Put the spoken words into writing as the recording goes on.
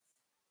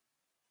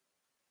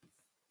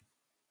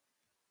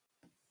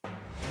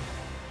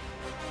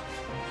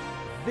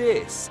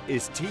This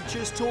is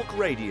Teachers Talk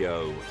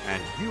Radio,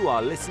 and you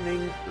are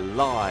listening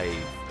live.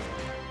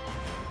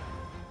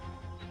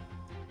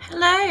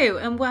 Hello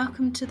and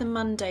welcome to the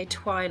Monday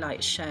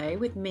Twilight Show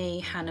with me,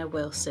 Hannah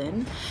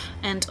Wilson.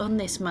 And on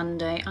this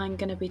Monday, I'm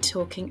going to be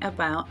talking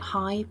about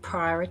high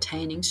prior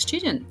attaining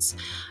students.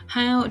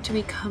 How do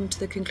we come to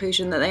the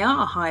conclusion that they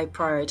are high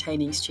prior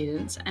attaining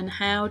students, and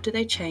how do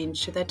they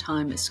change through their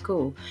time at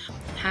school?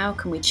 How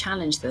can we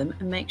challenge them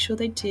and make sure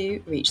they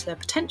do reach their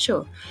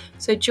potential?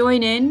 So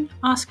join in,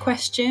 ask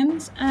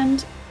questions,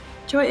 and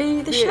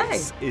enjoy the show.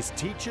 This is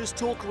Teachers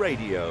Talk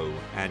Radio,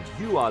 and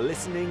you are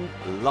listening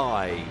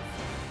live.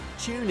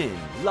 Tune in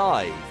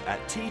live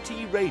at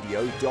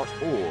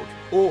ttradio.org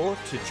or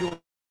to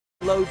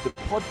download the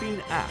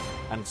Podbean app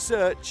and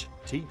search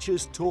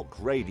Teachers Talk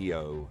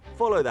Radio.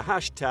 Follow the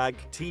hashtag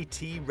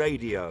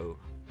TTRadio.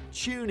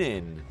 Tune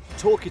in,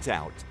 talk it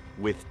out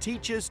with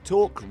Teachers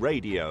Talk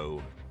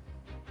Radio.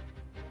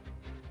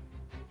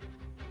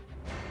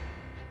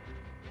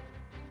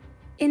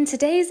 In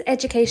today's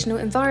educational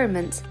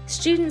environment,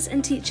 students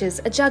and teachers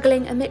are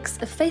juggling a mix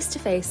of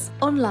face-to-face,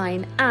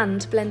 online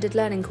and blended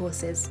learning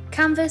courses.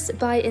 Canvas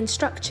by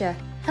Instructure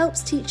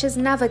helps teachers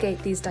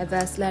navigate these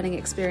diverse learning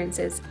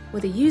experiences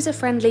with a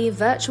user-friendly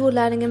virtual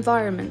learning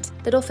environment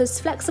that offers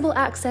flexible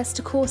access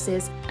to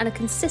courses and a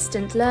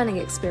consistent learning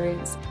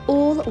experience,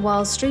 all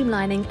while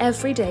streamlining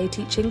everyday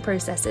teaching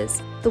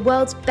processes. The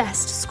world's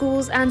best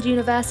schools and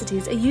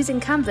universities are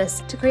using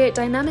Canvas to create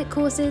dynamic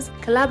courses,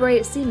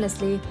 collaborate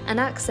seamlessly, and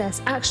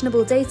access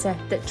actionable data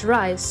that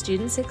drives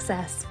student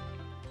success.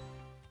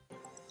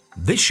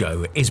 This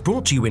show is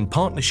brought to you in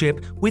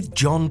partnership with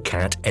John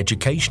Catt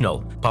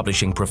Educational,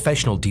 publishing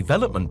professional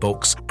development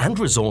books and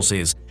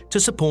resources to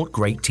support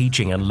great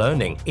teaching and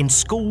learning in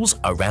schools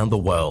around the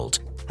world.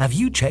 Have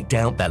you checked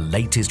out their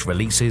latest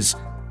releases?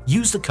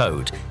 Use the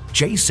code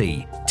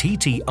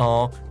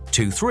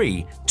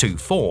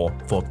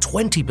JCTTR2324 for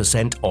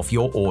 20% off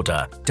your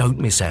order. Don't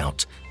miss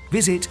out.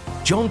 Visit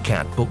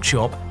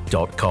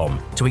johncattbookshop.com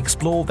to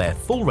explore their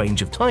full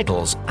range of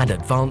titles and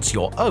advance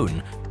your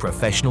own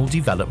professional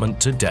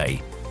development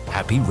today.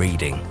 Happy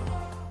reading.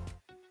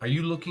 Are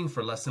you looking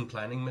for lesson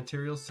planning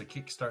materials to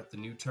kickstart the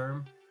new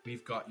term?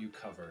 We've got you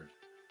covered.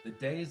 The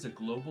Day is a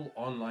global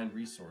online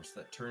resource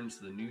that turns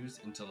the news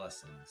into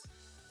lessons.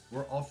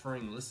 We're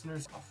offering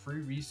listeners a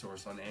free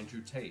resource on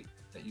Andrew Tate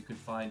that you can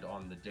find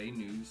on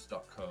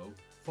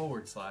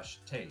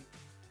thedaynews.co/Tate.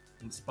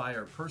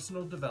 Inspire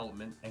personal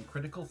development and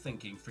critical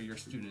thinking for your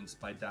students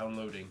by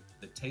downloading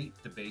the Tate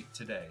Debate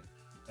today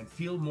and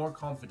feel more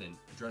confident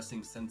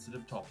addressing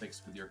sensitive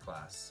topics with your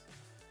class.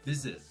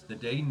 Visit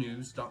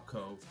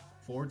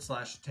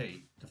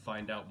thedaynews.co/Tate to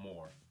find out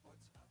more.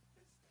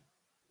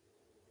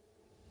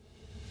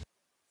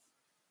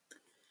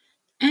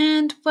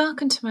 And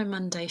welcome to my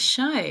Monday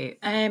show.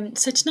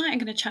 So tonight I'm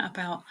going to chat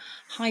about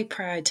high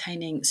prior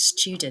attaining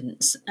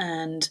students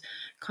and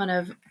kind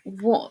of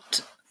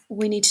what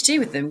we need to do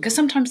with them, because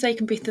sometimes they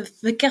can be the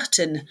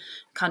forgotten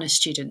kind of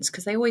students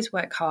because they always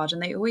work hard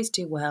and they always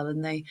do well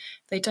and they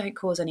don't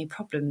cause any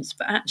problems,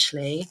 but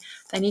actually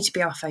they need to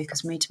be our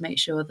focus. We need to make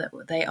sure that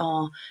they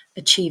are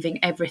achieving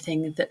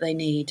everything that they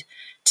need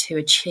to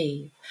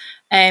achieve.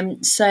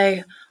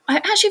 So I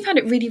actually found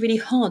it really, really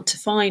hard to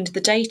find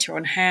the data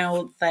on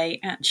how they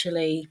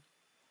actually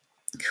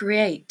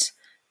create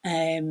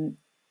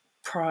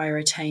prior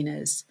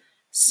attainers.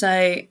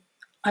 So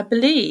I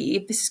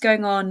believe this is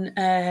going on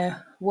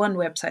one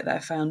website that I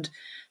found.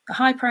 The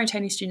high prior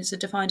attaining students are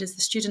defined as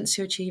the students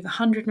who achieve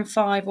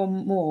 105 or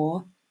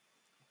more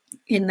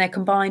in their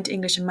combined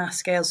English and Maths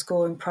scale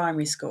score in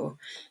primary school.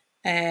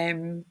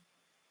 You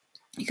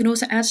can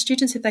also add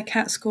students if their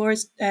CAT score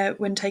is,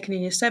 when taken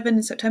in Year 7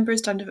 in September,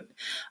 is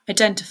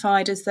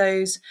identified as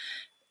those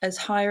as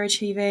higher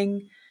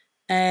achieving,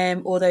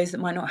 or those that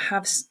might not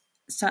have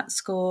SAT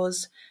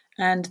scores.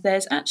 And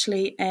there's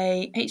actually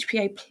a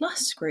HPA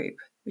plus group,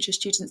 which are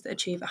students that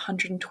achieve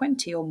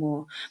 120 or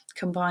more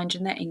combined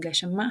in their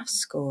English and Maths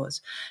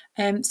scores.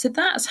 So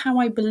that's how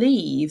I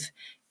believe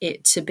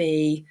it to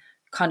be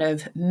kind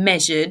of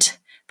measured.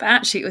 But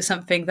actually it was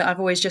something that I've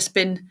always just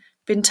been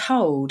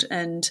told,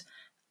 and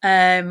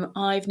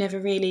I've never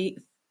really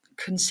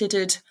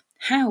considered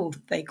how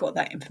they got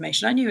that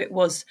information. I knew it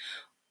was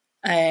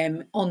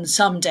on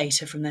some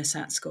data from their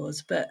SAT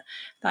scores, but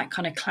that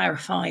kind of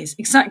clarifies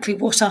exactly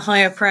what our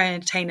higher prior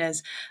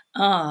attainers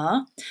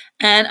are.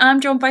 And I'm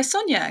joined by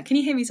Sonia. Can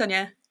you hear me,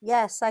 Sonia?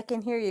 Yes, I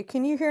can hear you.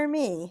 Can you hear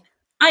me?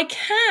 I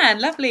can,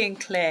 lovely and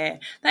clear.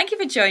 Thank you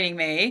for joining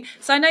me.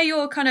 So I know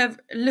you're kind of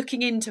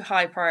looking into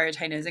high prior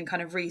attainers and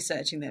kind of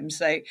researching them.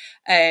 So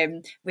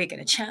we're going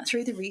to chat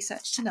through the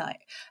research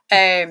tonight.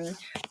 But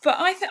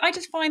I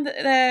just find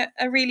that they're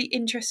a really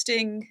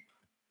interesting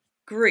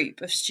group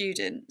of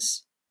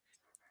students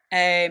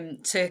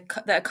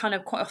that are kind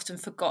of quite often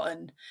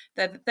forgotten.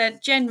 They're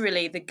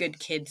generally the good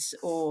kids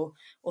or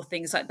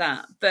things like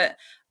that. But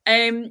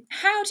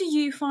how do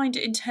you find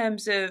it in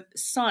terms of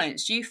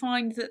science? Do you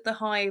find that the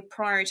high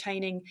prior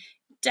attaining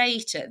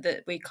data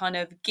that we kind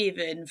of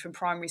given from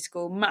primary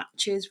school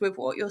matches with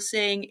what you're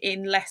seeing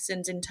in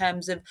lessons in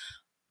terms of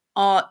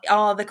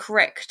are the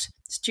correct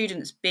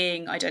students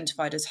being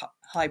identified as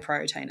high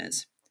priority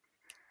attainers?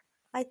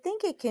 I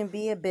think it can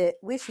be a bit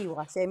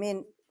wishy-washy. I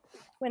mean,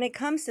 when it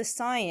comes to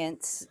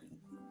science,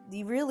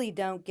 you really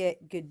don't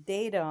get good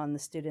data on the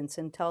students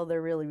until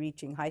they're really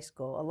reaching high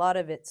school. A lot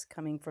of it's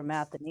coming from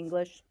math and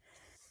English,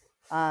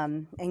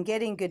 and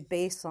getting good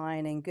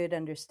baseline and good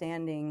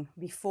understanding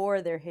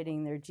before they're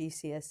hitting their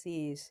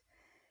GCSEs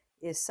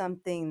is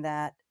something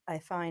that I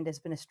find has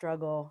been a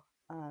struggle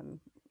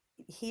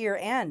here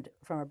and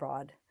from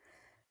abroad.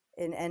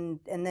 And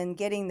then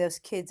getting those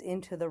kids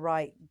into the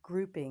right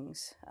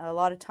groupings. A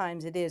lot of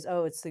times it is,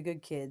 oh, it's the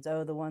good kids,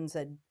 oh, the ones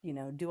that,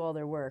 do all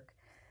their work.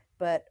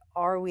 But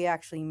are we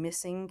actually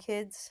missing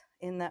kids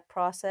in that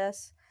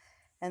process?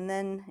 And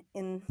then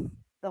in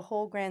the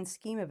whole grand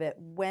scheme of it,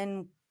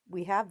 when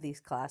we have these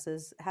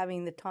classes,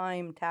 having the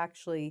time to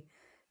actually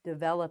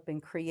develop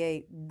and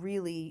create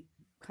really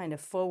kind of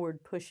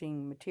forward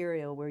pushing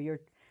material where you're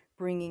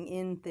bringing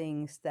in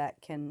things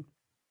that can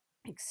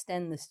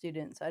extend the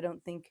students. I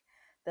don't think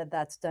that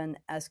that's done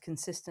as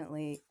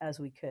consistently as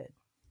we could.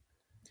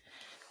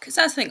 Because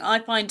that's the thing I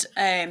find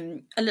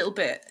a little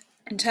bit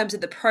in terms of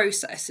the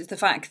process is the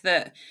fact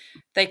that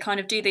they kind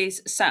of do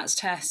these SATs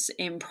tests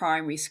in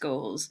primary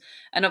schools.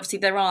 And obviously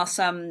there are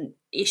some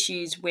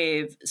issues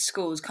with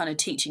schools kind of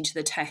teaching to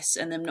the tests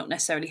and them not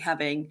necessarily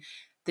having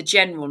the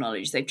general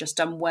knowledge. They've just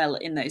done well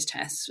in those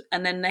tests.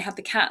 And then they have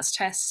the CATS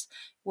tests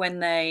when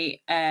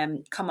they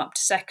come up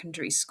to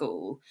secondary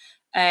school.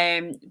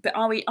 But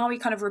are we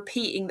kind of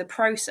repeating the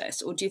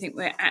process, or do you think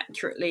we're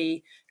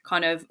accurately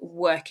kind of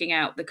working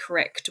out the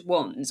correct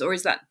ones, or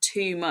is that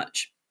too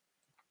much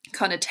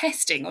kind of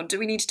testing, or do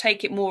we need to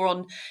take it more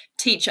on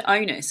teacher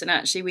onus and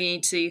actually we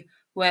need to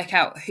work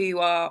out who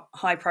our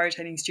high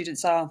priority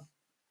students are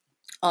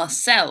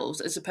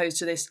ourselves as opposed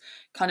to this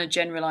kind of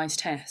generalized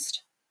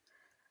test?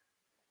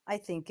 I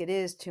think it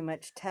is too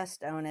much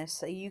test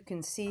onus. You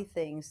can see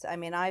things. I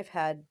mean, I've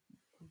had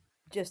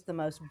just the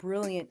most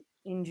brilliant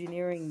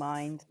engineering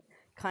mind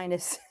kind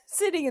of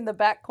sitting in the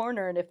back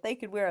corner, and if they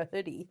could wear a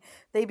hoodie,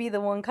 they'd be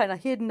the one kind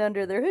of hidden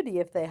under their hoodie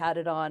if they had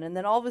it on. And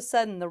then all of a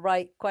sudden the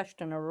right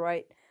question or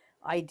right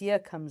idea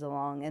comes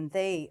along and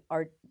they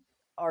are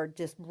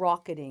just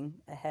rocketing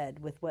ahead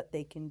with what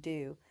they can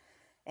do.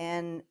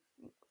 And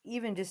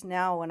even just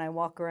now when I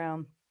walk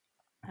around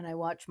and I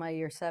watch my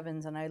year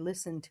sevens and I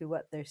listen to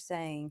what they're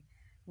saying,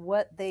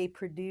 what they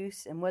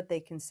produce and what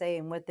they can say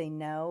and what they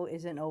know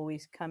isn't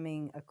always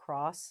coming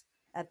across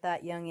at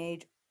that young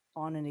age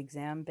on an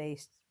exam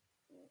based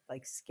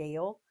like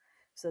scale.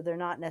 So they're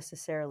not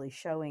necessarily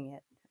showing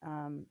it.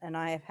 And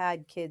I have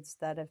had kids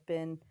that have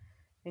been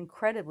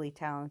incredibly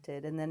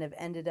talented and then have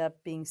ended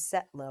up being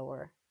set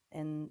lower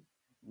and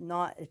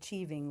not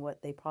achieving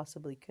what they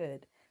possibly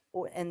could.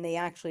 And they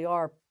actually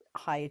are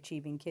high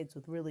achieving kids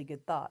with really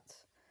good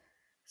thoughts.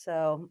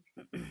 So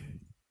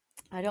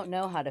I don't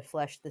know how to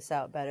flesh this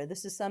out better.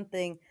 This is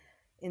something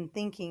in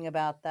thinking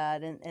about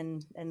that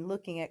and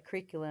looking at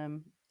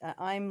curriculum.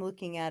 I'm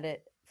looking at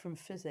it from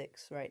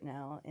physics right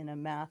now in a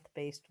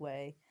math-based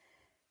way.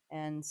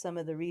 And some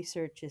of the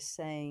research is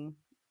saying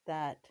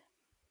that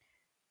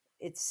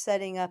it's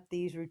setting up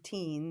these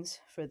routines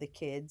for the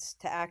kids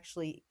to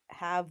actually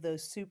have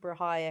those super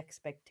high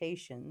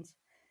expectations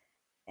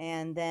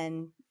and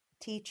then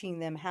teaching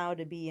them how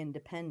to be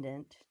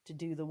independent to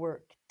do the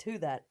work to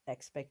that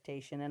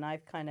expectation. And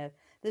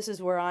this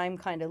is where I'm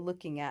kind of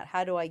looking at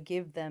how do I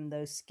give them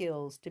those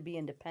skills to be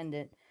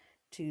independent,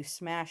 to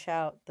smash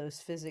out those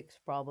physics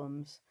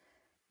problems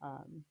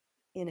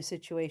in a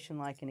situation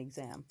like an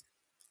exam.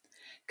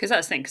 Because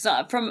that's the thing.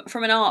 Because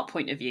from an art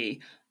point of view,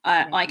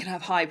 I can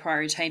have high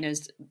priority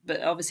attainers,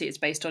 but obviously it's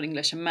based on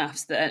English and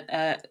maths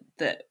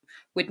that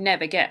would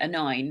never get a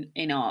 9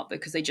 in art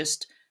because they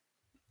just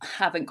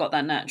haven't got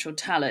that natural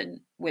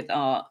talent with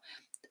art.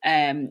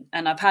 And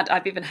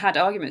I've even had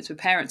arguments with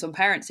parents on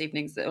parents'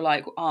 evenings that are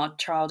like, our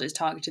child is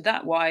targeted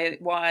that. Why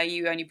are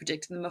you only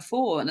predicting them a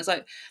 4? And it's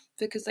like,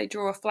 because they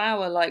draw a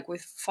flower like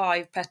with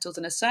 5 petals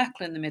and a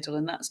circle in the middle,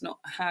 and that's not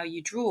how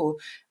you draw.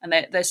 And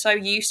they're so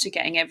used to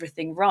getting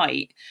everything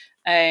right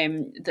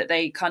that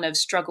they kind of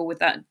struggle with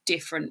that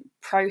different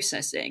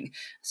processing.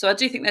 So I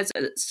do think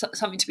there's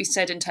something to be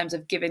said in terms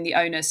of giving the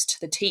onus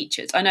to the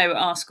teachers. I know at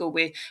our school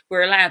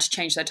we're allowed to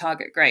change their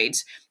target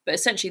grades, but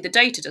essentially the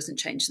data doesn't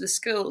change. So the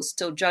school's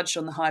still judged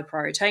on the high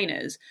priority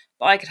attainers,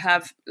 but I could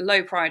have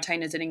low priority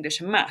attainers in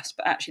English and maths,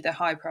 but actually they're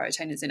high priority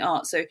attainers in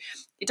art. So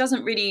it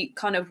doesn't really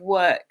kind of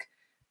work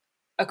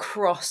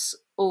across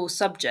all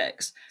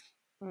subjects.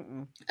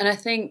 Mm-mm. And I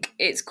think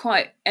it's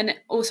quite, and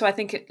also I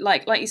think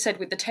like you said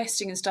with the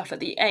testing and stuff at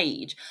the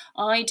age,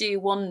 I do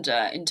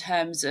wonder in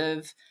terms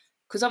of,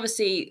 because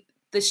obviously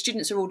the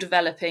students are all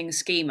developing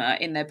schema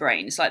in their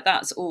brains, like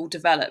that's all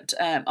developed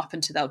up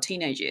until their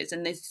teenage years,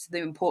 and this is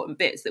the important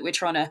bits that we're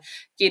trying to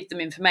give them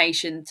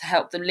information to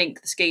help them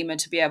link the schema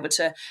to be able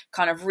to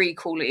kind of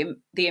recall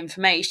the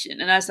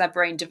information, and as their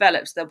brain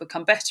develops they'll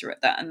become better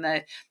at that, and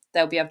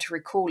they'll be able to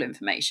recall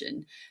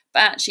information.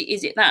 But actually,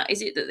 is it that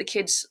the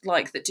kids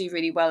like that do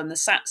really well in the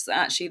SATs, that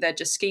actually their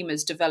just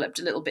schemas developed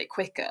a little bit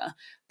quicker?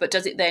 But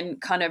does it then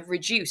kind of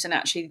reduce and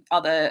actually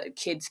other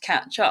kids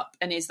catch up?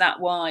 And is that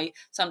why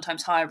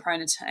sometimes higher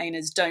priority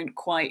attainers don't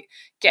quite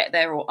get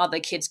there, or other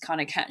kids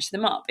kind of catch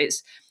them up?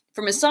 It's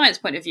from a science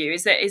point of view,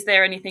 is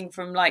there anything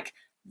from like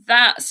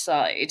that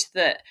side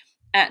that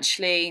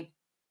actually,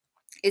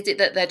 is it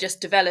that they're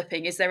just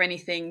developing? Is there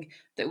anything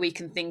that we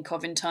can think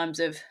of in terms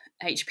of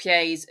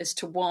HPAs as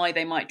to why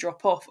they might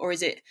drop off? Or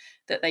is it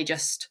that they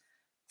just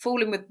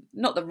fall in with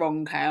not the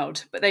wrong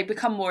crowd, but they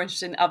become more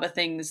interested in other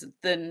things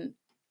than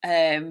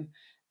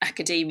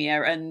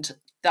academia, and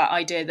that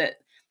idea that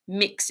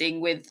mixing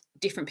with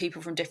different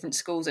people from different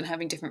schools and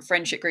having different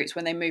friendship groups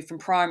when they move from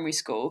primary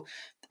school,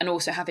 and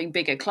also having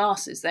bigger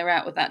classes, they're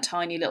out with that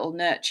tiny little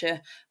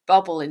nurture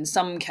bubble in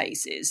some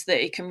cases,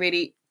 that it can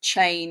really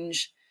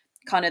change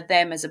kind of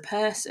them as a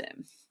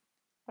person.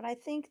 But I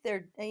think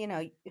they're,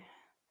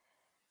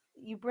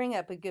 you bring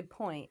up a good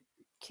point.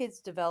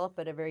 Kids develop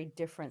at a very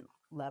different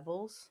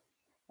levels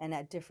and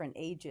at different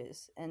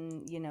ages.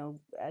 And,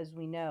 as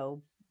we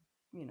know,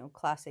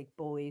 classic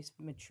boys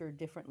mature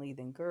differently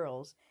than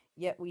girls,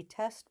 yet we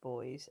test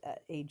boys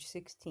at age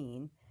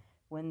 16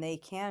 when they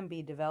can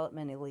be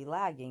developmentally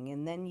lagging,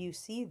 and then you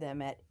see them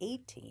at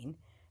 18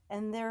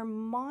 and they're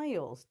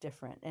miles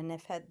different. And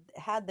if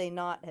had they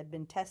not had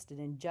been tested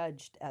and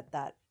judged at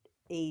that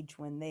age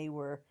when they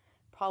were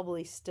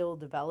probably still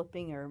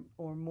developing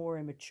or more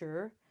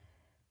immature,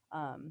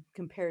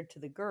 compared to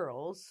the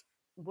girls,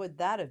 would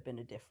that have been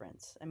a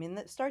difference? I mean,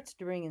 that starts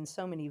to bring in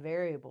so many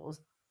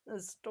variables,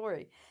 the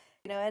story.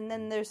 And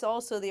then there's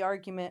also the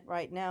argument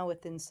right now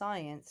within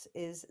science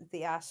is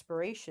the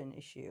aspiration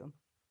issue.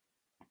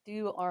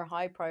 Do our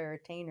high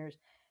priority attainers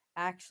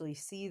actually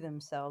see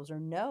themselves or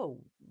know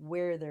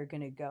where they're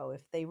going to go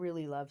if they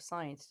really love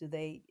science? Do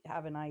they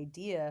have an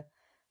idea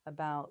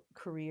about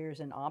careers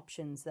and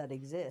options that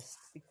exist?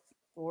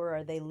 Or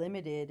are they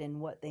limited in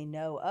what they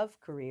know of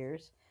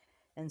careers,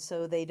 and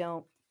so they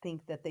don't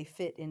think that they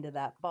fit into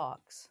that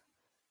box?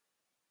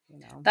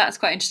 That's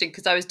quite interesting,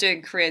 because I was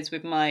doing careers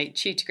with my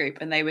tutor group,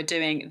 and they were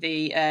doing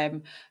the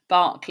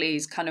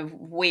Barclays kind of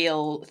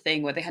wheel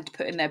thing where they had to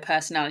put in their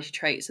personality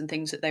traits and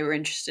things that they were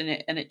interested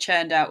in, and it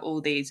churned out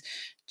all these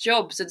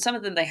jobs, and some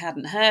of them they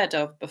hadn't heard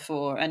of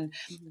before, and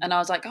I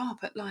was like, oh,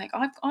 but like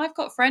I've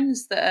got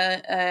friends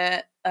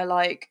that are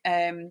like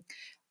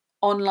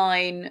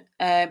online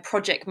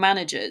project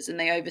managers, and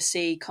they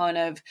oversee kind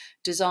of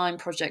design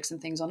projects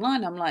and things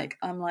online. I'm like,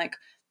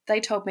 they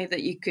told me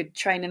that you could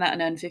train in that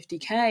and earn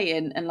 50k,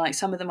 and like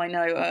some of them I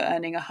know are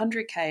earning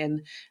 100k,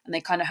 and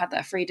they kind of have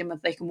that freedom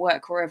of they can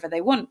work wherever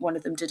they want. One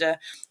of them did a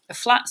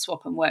flat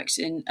swap and worked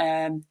in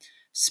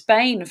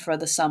Spain for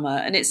the summer,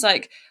 and it's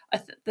like I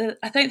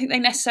don't think they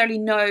necessarily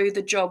know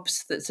the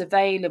jobs that's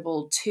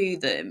available to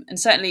them. And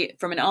certainly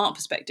from an art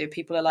perspective,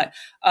 people are like,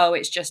 oh,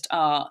 it's just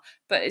art,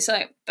 but it's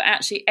like, but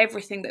actually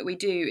everything that we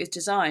do is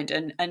designed,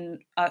 and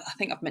I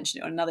think I've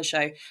mentioned it on another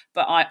show,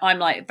 but I'm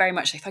like very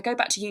much, if I go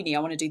back to uni, I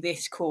want to do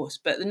this course.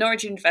 But the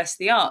Norwich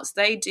University Arts,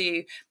 they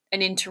do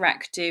an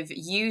interactive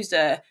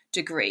user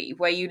degree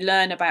where you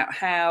learn about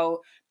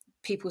how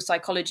people's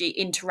psychology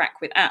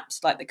interact with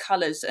apps, like the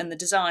colors and the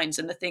designs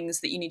and the things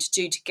that you need to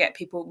do to get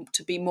people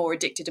to be more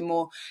addicted and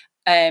more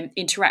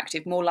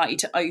interactive, more likely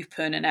to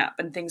open an app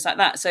and things like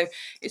that. So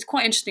it's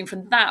quite interesting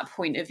from that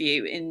point of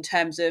view in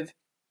terms of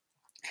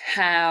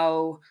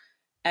how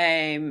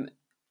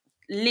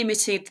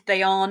limited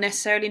they are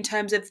necessarily in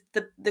terms of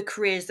the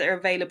careers that are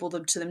available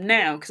to them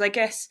now. Because I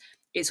guess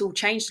it's all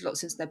changed a lot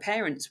since their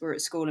parents were at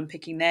school and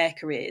picking their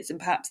careers, and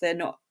perhaps they're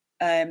not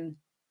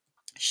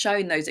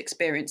shown those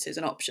experiences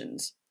and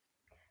options.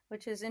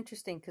 Which is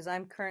interesting, because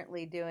I'm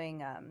currently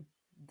doing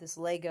this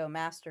Lego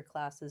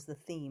masterclass as the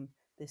theme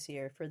this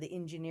year for the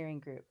engineering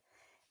group.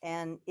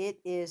 And it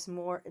is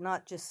more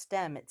not just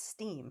STEM, it's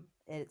STEAM.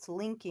 It's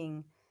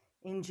linking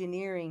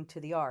engineering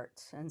to the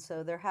arts. And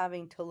so they're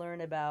having to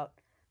learn about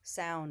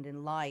sound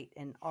and light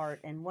and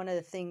art. And one of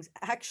the things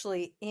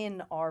actually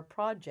in our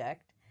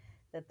project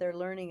that they're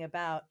learning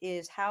about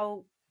is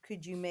how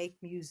could you make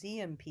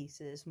museum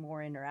pieces more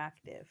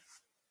interactive?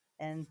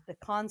 And the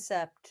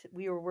concept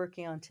we were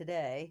working on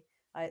today,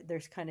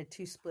 there's kind of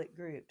two split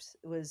groups.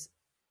 It was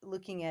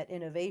looking at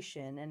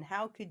innovation and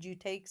how could you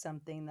take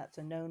something that's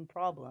a known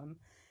problem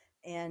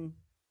and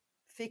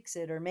fix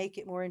it or make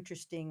it more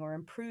interesting or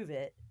improve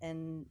it,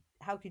 and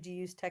how could you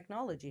use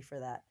technology for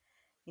that?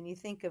 And you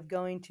think of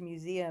going to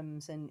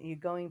museums and you're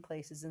going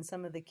places, and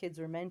some of the kids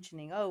were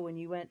mentioning, oh, when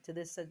you went to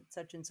this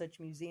such and such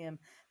museum,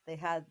 they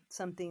had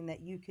something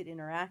that you could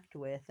interact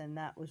with, and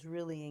that was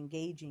really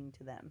engaging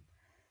to them.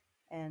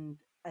 And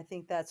I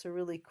think that's a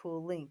really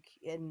cool link.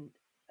 And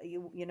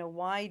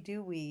why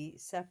do we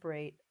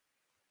separate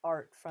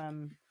art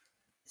from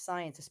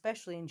science,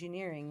 especially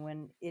engineering,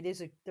 when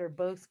they're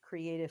both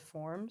creative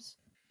forms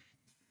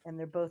and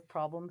they're both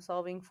problem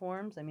solving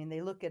forms? I mean,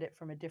 they look at it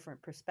from a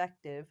different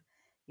perspective,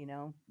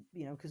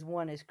 because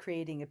one is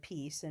creating a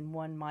piece and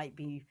one might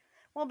be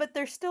Well, but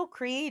they're still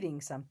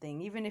creating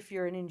something. Even if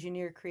you're an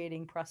engineer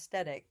creating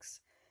prosthetics,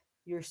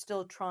 you're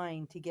still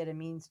trying to get a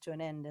means to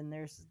an end, and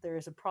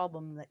there's a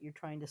problem that you're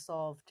trying to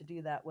solve to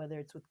do that, whether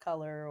it's with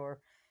color or,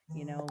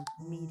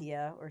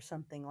 media or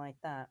something like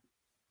that.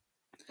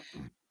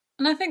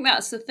 And I think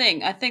that's the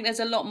thing. I think there's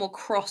a lot more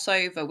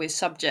crossover with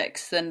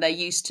subjects than there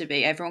used to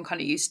be. Everyone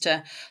kind of used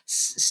to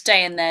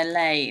stay in their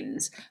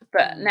lanes.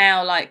 But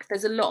now, like,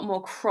 there's a lot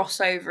more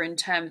crossover in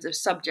terms of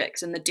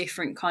subjects and the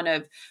different kind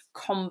of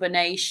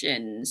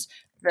combinations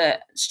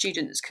that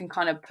students can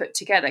kind of put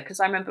together. Because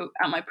I remember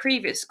at my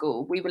previous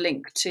school, we were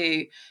linked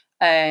to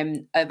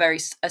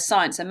a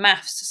science and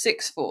maths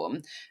sixth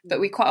form,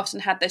 but we quite often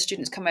had their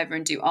students come over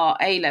and do our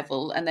A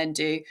level and then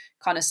do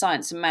kind of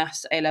science and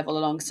maths A level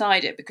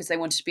alongside it, because they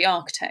wanted to be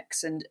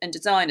architects and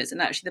designers,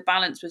 and actually the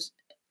balance was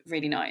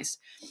really nice.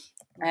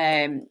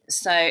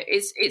 So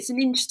it's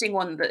an interesting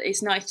one, that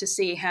it's nice to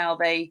see how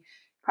they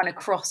kind of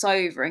cross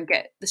over and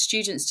get the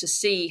students to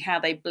see how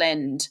they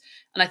blend.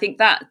 And I think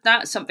that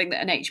that's something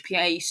that an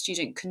HPA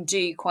student can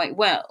do quite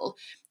well,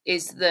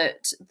 is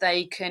that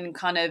they can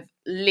kind of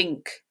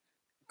link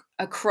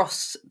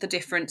across the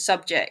different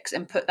subjects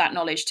and put that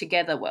knowledge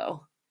together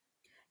well.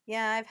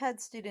 Yeah, I've had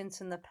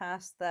students in the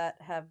past that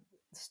have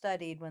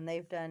studied when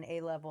they've done A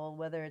level,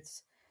 whether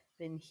it's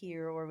been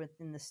here or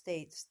within the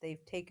States,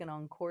 they've taken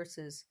on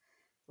courses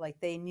like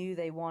they knew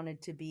they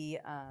wanted to be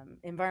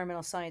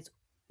environmental science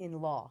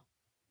in law,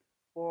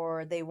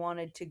 or they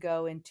wanted to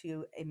go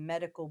into a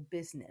medical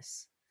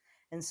business.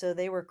 And so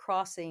they were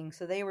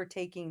so they were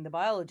taking the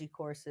biology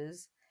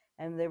courses,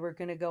 and they were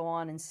going to go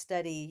on and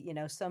study,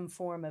 some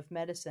form of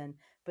medicine,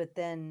 but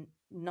then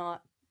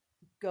not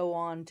go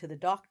on to the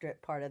doctorate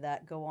part of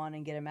that, go on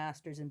and get a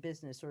master's in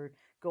business, or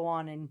go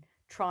on and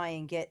try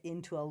and get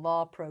into a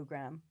law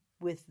program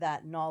with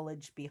that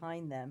knowledge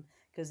behind them,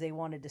 because they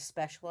wanted to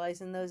specialize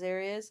in those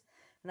areas.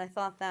 And I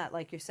thought that,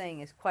 like you're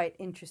saying, is quite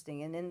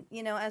interesting. And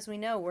then, as we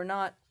know, we're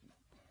not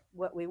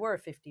what we were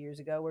 50 years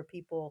ago, where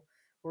people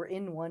were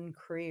in one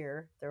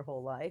career their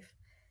whole life.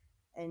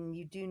 And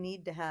you do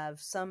need to have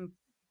some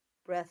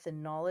breadth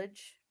and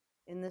knowledge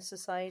in this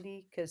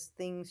society, because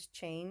things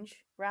change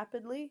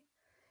rapidly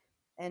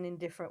and in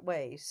different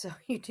ways. So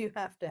you do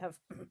have to have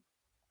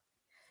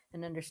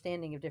an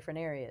understanding of different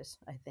areas,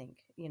 I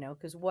think,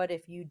 because what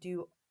if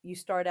you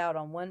start out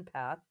on one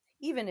path,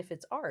 even if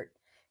it's art,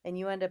 and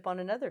you end up on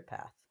another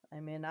path? I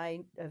mean, I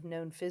have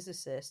known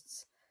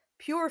physicists,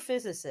 pure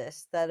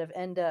physicists, that have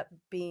end up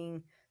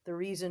being the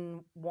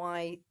reason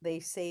why they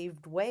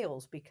saved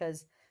whales,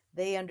 because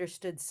they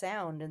understood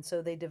sound, and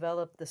so they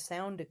developed the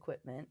sound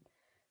equipment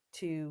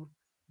to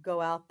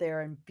go out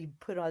there and be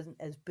put on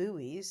as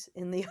buoys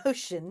in the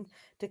ocean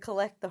to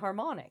collect the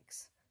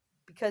harmonics,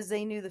 because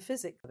they knew the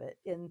physics of it.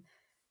 And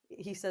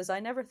he says, I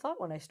never thought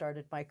when I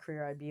started my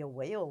career I'd be a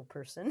whale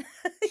person.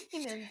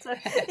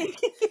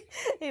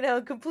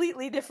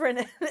 Completely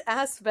different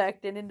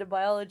aspect and into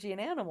biology and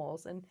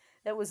animals. And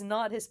that was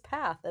not his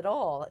path at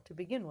all to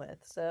begin with.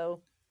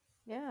 So,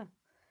 yeah.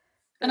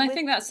 And I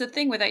think that's the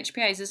thing with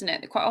HPAs, isn't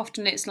it? Quite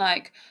often it's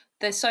like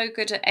they're so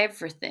good at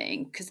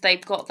everything because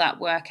they've got that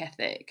work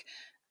ethic,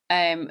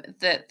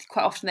 that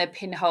quite often they're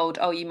pinholed,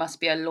 oh, you must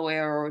be a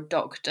lawyer or a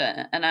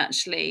doctor. And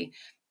actually,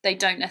 they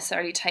don't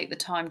necessarily take the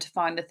time to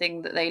find the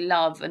thing that they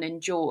love and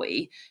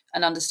enjoy,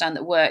 and understand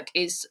that work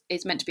is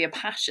meant to be a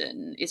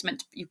passion. It's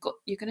meant to,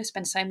 you're going to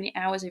spend so many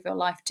hours of your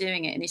life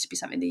doing it. It needs to be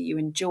something that you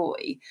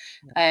enjoy.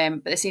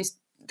 But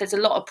there's a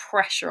lot of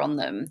pressure on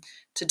them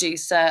to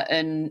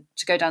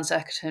go down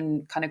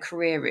certain kind of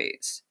career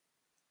routes.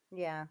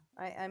 Yeah,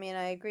 I mean,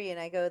 I agree. And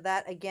I go,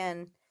 that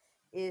again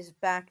is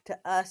back to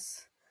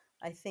us,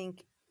 I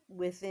think,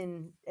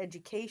 within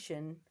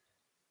education,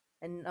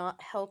 and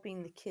not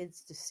helping the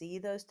kids to see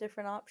those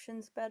different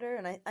options better.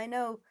 And I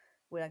know,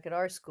 like at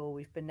our school,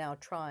 we've been now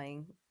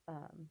trying,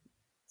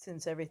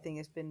 since everything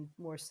has been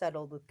more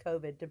settled with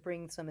COVID, to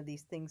bring some of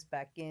these things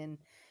back in,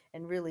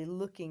 and really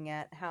looking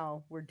at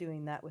how we're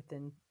doing that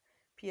within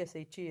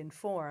PSHE and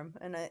form.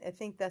 And I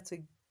think that's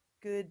a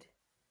good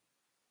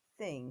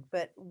thing.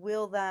 But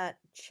will that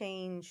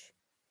change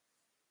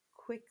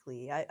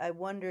quickly? I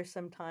wonder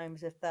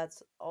sometimes if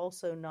that's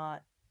also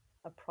not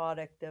a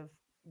product of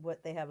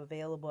what they have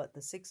available at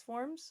the sixth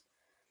forms,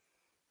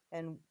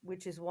 and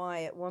which is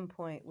why at one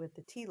point with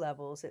the T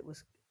levels, it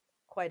was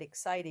quite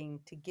exciting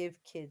to give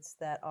kids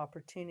that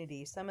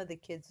opportunity. Some of the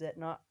kids that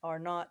are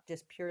not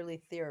just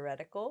purely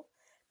theoretical,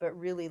 but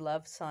really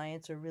love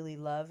science or really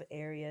love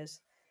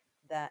areas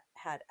that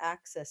had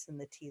access in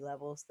the T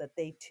levels, that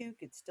they too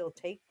could still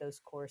take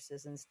those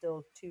courses and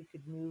still too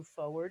could move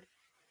forward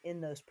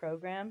in those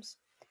programs,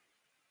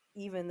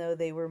 even though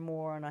they were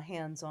more on a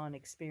hands-on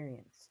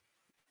experience.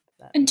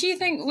 And do you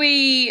think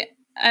we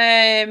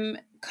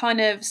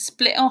kind of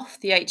split off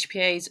the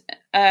HPAs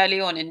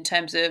early on in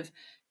terms of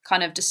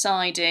kind of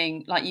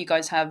deciding, like you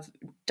guys have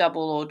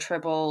double or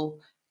triple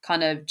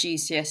kind of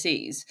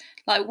GCSEs?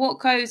 Like, what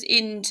goes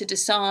into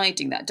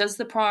deciding that? Does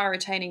the prior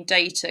attaining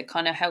data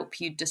kind of help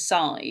you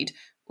decide,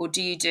 or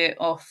do you do it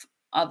off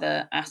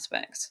other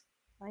aspects?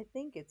 I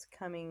think it's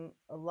coming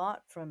a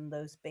lot from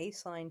those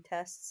baseline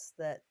tests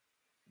that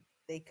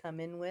they come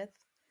in with,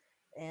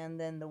 and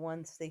then the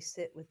ones they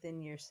sit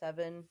within year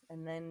 7,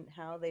 and then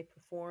how they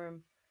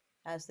perform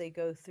as they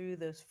go through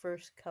those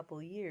first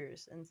couple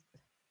years. And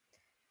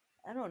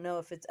I don't know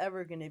if it's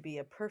ever going to be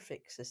a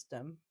perfect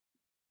system,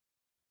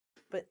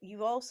 but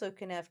you also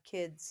can have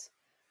kids,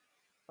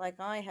 like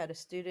I had a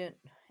student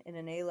in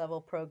an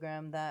A-level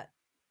program that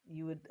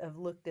you would have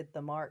looked at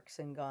the marks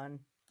and gone,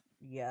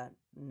 yeah,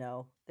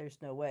 no, there's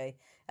no way.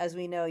 As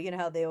we know, you know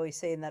how they always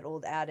say in that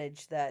old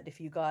adage that if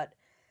you got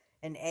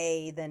an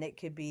A, then it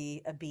could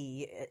be a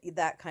B,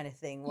 that kind of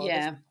thing. Well,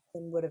 this Yeah.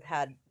 person would have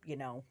had,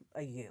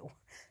 a U.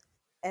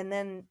 And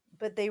then,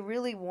 but they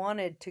really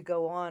wanted to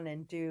go on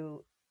and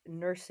do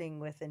nursing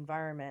with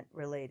environment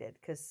related,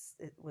 because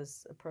it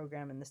was a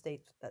program in the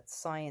States that's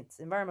science,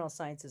 environmental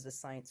science is a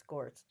science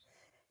course.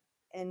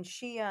 And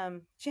she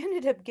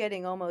ended up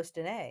getting almost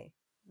an A.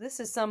 This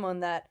is someone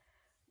that,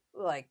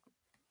 like,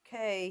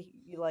 okay,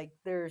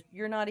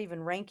 you're not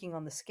even ranking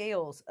on the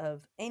scales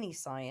of any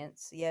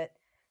science, yet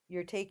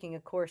you're taking a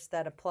course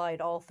that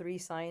applied all 3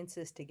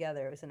 sciences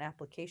together. It was an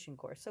application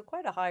course, so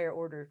quite a higher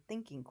order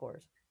thinking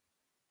course.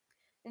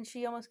 And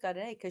she almost got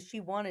an A because she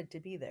wanted to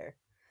be there.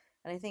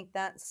 And I think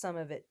that's some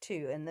of it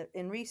too. And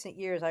in recent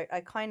years,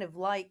 I kind of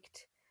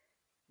liked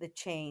the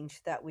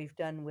change that we've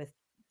done with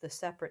the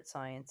separate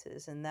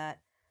sciences, and that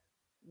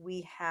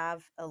we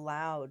have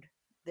allowed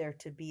there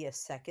to be a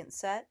second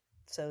set,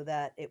 so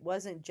that it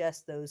wasn't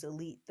just those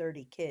elite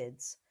 30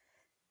 kids.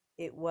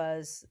 It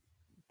was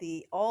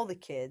all the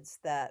kids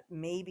that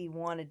maybe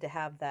wanted to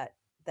have that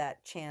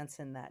chance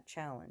and that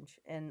challenge.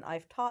 And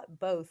I've taught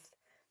both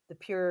the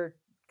pure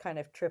kind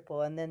of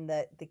triple, and then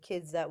the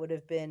kids that would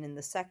have been in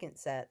the second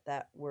set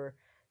that were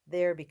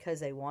there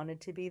because they wanted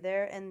to be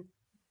there, and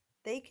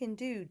they can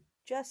do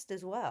just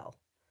as well.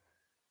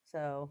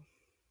 So,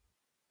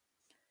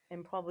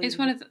 and It's probably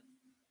one of the,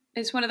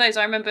 it's one of those.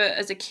 I remember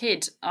as a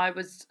kid, I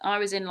was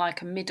in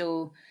like a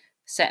middle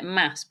set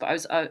maths,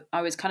 but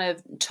I was kind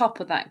of top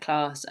of that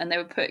class, and they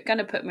were going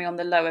to put me on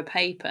the lower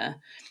paper,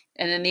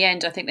 and in the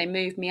end, I think they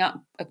moved me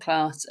up a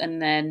class,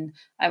 and then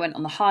I went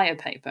on the higher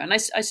paper, and I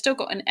still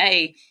got an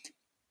A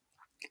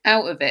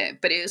out of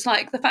it, but it was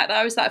like the fact that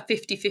I was that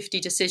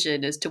 50-50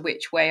 decision as to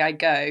which way I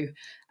go.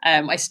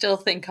 I still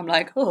think I'm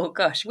like, oh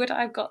gosh, would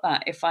I have got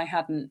that if I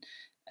hadn't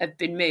have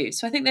been moved?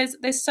 So I think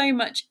there's so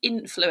much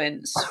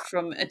influence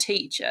from a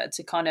teacher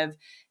to kind of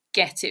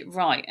get it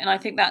right. And I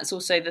think that's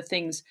also the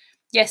things.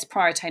 Yes,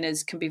 prior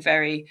attainers can be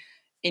very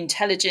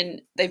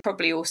intelligent. They've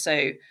probably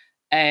also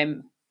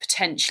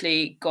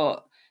potentially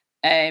got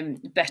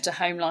better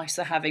home life,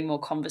 so having more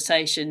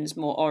conversations,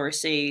 more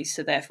oracy,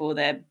 so therefore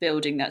they're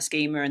building that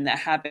schema and they're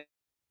having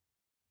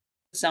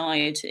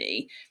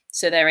anxiety,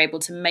 so they're able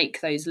to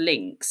make those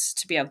links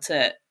to be able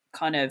to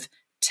kind of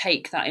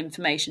take that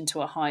information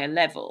to a higher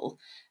level.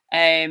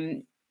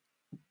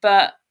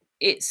 But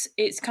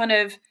it's kind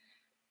of,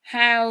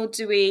 how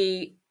do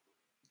we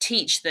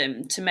teach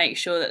them to make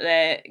sure that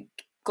they're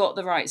got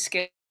the right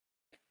skill?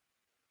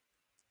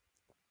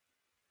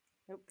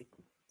 Nope.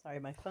 Sorry,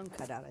 my phone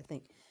cut out, I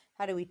think.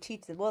 How do we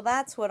teach them? Well,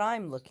 that's what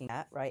I'm looking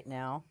at right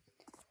now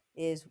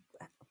is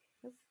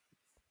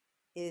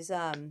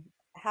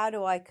how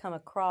do I come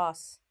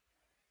across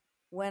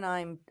when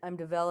I'm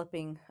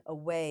developing a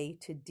way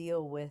to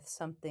deal with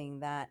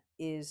something that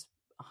is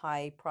a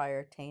high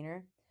prior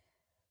attainer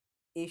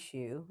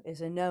issue,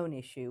 is a known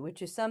issue,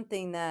 which is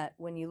something that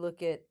when you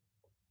look at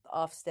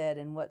Ofsted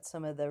and what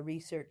some of the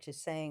research is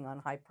saying on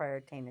high prior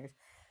attainers,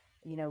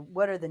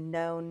 what are the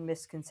known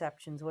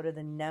misconceptions? What are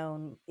the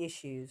known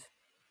issues?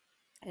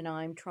 And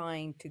I'm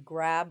trying to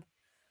grab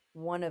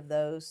one of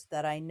those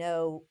that I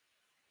know,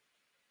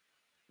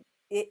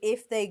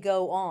 if they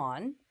go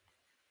on,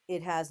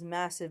 it has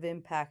massive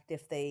impact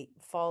if they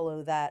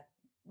follow that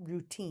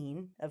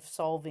routine of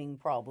solving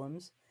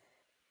problems.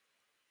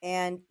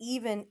 And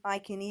even I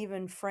can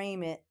even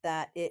frame it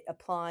that it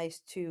applies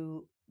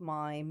to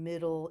my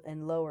middle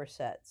and lower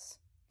sets,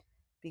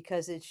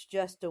 because it's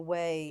just a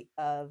way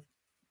of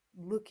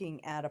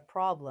looking at a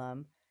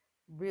problem,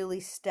 really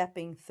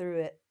stepping through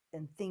it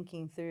and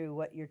thinking through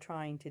what you're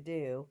trying to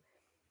do,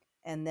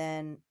 and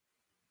then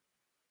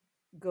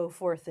go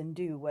forth and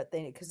do what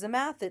they need. Because the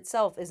math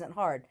itself isn't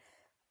hard.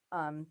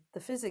 The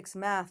physics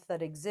math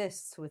that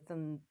exists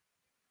within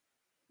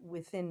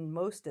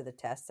most of the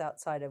tests,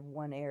 outside of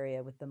one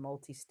area with the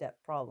multi-step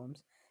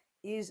problems,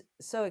 is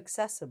so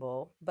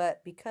accessible.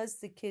 But because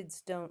the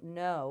kids don't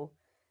know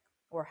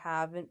or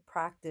haven't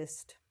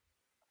practiced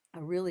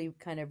a really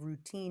kind of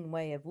routine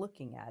way of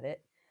looking at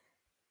it,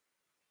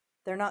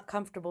 they're not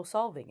comfortable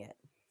solving it.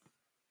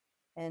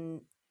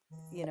 And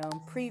in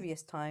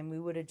previous time we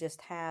would have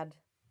just had,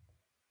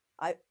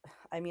 I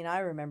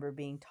remember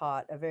being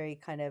taught a very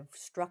kind of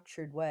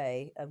structured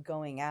way of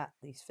going at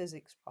these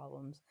physics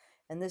problems.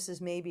 And this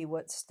is maybe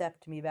what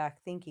stepped me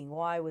back thinking,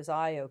 why was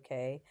I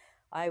okay?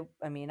 I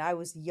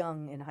was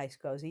young in high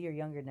school. I was a year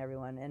younger than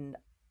everyone, and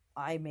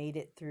I made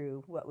it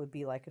through what would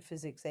be like a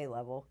physics A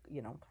level,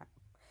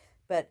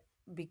 but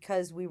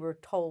because we were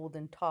told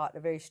and taught a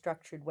very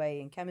structured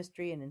way in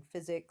chemistry and in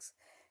physics.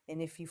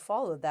 And if you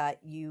follow that,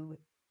 you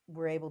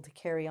were able to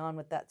carry on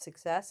with that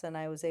success. And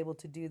I was able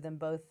to do them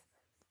both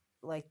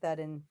like that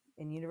in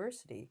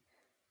university.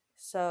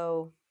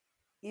 So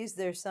is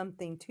there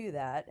something to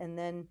that? And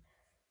then,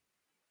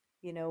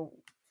 you know,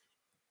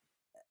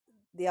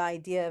 the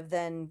idea of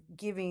then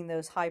giving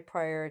those high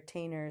prior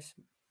attainers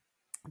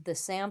the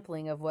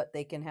sampling of what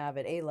they can have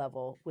at A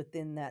level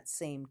within that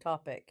same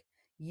topic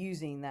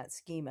using that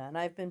schema. And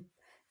I've been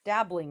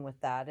dabbling with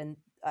that. And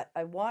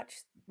I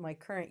watched my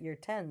current year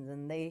 10s,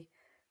 and they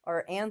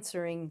are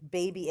answering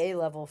baby A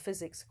level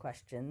physics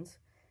questions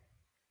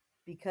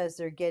because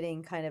they're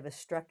getting kind of a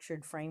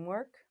structured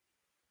framework.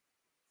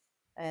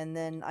 And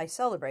then I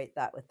celebrate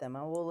that with them.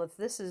 Well, if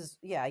this is,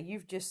 yeah,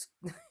 you've just,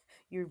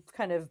 you've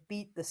kind of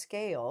beat the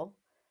scale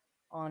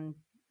on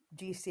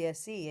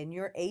GCSE, and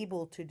you're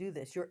able to do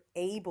this. You're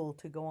able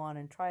to go on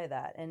and try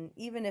that. And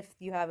even if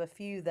you have a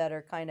few that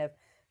are kind of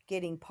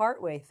getting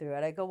partway through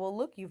it, I go, well,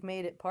 look, you've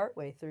made it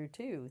partway through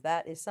too.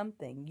 That is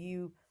something.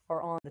 You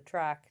are on the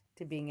track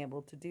to being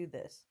able to do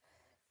this.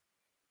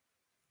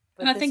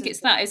 And I think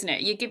it's that, isn't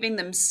it? You're giving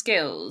them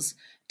skills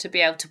to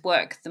be able to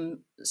work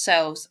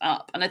themselves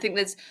up. And I think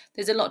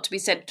there's a lot to be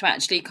said to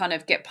actually kind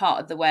of get part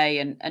of the way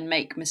and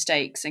make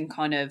mistakes and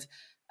kind of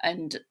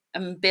and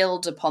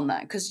build upon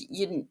that, because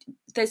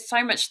there's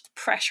so much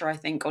pressure, I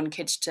think, on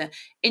kids to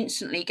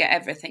instantly get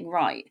everything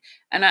right.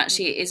 And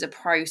actually it is a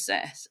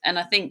process. And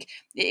I think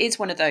it is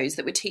one of those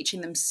that we're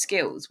teaching them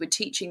skills. We're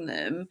teaching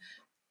them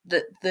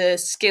the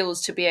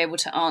skills to be able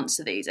to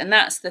answer these. And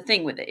that's the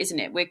thing with it, isn't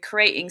it? We're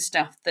creating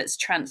stuff that's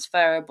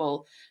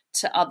transferable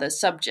to other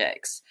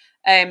subjects.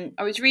 I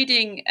was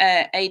reading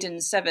Aidan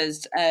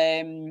Sever's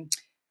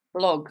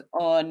blog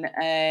on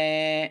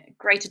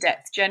Greater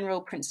Depth,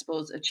 General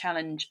Principles of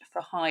Challenge for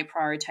High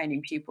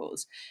Prioritizing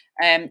Pupils.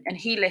 And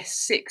he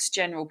lists 6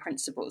 general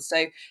principles.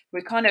 So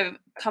we're kind of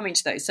coming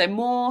to those. So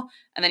more,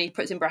 and then he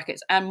puts in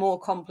brackets, and more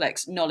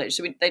complex knowledge.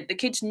 So the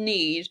kids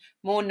need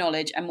more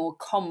knowledge and more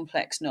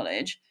complex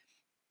knowledge.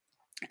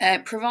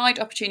 Provide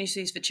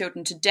opportunities for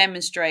children to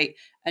demonstrate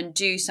and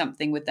do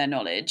something with their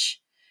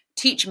knowledge.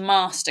 Teach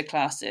master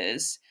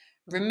classes.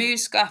 Remove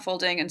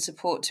scaffolding and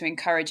support to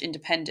encourage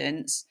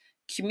independence.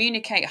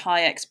 Communicate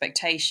high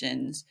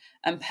expectations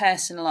and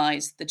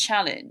personalize the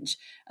challenge.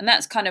 And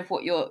that's kind of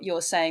what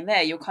you're saying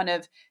there. You're kind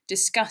of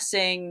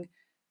discussing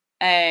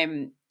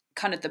kind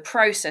of the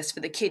process for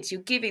the kids.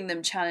 You're giving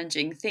them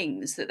challenging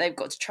things that they've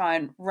got to try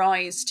and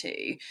rise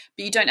to,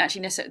 but you don't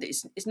actually necessarily,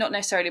 it's not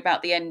necessarily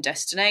about the end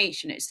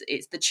destination.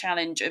 It's the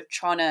challenge of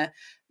trying to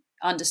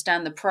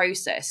understand the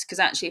process, because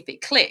actually if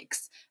it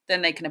clicks,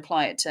 then they can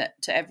apply it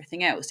to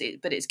everything else.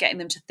 But it's getting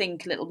them to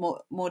think a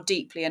little more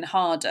deeply and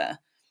harder.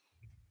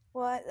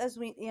 Well, as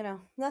we,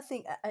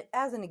 nothing,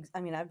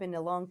 I've been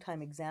a long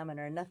time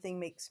examiner, and nothing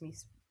makes me,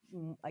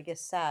 I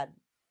guess,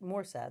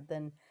 more sad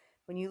than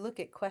when you look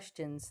at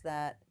questions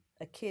that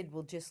a kid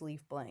will just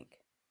leave blank.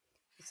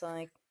 It's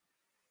like,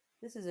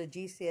 this is a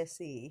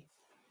GCSE.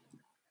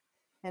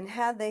 And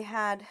had they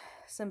had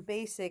some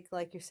basic,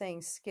 like you're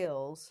saying,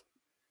 skills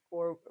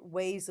or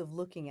ways of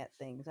looking at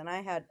things. And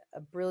I had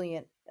a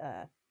brilliant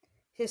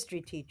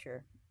history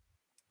teacher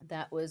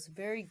that was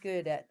very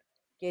good at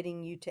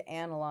getting you to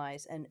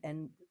analyze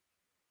and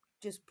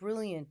just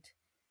brilliant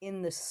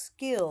in the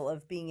skill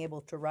of being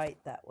able to write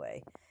that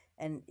way.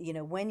 And,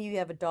 when you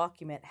have a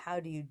document, how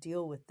do you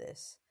deal with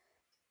this?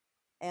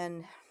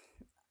 And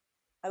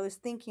I was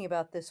thinking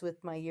about this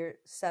with my year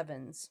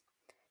 7s.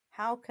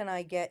 How can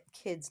I get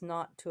kids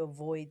not to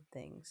avoid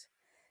things?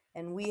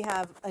 And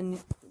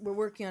we're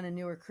working on a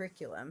newer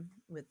curriculum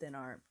within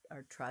our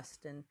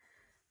trust. And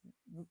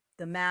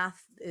the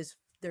math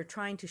they're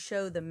trying to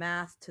show the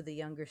math to the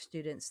younger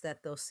students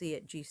that they'll see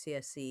at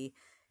GCSE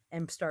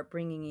and start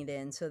bringing it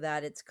in, so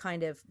that it's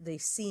kind of they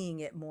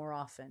seeing it more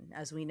often.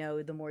 As we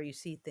know, the more you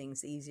see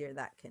things, the easier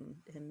that can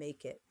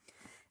make it.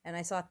 And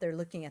I thought they're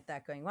looking at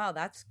that going, wow,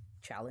 that's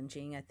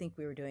challenging. I think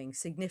we were doing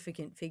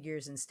significant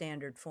figures in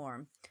standard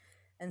form.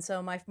 And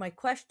so my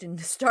question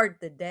to start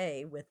the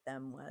day with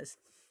them was,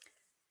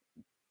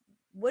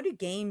 what do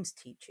games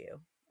teach you?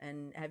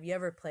 And have you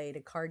ever played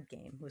a card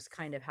game? Was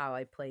kind of how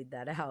I played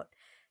that out.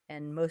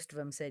 And most of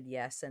them said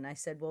yes. And I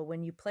said, well,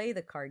 when you play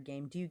the card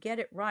game, do you get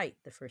it right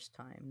the first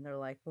time? And they're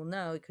like, well,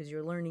 no, because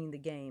you're learning the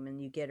game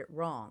and you get it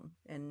wrong.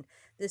 And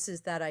this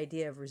is that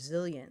idea of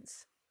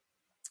resilience.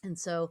 And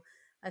so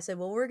I said,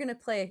 well, we're going to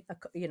play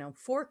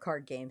 4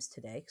 card games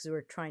today, because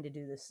we're trying to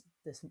do this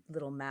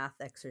little math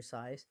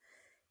exercise.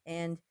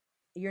 And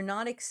you're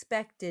not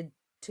expected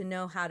to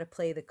know how to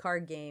play the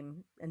card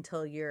game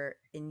until you're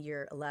in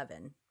year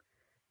 11,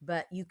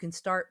 but you can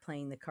start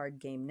playing the card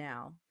game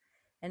now.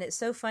 And it's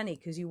so funny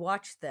because you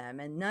watch them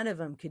and none of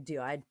them could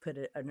do. I'd put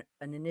an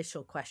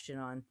initial question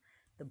on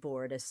the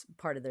board as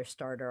part of their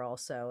starter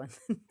also.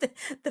 And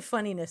the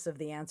funniness of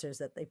the answers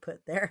that they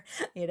put there,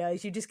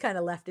 you just kind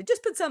of left it.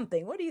 Just put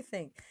something. What do you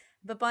think?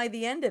 But by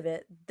the end of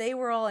it, they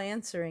were all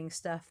answering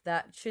stuff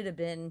that should have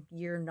been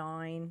year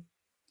 9,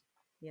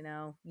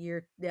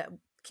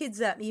 kids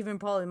that even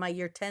probably my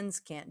year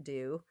 10s can't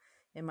do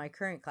in my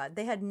current class.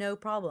 They had no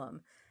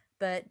problem.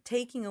 But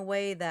taking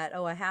away that,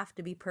 oh, I have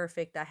to be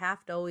perfect, I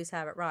have to always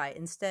have it right,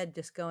 instead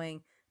just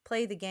going,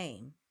 play the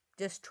game,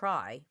 just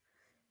try.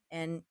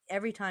 And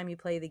every time you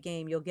play the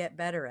game, you'll get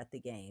better at the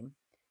game.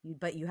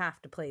 But you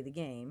have to play the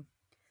game,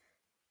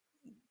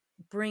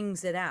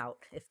 brings it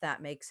out, if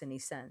that makes any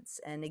sense.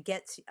 And it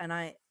gets, and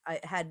I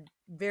had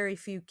very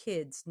few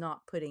kids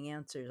not putting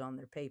answers on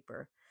their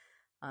paper.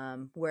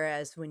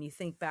 Whereas when you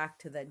think back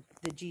to the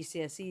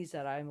GCSEs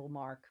that I will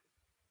mark,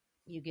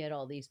 you get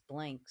all these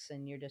blanks,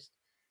 and you're just,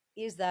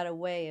 is that a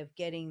way of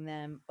getting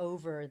them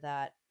over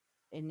that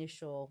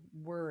initial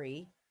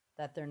worry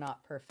that they're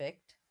not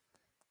perfect?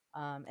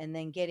 And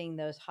then getting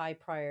those high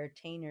prior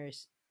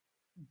attainers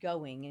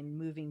going and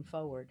moving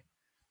forward.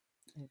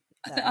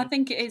 I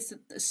think it is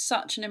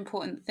such an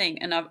important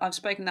thing, and I've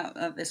spoken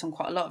about this on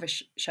quite a lot of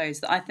shows,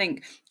 that I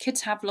think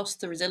kids have lost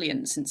the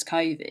resilience since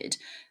COVID.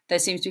 There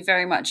seems to be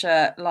very much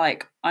a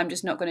like, I'm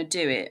just not going to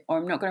do it, or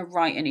I'm not going to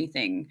write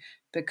anything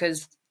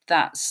because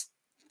that's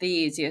the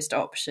easiest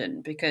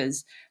option,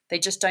 because they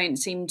just don't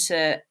seem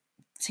to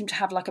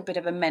have like a bit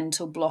of a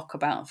mental block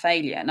about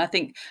failure. And I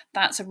think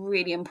that's a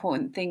really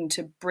important thing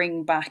to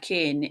bring back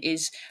in,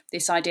 is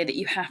this idea that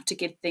you have to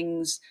give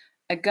things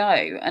a go.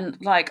 And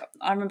like,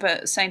 I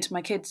remember saying to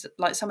my kids,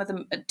 like, some of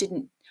them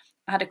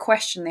I had a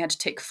question, they had to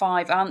tick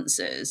 5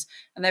 answers,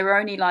 and there were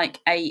only like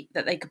 8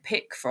 that they could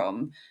pick from.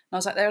 And I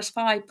was like, there's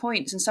 5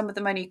 points, and some of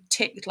them only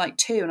ticked like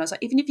 2. And I was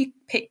like, even if you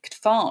picked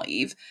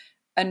 5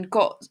 and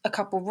got a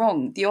couple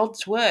wrong, the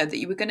odds were that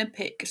you were going to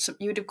pick,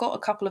 you would have got a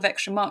couple of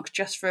extra marks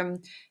just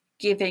from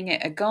giving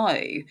it a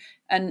go.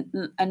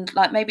 And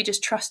like, maybe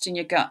just trusting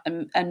your gut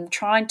and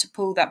trying to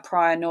pull that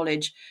prior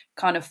knowledge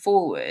kind of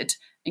forward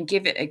and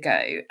give it a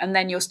go, and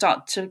then you'll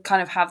start to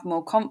kind of have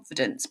more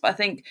confidence. But I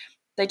think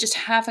they just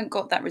haven't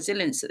got that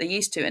resilience that they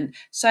used to, and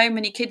so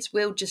many kids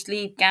will just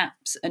leave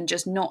gaps and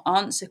just not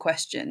answer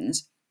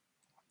questions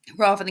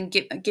rather than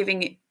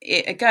giving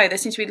it a go. There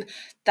seems to be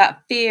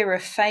that fear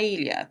of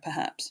failure,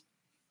 perhaps.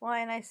 Well,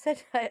 and I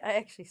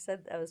actually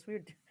said that was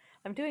weird.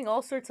 I'm doing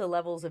all sorts of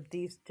levels of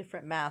these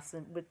different maths,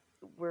 and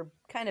we're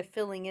kind of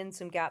filling in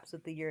some gaps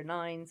with the year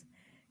 9s,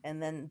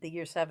 and then the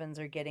year 7s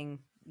are getting,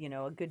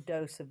 a good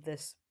dose of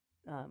this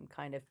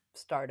kind of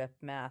startup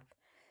math.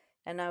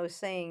 And I was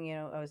saying,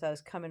 as I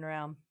was coming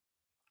around,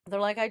 they're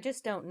like, I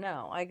just don't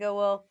know. I go,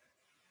 well,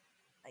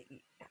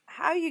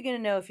 how are you going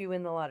to know if you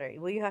win the lottery?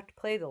 Well, you have to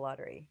play the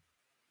lottery.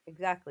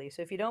 Exactly.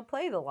 So if you don't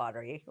play the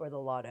lottery or the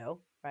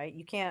lotto, right,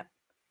 you can't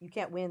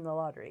win the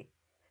lottery.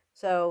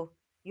 So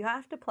you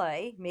have to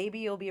play. Maybe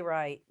you'll be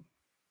right.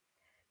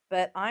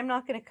 But I'm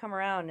not going to come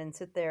around and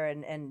sit there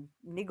and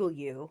niggle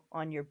you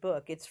on your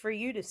book. It's for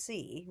you to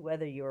see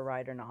whether you were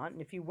right or not.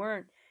 And if you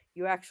weren't,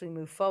 you actually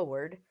move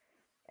forward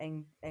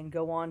and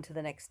go on to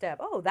the next step.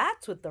 Oh,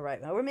 that's what the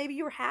right, or maybe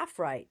you were half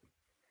right.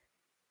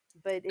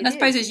 But and I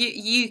suppose as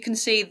you can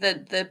see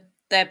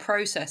their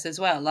process as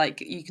well.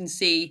 Like, you can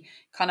see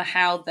kind of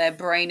how their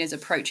brain is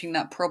approaching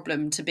that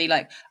problem, to be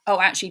like, oh,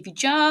 actually, if you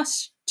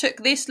just took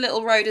this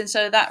little road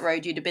instead of that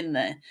road, you'd have been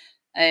there.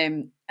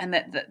 And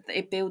that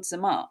it builds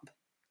them up.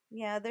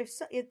 Yeah,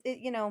 there's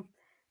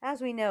as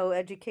we know,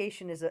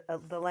 education is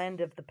the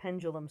land of the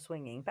pendulum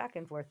swinging back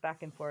and forth,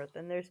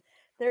 and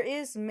there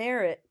is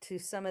merit to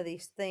some of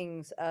these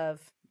things of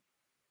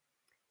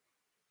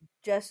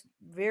just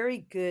very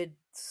good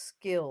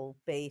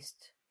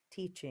skill-based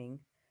teaching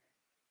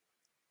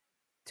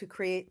to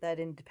create that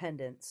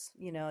independence.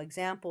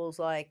 Examples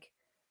like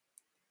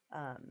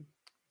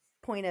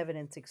point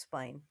evidence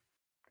explain.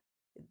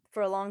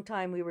 For a long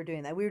time, we were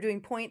doing that. We were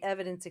doing point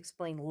evidence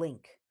explain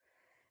link.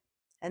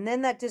 And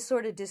then that just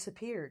sort of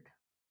disappeared.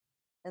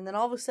 And then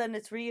all of a sudden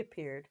it's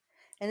reappeared.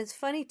 And it's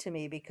funny to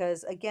me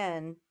because,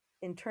 again,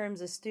 in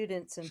terms of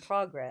students in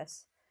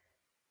progress,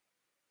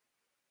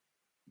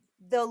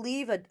 they'll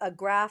leave a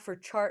graph or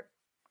chart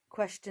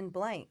question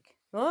blank.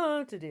 Oh,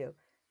 what to do?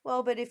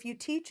 Well, but if you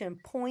teach them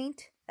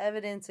point,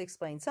 evidence,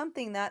 explain,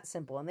 something that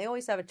simple, and they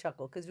always have a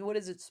chuckle because what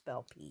does it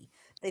spell? P.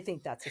 They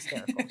think that's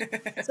hysterical.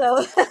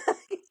 So,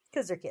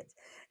 because they're kids.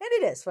 And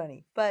it is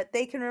funny, but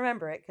they can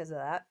remember it because of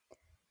that.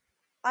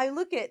 I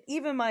look at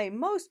even my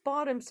most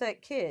bottom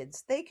set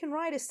kids, they can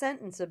write a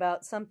sentence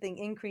about something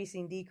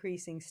increasing,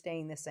 decreasing,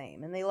 staying the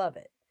same, and they love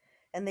it.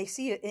 And they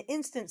see an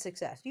instant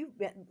success.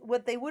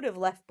 What they would have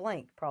left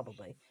blank,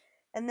 probably.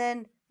 And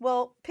then,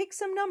 well, pick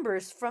some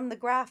numbers from the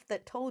graph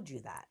that told you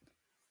that.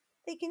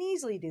 They can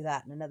easily do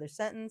that in another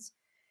sentence.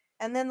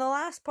 And then the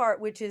last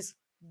part, which is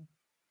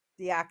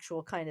the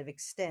actual kind of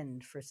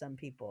extend for some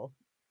people,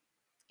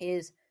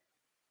 is,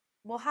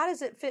 well, how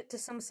does it fit to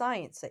some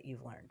science that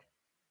you've learned?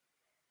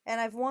 And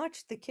I've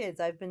watched the kids.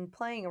 I've been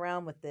playing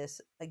around with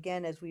this,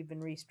 again, as we've been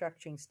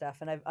restructuring stuff.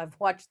 And I've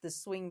watched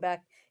this swing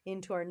back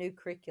into our new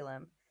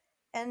curriculum.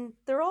 And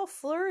they're all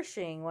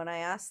flourishing when I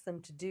ask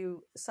them to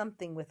do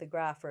something with a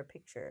graph or a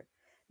picture.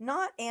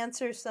 Not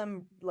answer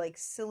some like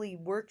silly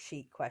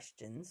worksheet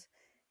questions.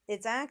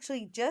 It's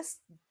actually just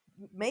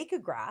make a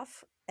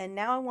graph. And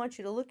now I want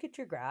you to look at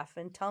your graph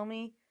and tell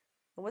me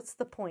What's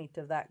the point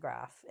of that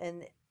graph?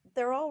 And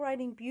they're all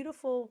writing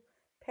beautiful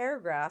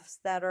paragraphs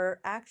that are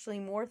actually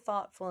more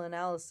thoughtful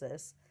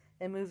analysis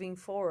and moving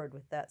forward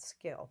with that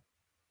skill.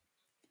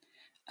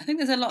 I think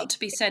there's a lot to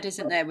be said,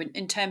 isn't there,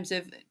 in terms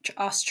of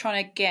us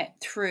trying to get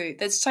through.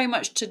 There's so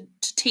much to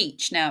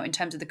teach now in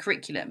terms of the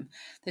curriculum.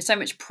 There's so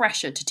much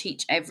pressure to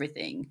teach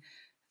everything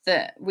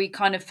that we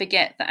kind of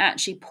forget that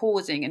actually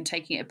pausing and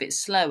taking it a bit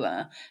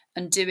slower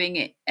and doing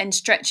it and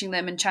stretching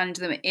them and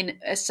challenging them in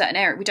a certain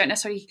area. We don't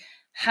necessarily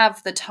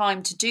have the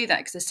time to do that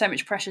because there's so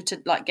much pressure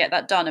to like get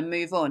that done and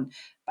move on.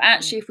 But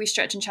actually, if we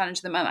stretch and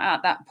challenge them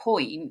at that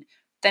point,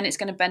 then it's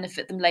going to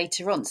benefit them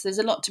later on. So there's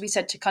a lot to be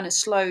said to kind of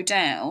slow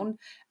down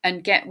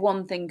and get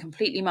one thing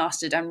completely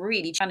mastered and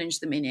really challenge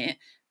them in it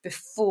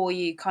before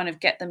you kind of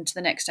get them to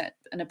the next step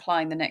and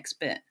applying the next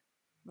bit.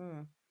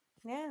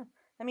 Yeah.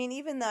 I mean,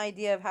 even the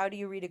idea of how do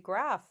you read a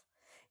graph?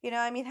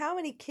 I mean, how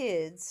many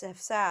kids have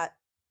sat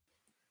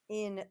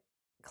in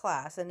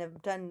class and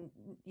have done,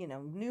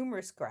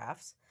 numerous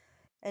graphs,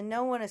 and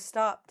no one has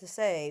stopped to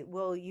say,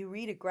 well, you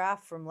read a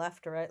graph from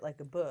left to right like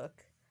a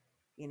book,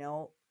 you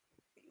know,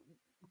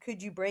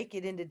 could you break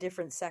it into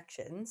different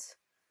sections?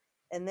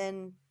 And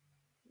then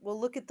we'll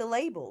look at the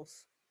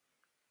labels.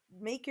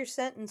 Make your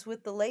sentence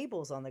with the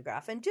labels on the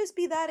graph and just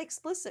be that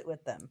explicit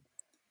with them.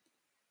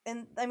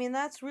 And I mean,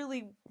 that's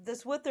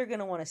what they're going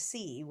to want to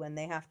see when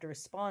they have to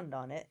respond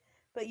on it.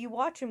 But you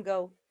watch them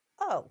go,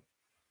 oh,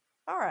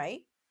 all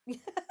right. And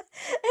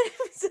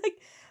it's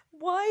like,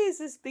 why has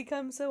this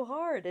become so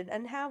hard?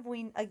 And have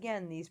we,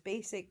 again, these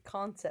basic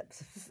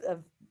concepts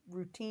of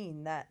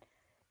routine that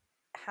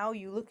how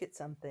you look at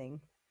something,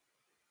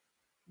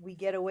 we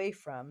get away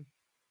from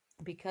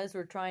because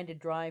we're trying to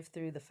drive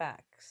through the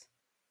facts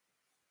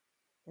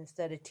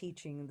instead of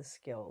teaching the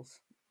skills.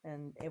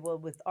 And well,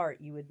 with art,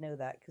 you would know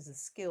that because the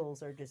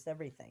skills are just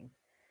everything.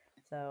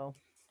 So,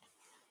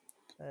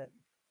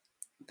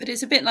 but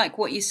it's a bit like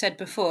what you said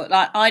before.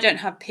 Like I don't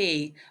have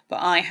P, but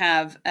I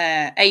have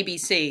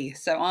ABC.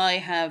 So I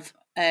have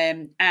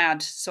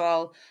add.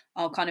 So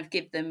I'll kind of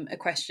give them a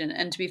question.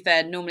 And to be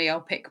fair, normally I'll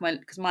pick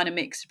because mine are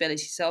mixed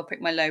ability. So I'll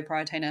pick my low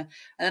prioritainer, and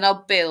then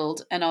I'll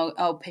build, and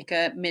I'll pick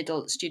a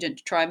middle student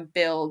to try and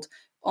build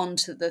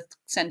onto the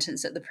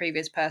sentence that the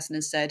previous person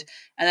has said,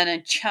 and then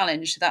a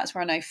challenge. So that's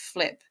where I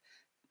flip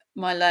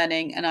my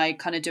learning and I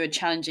kind of do a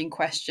challenging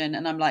question,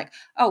 and I'm like,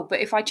 oh, but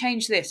if I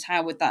change this,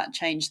 how would that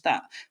change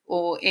that?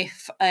 Or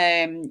if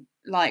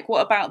like,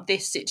 what about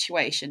this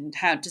situation,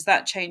 how does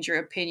that change your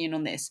opinion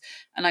on this?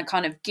 And I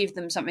kind of give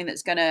them something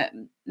that's going to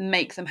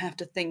make them have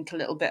to think a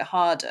little bit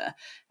harder.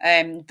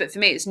 But for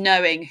me, it's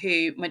knowing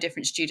who my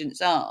different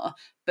students are,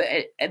 but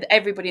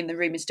everybody in the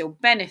room is still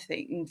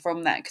benefiting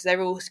from that because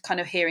they're all kind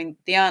of hearing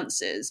the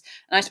answers.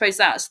 And I suppose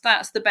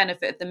that's the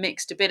benefit of the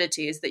mixed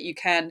ability, is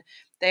that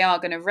they are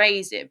going to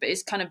raise it, but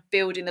it's kind of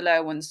building the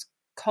lower one's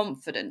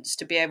confidence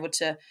to be able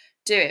to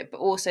do it, but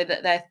also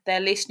that they're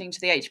listening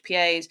to the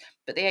HPAs,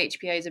 but the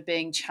HPAs are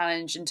being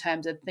challenged in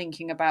terms of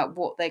thinking about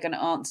what they're going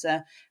to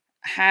answer,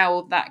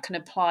 how that can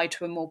apply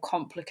to a more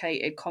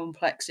complicated,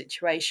 complex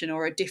situation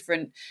or a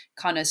different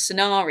kind of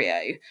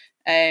scenario.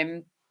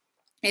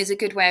 Is a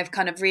good way of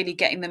kind of really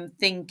getting them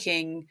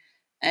thinking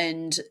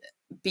and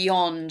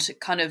beyond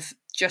kind of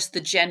just the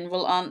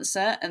general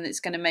answer, and it's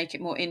going to make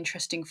it more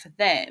interesting for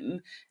them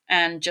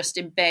and just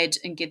embed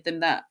and give them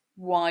that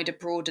wider,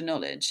 broader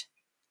knowledge.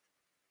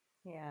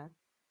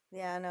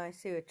 Yeah, no, I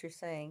see what you're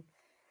saying.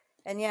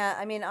 And yeah,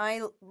 I mean,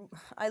 I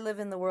live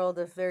in the world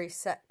of very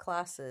set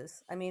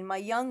classes. I mean, my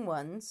young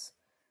ones,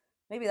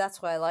 maybe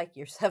that's why I like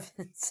year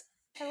sevens.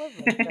 I love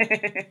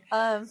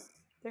them.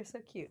 They're so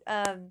cute.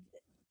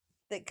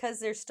 Because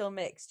they're still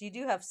mixed. You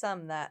do have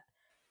some that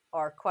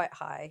are quite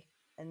high,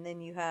 and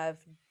then you have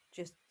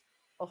just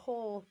a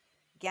whole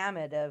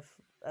gamut of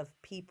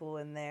people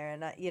in there.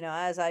 And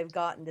as I've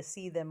gotten to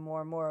see them more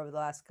and more over the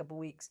last couple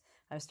of weeks,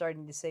 I'm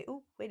starting to say,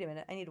 oh, wait a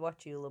minute, I need to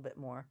watch you a little bit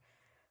more.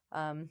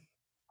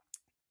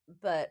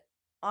 But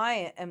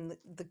I am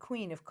the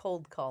queen of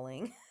cold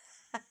calling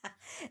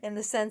in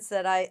the sense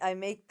that I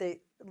make the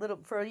little,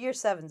 for year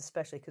sevens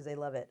especially because they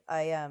love it,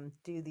 I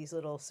do these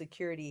little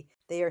security,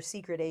 they are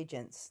secret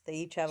agents. They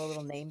each have a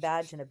little name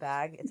badge in a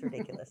bag. It's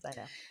ridiculous, I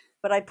know.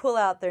 But I pull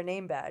out their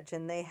name badge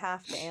and they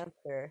have to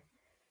answer.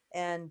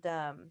 And,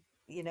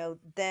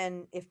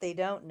 then if they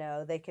don't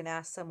know, they can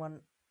ask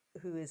someone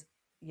who is,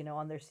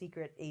 on their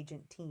secret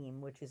agent team,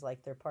 which is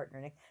like their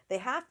partner. They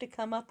have to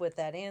come up with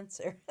that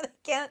answer. They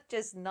can't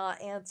just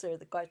not answer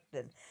the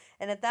question.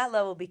 And at that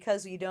level,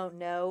 because you don't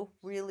know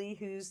really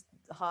who's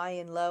high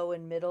and low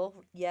and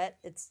middle yet,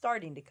 it's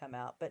starting to come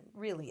out, but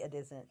really it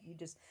isn't. You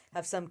just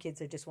have some kids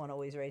that just want to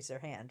always raise their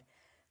hand.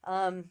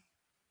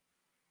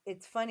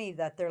 It's funny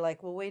that they're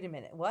like, well, wait a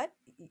minute, what?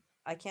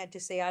 I can't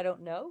just say I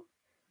don't know?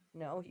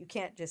 No, you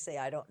can't just say,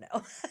 I don't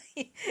know.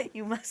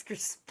 You must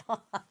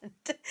respond.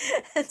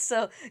 And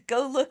so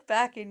go look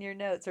back in your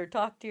notes or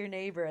talk to your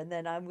neighbor, and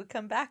then I will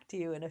come back to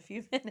you in a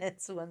few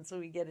minutes once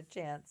we get a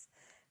chance.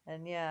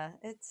 And yeah,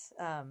 it's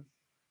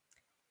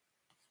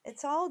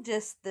all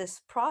just this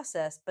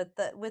process, but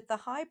with the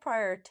high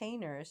prior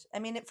attainers, I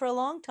mean, for a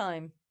long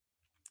time,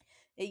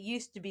 it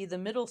used to be the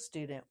middle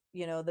student,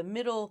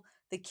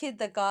 the kid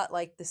that got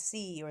like the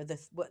C or the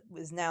what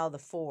was now the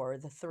 4 or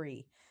the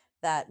 3,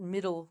 that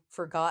middle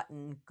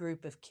forgotten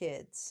group of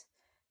kids.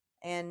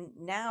 And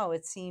now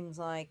it seems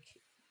like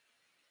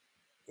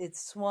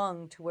it's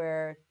swung to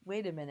where,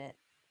 wait a minute,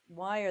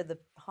 why are the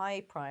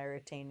high prior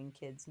attaining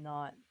kids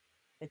not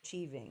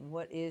achieving?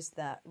 What is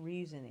that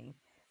reasoning?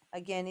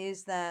 Again,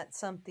 is that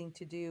something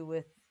to do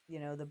with,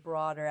 the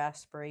broader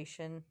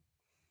aspiration,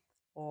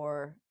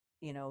 or,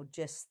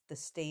 just the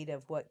state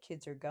of what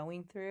kids are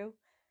going through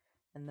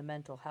and the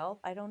mental health?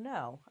 I don't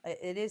know.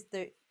 It is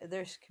there.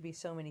 There could be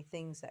so many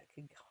things that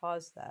could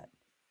cause that.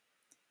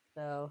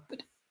 So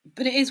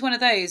But it is one of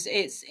those.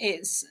 It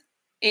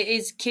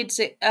is kids.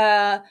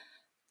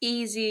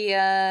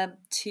 Easier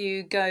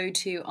to go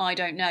to I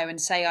don't know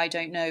and say I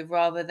don't know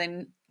rather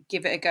than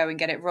give it a go and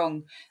get it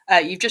wrong.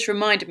 You've just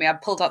reminded me, I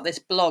pulled up this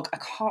blog. I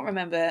can't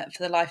remember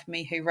for the life of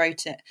me who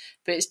wrote it,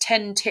 but it's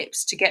 10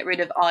 tips to get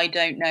rid of I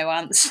don't know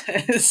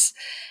answers.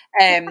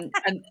 And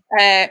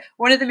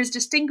one of them is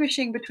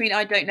distinguishing between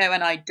I don't know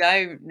and I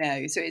don't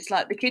know. So it's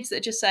like the kids that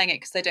are just saying it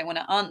because they don't want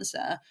to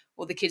answer,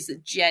 or the kids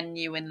that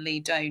genuinely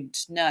don't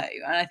know.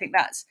 And I think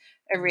that's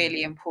a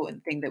really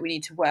important thing, that we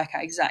need to work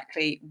out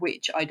exactly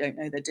which I don't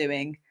know they're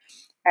doing.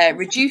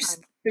 Reduce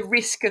the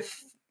risk of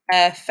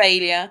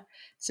failure.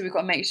 So we've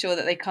got to make sure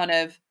that they kind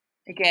of,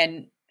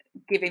 again,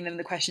 giving them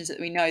the questions that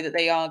we know that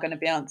they are going to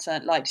be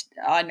answered. Like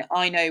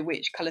I know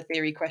which colour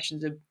theory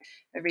questions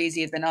are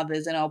easier than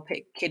others, and I'll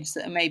pick kids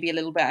that are maybe a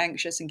little bit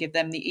anxious and give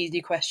them the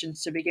easy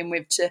questions to begin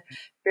with to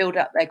build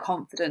up their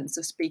confidence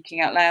of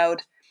speaking out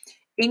loud.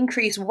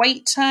 Increase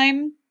wait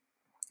time.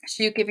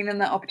 So you're giving them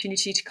that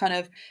opportunity to kind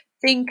of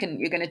think, and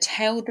you're going to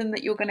tell them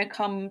that you're going to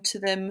come to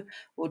them,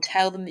 or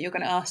tell them that you're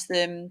going to ask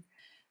them.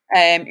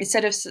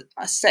 Instead of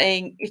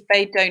saying, if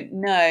they don't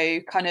know,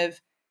 kind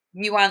of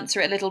you answer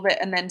it a little bit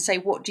and then say,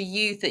 what do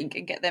you think,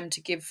 and get them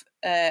to give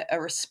a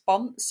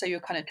response. So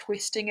you're kind of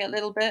twisting it a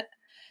little bit.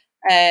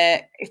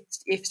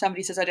 If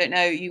somebody says, I don't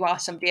know, you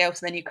ask somebody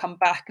else, and then you come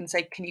back and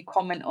say, can you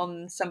comment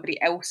on somebody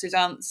else's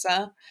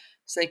answer?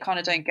 So they kind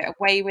of don't get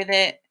away with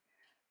it.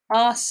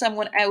 Ask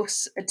someone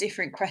else a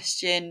different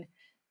question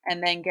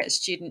and then get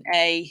student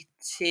A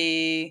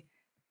to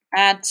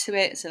add to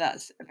it. So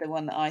that's the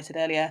one that I said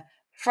earlier.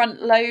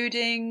 Front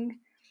loading.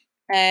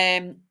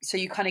 So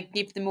you kind of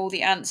give them all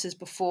the answers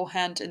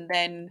beforehand and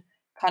then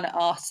kind of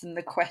ask them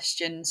the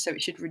questions. So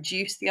it should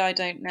reduce the I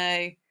don't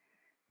know.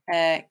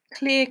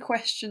 Clear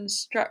question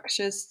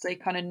structures, so they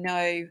kind of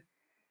know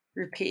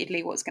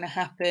repeatedly what's going to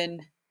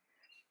happen.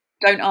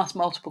 Don't ask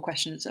multiple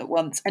questions at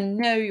once, and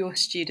know your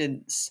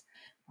students.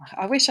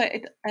 I wish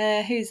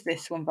who's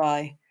this one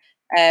by?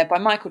 By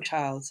Michael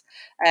Childs.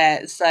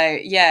 So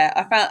yeah,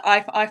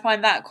 I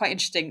find that quite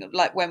interesting.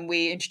 Like when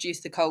we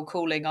introduced the cold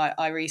calling,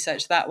 I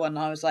researched that one.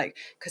 I was like,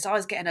 because I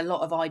was getting a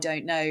lot of I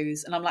don't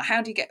knows, and I'm like,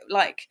 how do you get,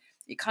 like,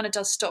 it kind of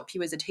does stop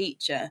you as a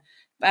teacher,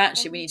 but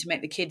actually we need to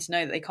make the kids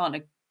know that they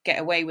can't get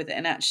away with it,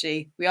 and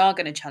actually we are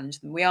going to challenge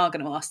them. We are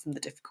going to ask them the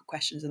difficult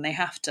questions, and they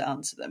have to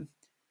answer them.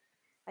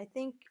 I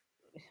think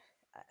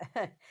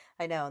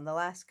I know in the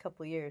last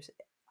couple of years,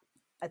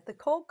 at the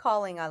cold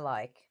calling, I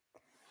like.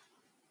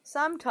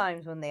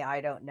 Sometimes when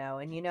I don't know,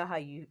 and you know how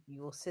you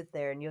will sit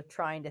there and you're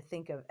trying to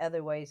think of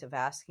other ways of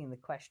asking the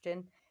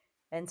question,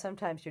 and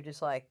sometimes you're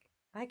just like,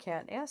 I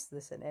can't ask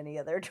this in any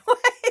other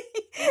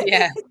way.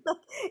 Yeah.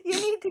 You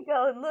need to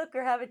go and look,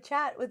 or have a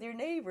chat with your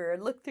neighbor,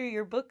 and look through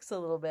your books a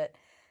little bit.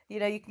 You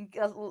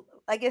can.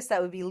 I guess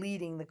that would be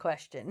leading the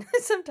question.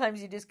 Sometimes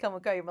you just come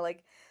and go. You're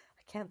like,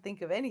 I can't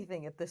think of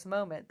anything at this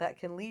moment that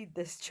can lead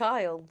this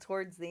child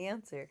towards the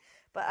answer.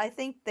 But I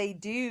think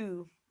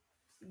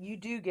you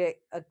do get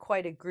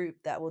quite a group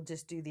that will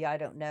just do the I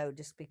don't know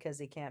just because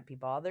they can't be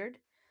bothered.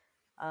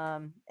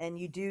 And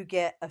you do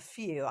get a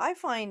few. I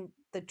find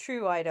the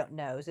true I don't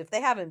knows, if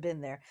they haven't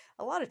been there,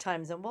 a lot of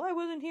times, well, I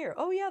wasn't here.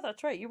 Oh yeah,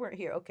 that's right, you weren't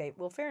here. Okay,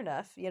 well, fair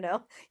enough.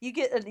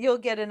 You'll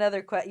get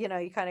another question.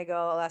 You kind of go,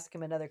 I'll ask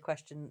him another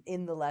question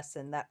in the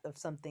lesson that of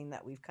something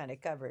that we've kind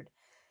of covered.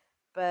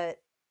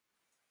 But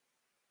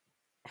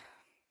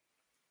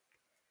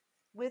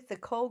with the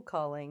cold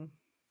calling,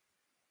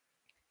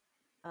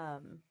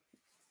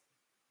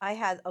 I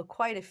had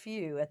quite a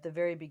few at the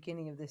very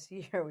beginning of this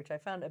year, which I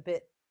found a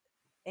bit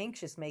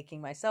anxious making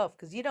myself,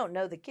 because you don't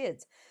know the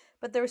kids.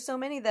 But there were so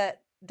many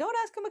that, don't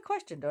ask them a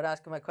question, don't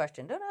ask them a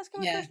question, don't ask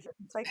them a question.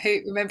 It's like,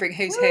 Remembering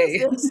who's who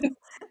is who. this?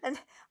 And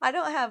I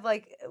don't have,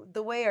 like,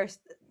 the way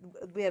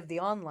we have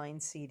the online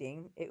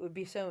seating. It would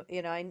be so,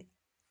 in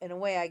a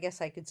way, I guess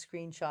I could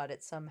screenshot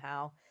it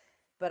somehow,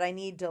 but I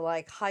need to,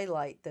 like,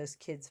 highlight those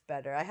kids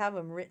better. I have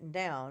them written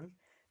down.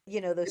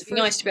 Those It'd be first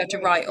nice to be few able to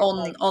days, write it's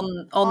like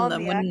on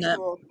them, the wouldn't it?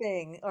 actual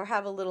thing, or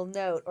have a little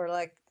note, or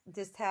like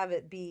just have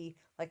it be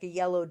like a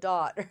yellow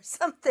dot or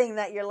something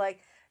that you're like,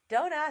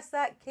 don't ask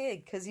that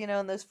kid, because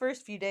in those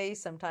first few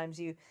days, sometimes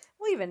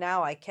even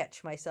now I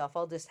catch myself,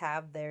 I'll just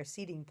have their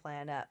seating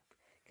plan up,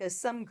 because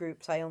some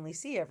groups I only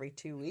see every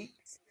 2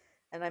 weeks,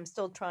 and I'm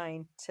still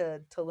trying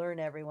to learn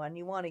everyone.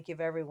 You want to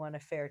give everyone a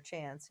fair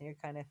chance, and you're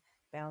kind of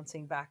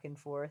bouncing back and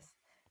forth.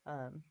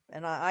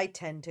 And I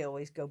tend to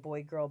always go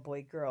boy,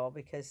 girl,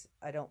 because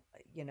I don't,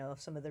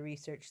 some of the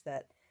research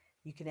that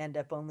you can end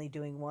up only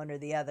doing one or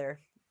the other,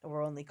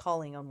 or only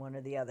calling on one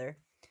or the other.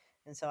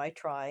 And so I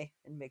try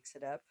and mix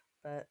it up.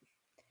 But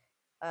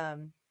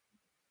um,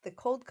 the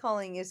cold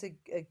calling is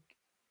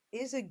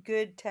a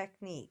good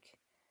technique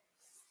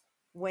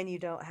when you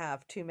don't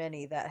have too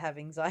many that have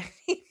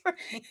anxiety for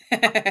me.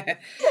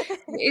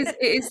 It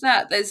is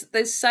that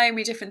there's so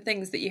many different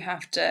things that you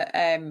have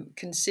to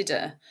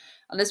consider,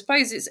 and I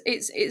suppose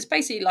it's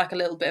basically like a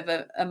little bit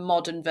of a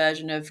modern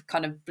version of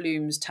kind of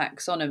Bloom's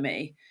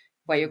taxonomy,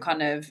 where you're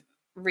kind of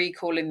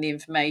recalling the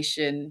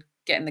information,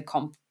 getting the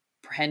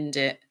comprehend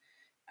it,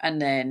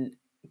 and then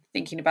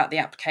thinking about the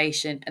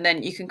application, and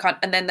then you can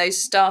and then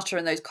those starter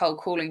and those cold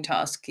calling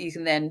tasks, you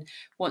can then,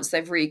 once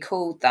they've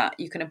recalled that,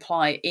 you can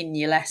apply it in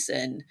your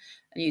lesson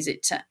and use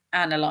it to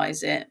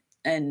analyze it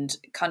and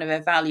kind of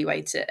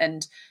evaluate it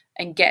and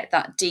get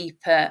that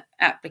deeper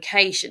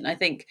application. I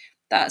think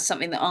that's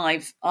something that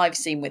I've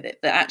seen with it,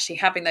 that actually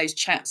having those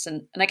chats,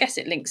 and I guess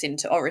it links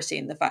into oracy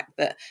and the fact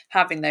that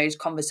having those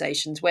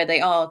conversations where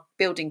they are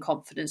building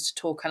confidence to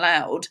talk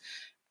aloud,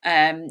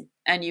 and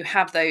you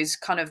have those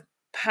kind of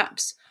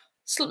perhaps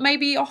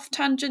maybe off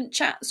tangent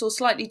chats or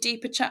slightly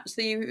deeper chats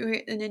that you were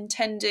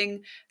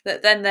intending,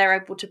 that then they're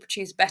able to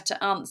produce better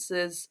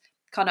answers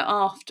kind of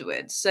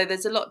afterwards. So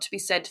there's a lot to be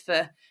said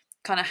for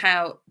kind of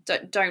how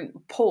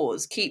don't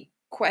pause, keep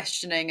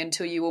questioning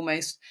until you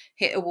almost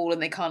hit a wall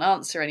and they can't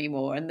answer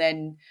anymore, and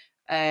then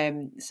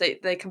so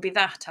there can be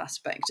that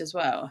aspect as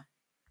well.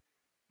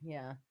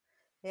 Yeah.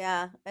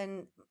 Yeah.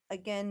 And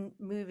again,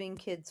 moving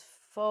kids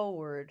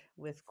forward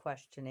with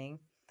questioning.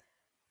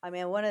 I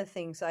mean, one of the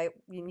things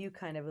you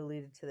kind of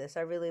alluded to this,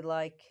 I really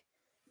like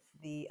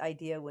the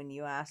idea when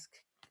you ask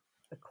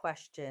a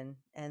question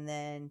and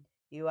then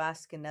you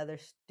ask another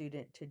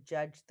student to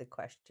judge the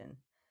question,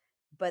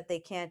 but they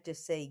can't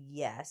just say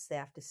yes, they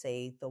have to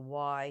say the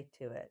why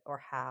to it, or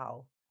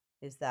how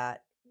is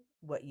that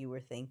what you were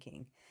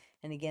thinking.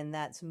 And again,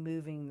 that's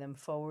moving them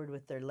forward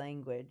with their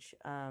language.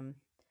 And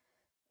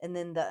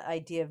then the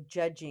idea of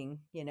judging,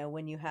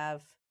 when you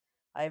have,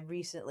 I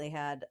recently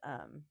had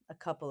a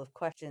couple of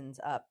questions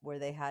up where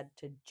they had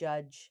to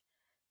judge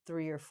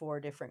 3 or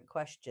 4 different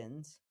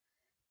questions.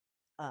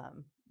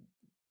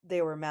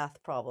 They were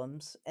math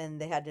problems and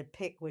they had to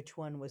pick which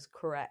one was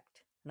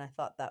correct. And I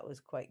thought that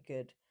was quite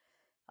good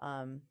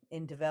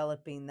in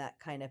developing that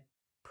kind of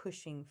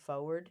pushing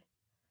forward,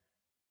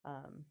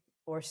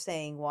 or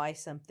saying why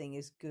something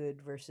is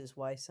good versus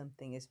why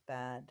something is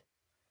bad.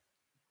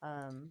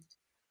 And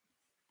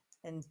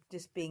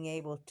just being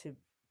able to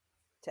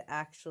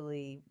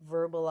actually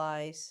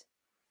verbalize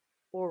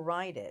or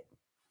write it.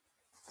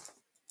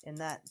 And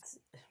that's,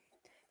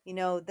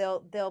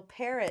 they'll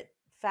parrot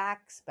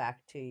facts back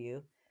to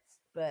you,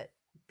 but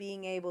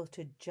being able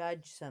to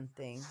judge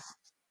something,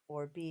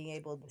 or being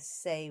able to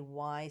say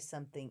why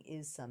something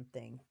is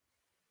something,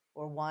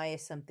 or why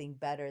is something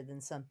better than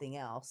something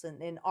else.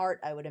 And in art,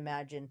 I would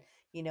imagine,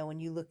 when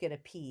you look at a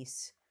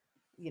piece,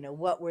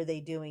 what were they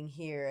doing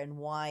here, and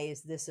why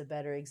is this a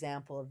better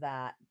example of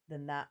that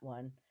than that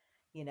one?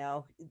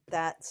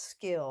 That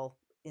skill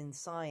in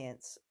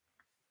science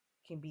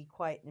can be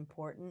quite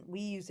important.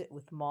 We use it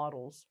with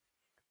models,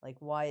 like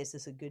why is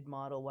this a good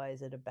model, why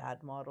is it a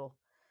bad model?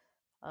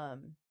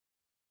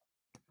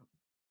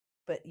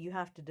 But you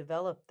have to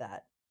develop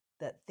that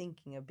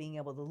thinking of being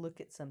able to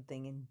look at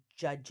something and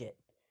judge it.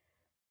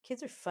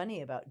 Kids are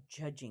funny about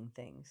judging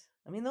things.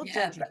 I mean, they'll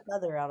Yeah, judge each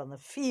other out on the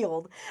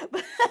field,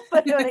 but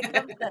when it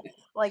comes to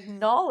like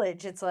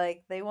knowledge, it's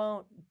like they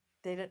won't.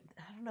 They don't.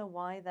 I don't know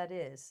why that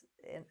is,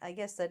 and I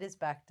guess that is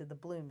back to the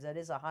Blooms. That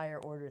is a higher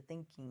order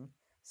thinking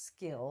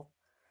skill.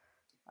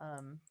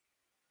 Um,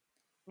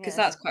 because yes.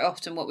 that's quite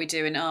often what we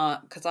do in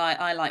art, because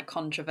I like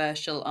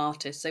controversial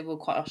artists, so we'll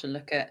quite often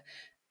look at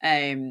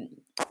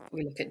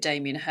we look at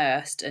Damien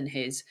Hirst and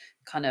his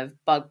kind of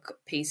bug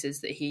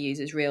pieces that he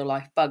uses, real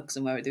life bugs,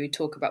 and whether we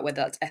talk about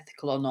whether that's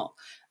ethical or not.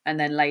 And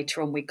then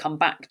later on we come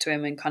back to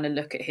him and kind of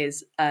look at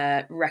his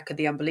Record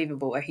the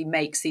Unbelievable, where he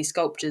makes these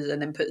sculptures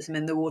and then puts them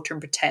in the water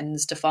and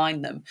pretends to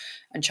find them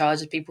and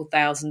charges people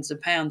thousands of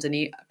pounds, and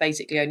he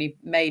basically only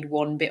made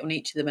one bit on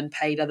each of them and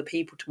paid other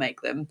people to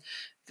make them,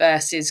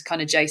 versus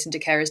kind of Jason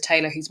DeCaires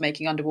Taylor, who's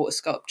making underwater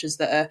sculptures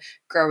that are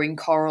growing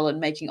coral and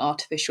making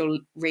artificial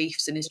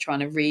reefs, and is trying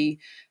to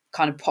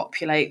kind of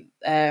populate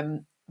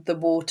the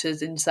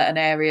waters in certain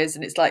areas.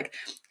 And it's like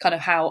kind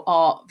of how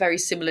art very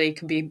similarly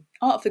can be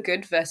art for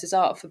good versus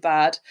art for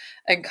bad,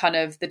 and kind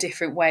of the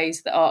different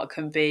ways that art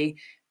can be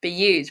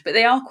used. But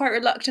they are quite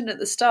reluctant at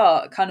the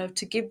start kind of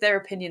to give their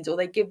opinions, or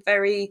they give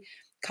very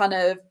kind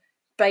of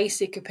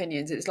basic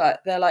opinions. It's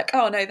like they're like,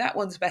 oh no, that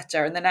one's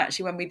better, and then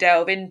actually when we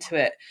delve into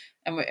it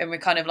and we're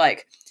kind of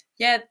like,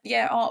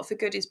 yeah, art for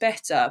good is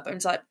better, but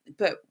it's like,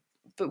 but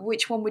but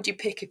which one would you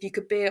pick if you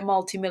could be a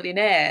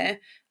multimillionaire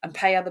and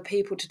pay other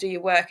people to do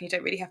your work, and you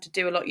don't really have to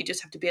do a lot, you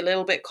just have to be a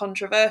little bit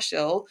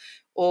controversial,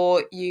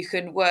 or you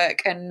can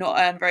work and not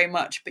earn very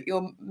much, but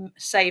you're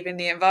saving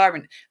the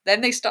environment?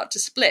 Then they start to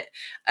split.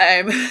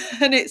 And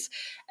it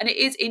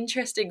is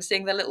interesting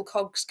seeing the little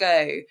cogs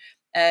go,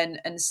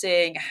 and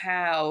seeing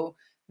how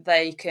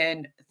they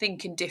can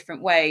think in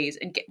different ways,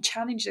 and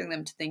challenging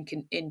them to think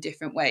in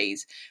different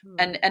ways.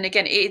 And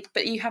again,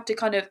 but you have to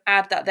kind of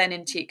add that then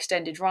into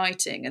extended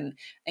writing,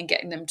 and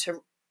getting them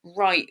to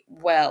write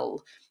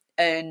well.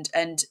 And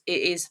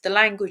it is the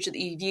language that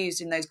you've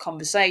used in those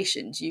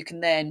conversations, you can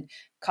then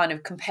kind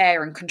of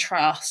compare and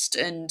contrast,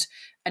 and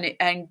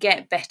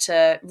get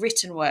better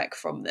written work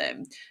from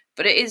them.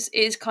 But it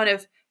is kind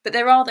of, but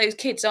there are those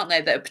kids, aren't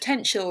there, that are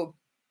potential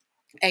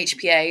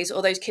HPAs,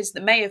 or those kids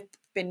that may have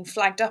been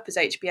flagged up as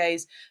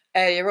HPAs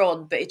earlier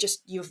on, but it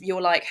just, you're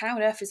like, how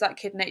on earth is that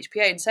kid an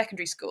HPA in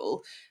secondary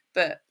school?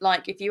 But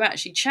like, if you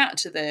actually chat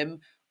to them,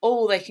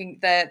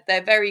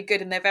 they're very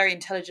good, and they're very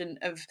intelligent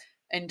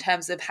in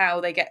terms of how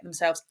they get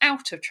themselves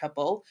out of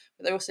trouble,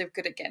 but they're also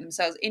good at getting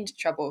themselves into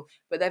trouble.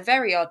 But they're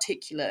very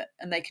articulate,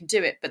 and they can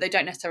do it, but they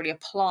don't necessarily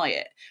apply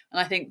it. And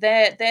I think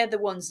they're the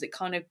ones that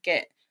kind of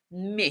get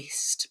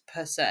missed,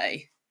 per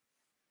se.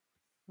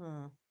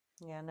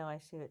 Yeah, no, I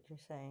see what you're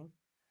saying.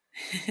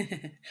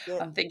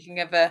 I'm thinking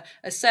of a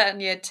certain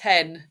year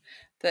 10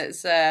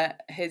 that's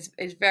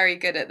is very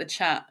good at the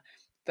chat,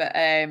 but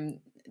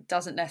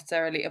doesn't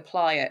necessarily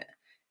apply it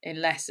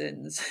in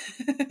lessons.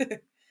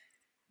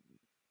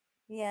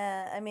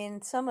 Yeah, I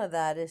mean, some of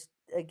that is,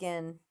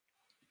 again,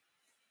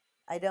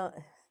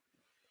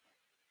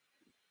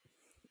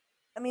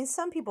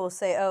 some people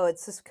say, oh,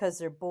 it's just because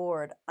they're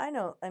bored.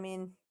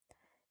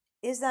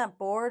 Is that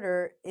bored,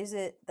 or is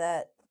it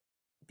that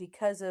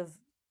because of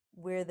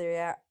where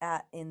they're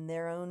at in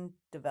their own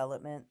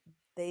development,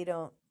 they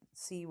don't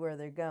see where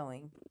they're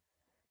going,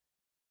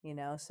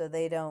 so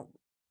they don't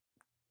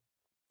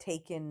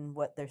take in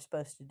what they're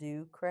supposed to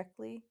do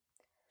correctly?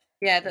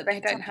 Yeah, that they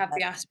Some don't of have that.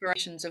 the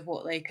aspirations of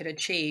what they could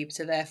achieve.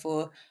 So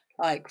therefore,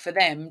 like, for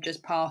them,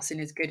 just passing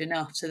is good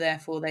enough. So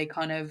therefore, they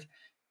kind of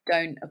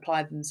don't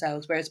apply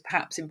themselves. Whereas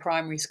perhaps in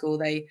primary school,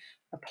 they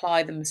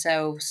apply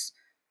themselves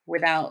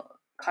without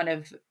kind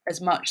of as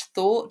much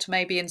thought.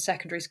 Maybe in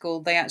secondary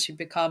school, they actually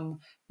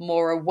become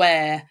more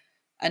aware,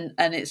 and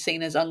it's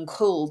seen as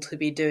uncool to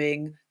be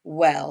doing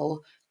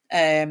well,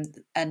 and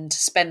to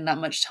spend that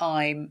much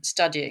time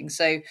studying.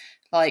 So,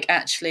 like,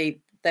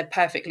 actually,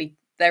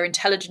 they're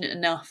intelligent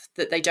enough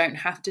that they don't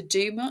have to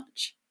do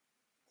much.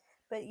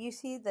 But you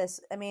see this,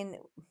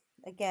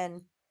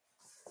 again,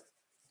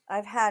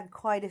 I've had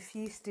quite a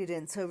few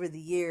students over the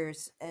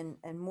years, and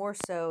more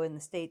so in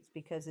the States,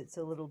 because it's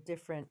a little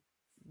different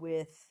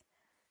with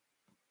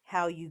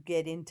how you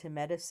get into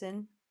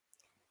medicine.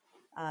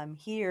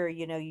 Here,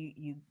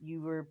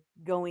 you were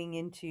going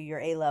into your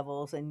A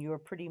levels, and you were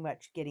pretty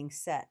much getting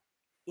set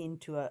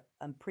into a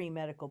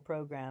pre-medical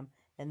program,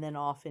 and then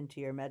off into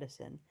your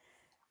medicine.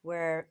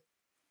 Where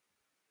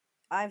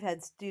I've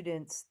had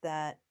students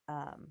that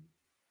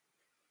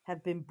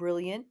have been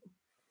brilliant,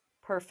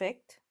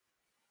 perfect,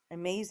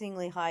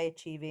 amazingly high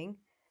achieving.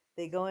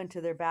 They go into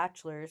their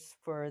bachelor's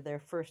for their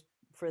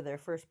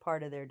first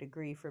part of their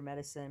degree for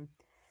medicine,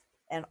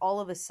 and all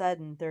of a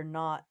sudden they're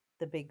not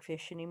the big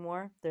fish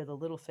anymore. They're the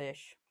little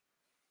fish,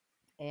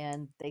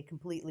 and they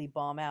completely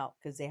bomb out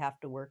because they have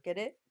to work at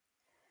it,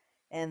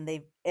 and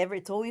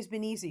it's always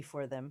been easy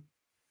for them,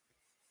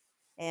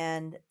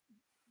 and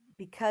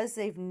because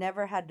they've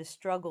never had to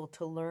struggle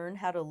to learn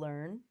how to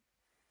learn,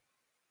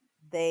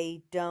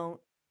 they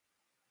don't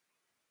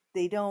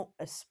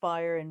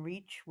aspire and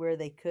reach where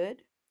they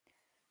could.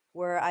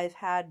 Where I've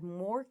had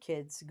more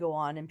kids go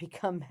on and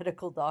become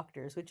medical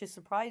doctors, which is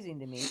surprising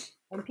to me,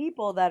 and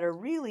people that are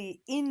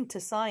really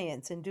into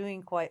science and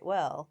doing quite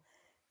well,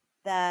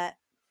 that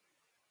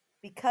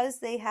because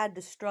they had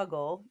to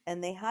struggle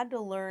and they had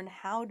to learn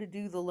how to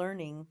do the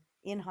learning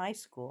in high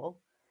school,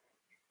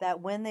 that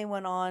when they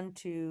went on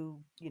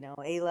to,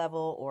 A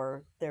level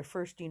or their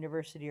first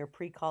university or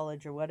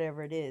pre-college or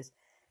whatever it is,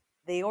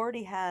 they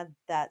already had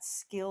that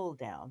skill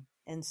down.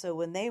 And so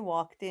when they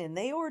walked in,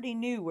 they already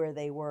knew where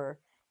they were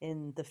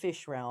in the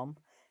fish realm,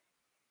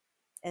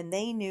 and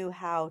they knew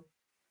how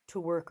to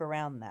work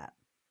around that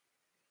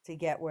to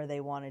get where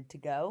they wanted to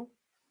go.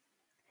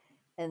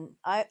 And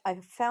I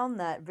found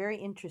that very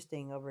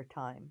interesting over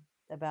time,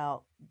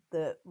 about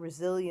the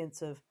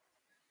resilience of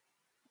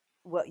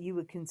what you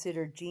would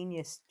consider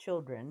genius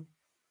children,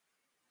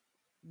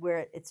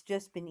 where it's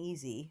just been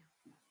easy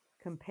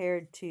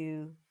compared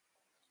to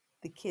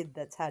the kid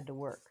that's had to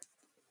work.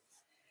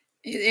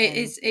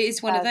 It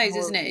is one of those,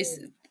 isn't it? It's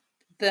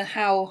the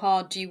how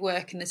hard do you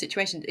work in the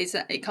situation. Is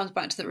that it comes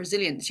back to that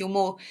resilience. You're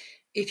more,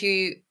 if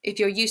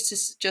you're used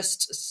to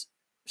just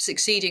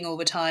succeeding all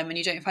the time and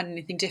you don't find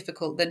anything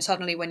difficult, then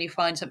suddenly when you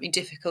find something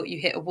difficult, you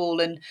hit a wall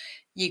and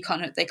they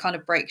kind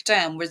of break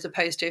down. Whereas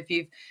opposed to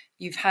if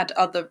you've had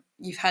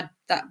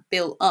that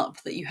built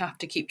up, that you have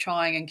to keep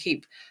trying and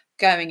keep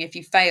going. If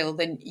you fail,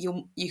 then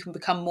you can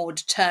become more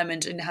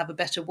determined and have a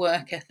better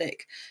work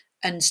ethic,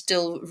 and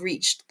still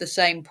reach the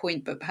same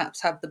point, but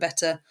perhaps have the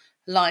better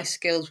life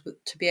skills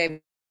to be able.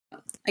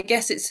 I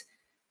guess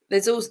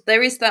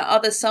there is that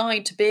other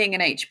side to being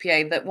an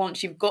HPA, that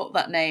once you've got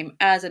that name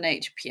as an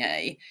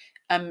HPA,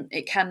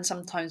 it can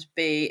sometimes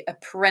be a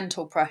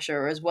parental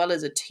pressure as well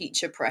as a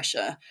teacher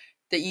pressure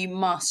that you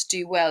must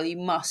do well, you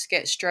must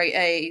get straight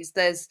A's.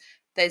 There's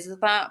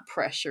that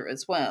pressure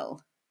as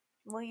well.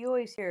 Well, you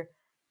always hear,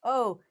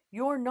 "Oh,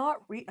 you're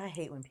not." I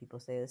hate when people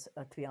say this.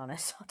 To be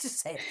honest, I'll just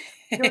say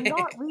it. You're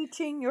not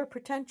reaching your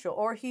potential,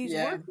 or he's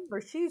Yeah. working,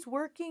 or she's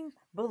working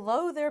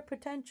below their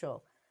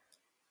potential.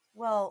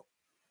 Well,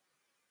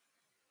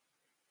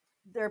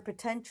 their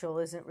potential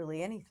isn't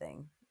really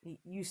anything.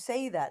 You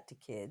say that to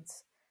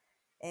kids,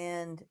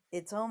 and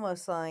it's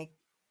almost like,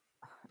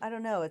 I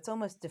don't know. It's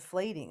almost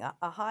deflating.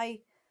 A high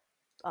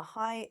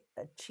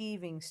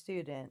achieving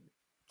student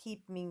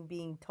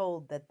being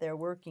told that they're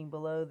working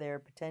below their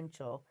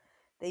potential.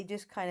 They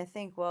just kind of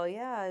think, well,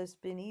 yeah, it's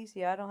been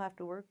easy. I don't have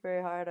to work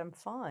very hard. I'm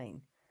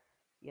fine.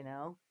 You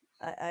know,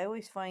 I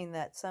always find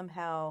that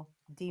somehow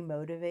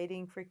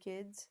demotivating for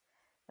kids.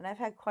 And I've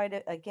had quite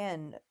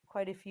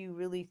a few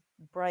really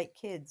bright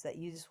kids that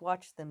you just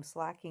watch them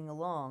slacking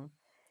along.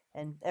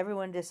 And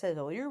everyone just says,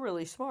 oh, you're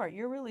really smart.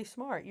 You're really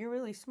smart. You're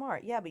really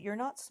smart. Yeah, but you're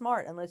not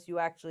smart unless you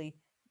actually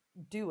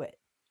do it.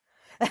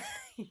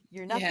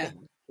 You're Yeah.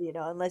 nothing,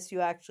 unless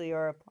you actually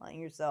are applying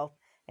yourself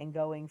and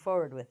going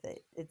forward with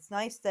it. It's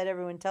nice that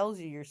everyone tells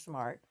you you're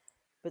smart,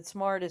 but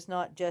smart is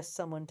not just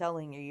someone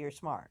telling you you're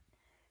smart.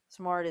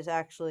 Smart is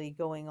actually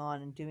going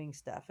on and doing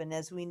stuff. And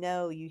as we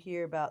know, you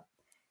hear about,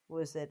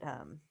 was it,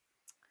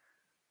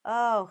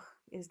 oh,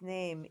 his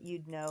name,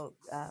 you'd know.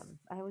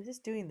 I was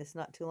just doing this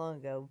not too long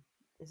ago.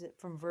 Is it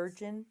from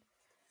Virgin?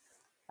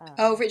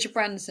 Oh, Richard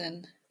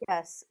Branson.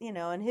 Yes,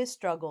 and his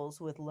struggles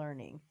with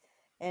learning,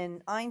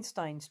 and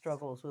Einstein's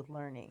struggles with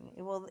learning.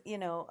 Well,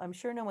 I'm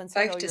sure no one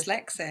said, Both "Oh, you're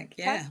dyslexic,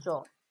 yeah.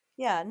 potential."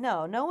 Yeah,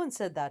 no one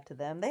said that to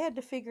them. They had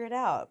to figure it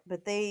out,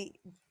 but they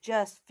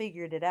just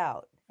figured it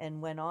out and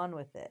went on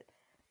with it.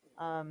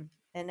 And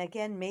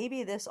again,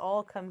 maybe this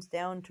all comes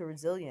down to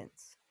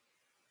resilience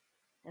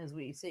as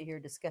we sit here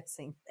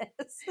discussing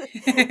this.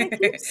 It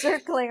keeps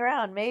circling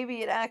around.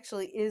 Maybe it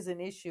actually is an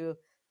issue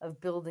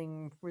of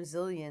building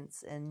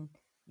resilience, and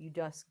you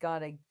just got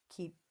to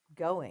keep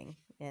going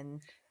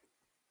and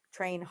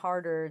train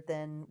harder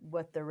than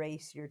what the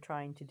race you're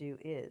trying to do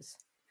is.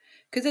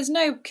 Because there's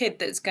no kid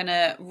that's going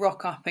to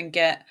rock up and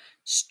get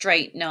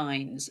straight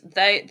nines.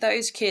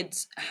 Those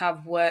kids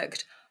have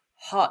worked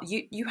hard.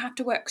 You have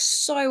to work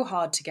so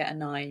hard to get a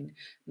 9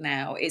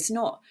 now. It's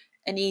not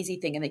an easy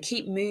thing, and they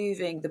keep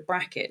moving the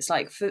brackets.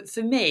 Like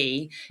for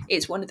me,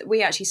 it's one of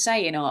we actually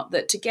say in art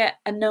that to get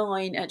a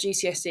 9 at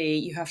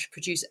GCSE, you have to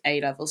produce A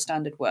level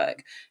standard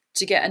work.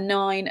 To get a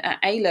 9 at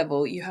A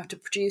level, you have to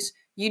produce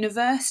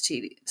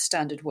university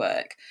standard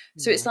work.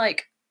 So it's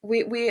like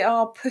we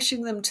are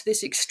pushing them to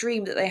this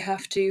extreme that they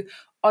have to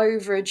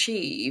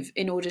overachieve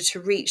in order to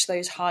reach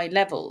those high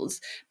levels.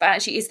 But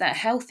actually, is that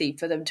healthy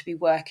for them to be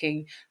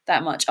working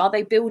that much? Are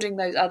they building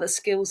those other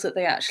skills that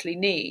they actually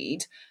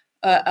need?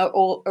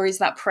 Or is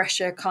that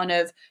pressure kind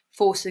of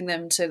forcing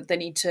them to, they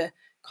need to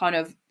kind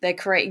of, they're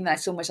creating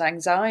that so much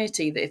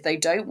anxiety that if they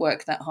don't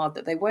work that hard,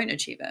 that they won't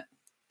achieve it?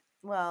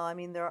 Well, I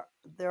mean,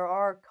 there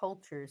are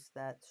cultures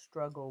that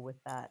struggle with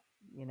that,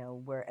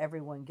 where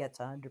everyone gets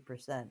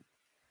 100%.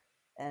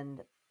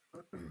 And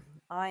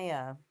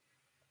I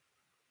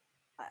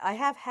I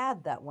have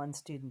had that one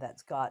student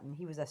that's gotten,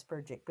 he was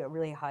Aspergic, but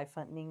really high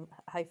functioning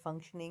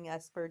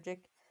Aspergic,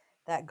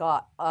 that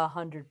got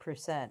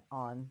 100%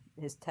 on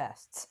his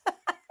tests.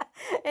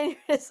 And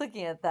you're just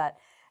looking at that,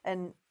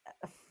 and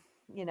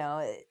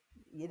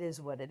it is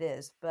what it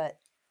is. But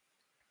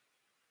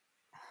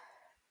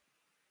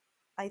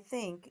I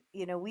think,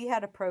 we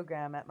had a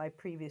program at my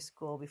previous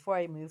school before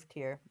I moved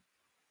here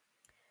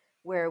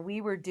where we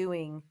were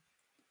doing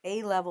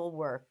A-level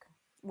work.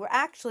 Where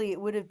actually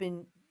it would have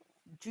been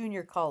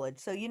junior college.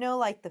 So,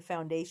 like the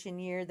foundation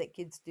year that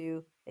kids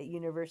do at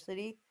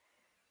university,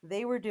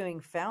 they were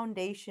doing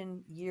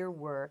foundation year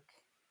work.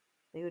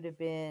 They would have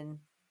been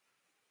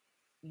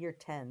year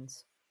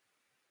 10s.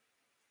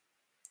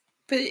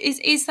 But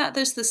is that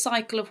just the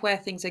cycle of where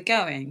things are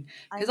going?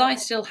 Because I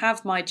still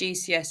have my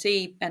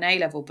GCSE and A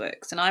level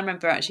books, and I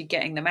remember actually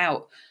getting them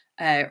out.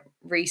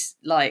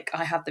 Like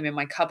I have them in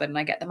my cupboard, and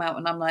I get them out,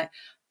 and I'm like,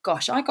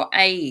 gosh, I got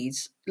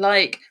A's.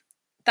 Like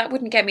that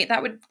wouldn't get me.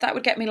 That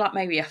would get me like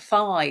maybe a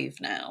 5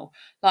 now.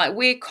 Like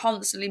we're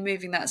constantly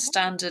moving that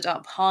standard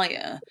up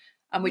higher,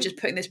 and we're just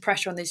putting this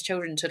pressure on these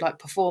children to like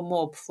perform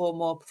more, perform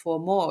more,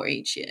 perform more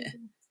each year.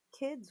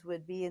 Kids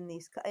would be in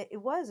these.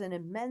 It was an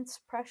immense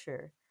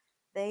pressure.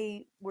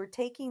 They were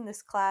taking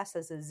this class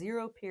as a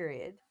 0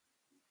 period.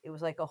 It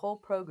was like a whole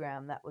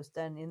program that was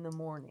done in the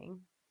morning.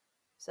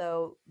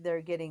 So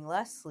they're getting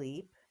less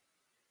sleep.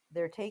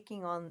 They're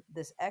taking on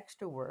this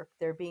extra work.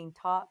 They're being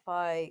taught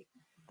by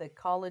the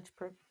college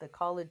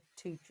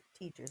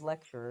teachers,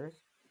 lecturers.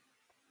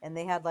 and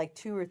they had like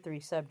 2 or 3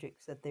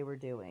 subjects that they were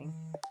doing.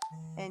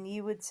 And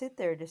you would sit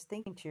there just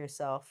thinking to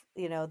yourself,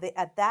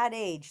 at that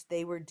age,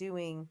 they were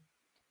doing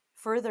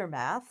further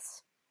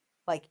maths,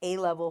 like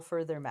A-level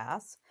further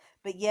maths,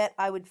 but yet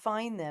I would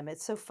find them.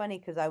 It's so funny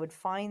because I would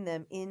find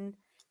them in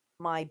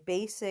my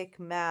basic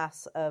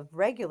maths of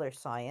regular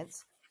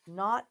science,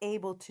 not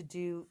able to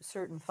do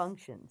certain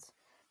functions.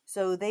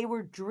 So they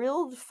were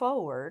drilled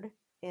forward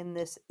in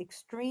this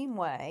extreme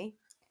way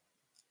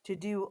to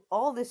do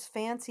all this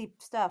fancy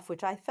stuff,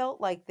 which I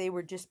felt like they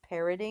were just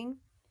parroting.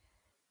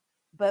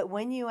 But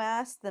when you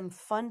ask them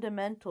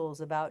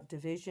fundamentals about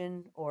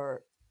division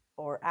or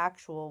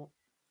actual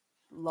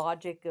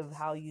logic of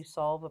how you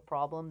solve a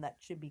problem that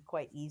should be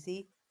quite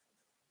easy,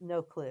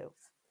 no clue.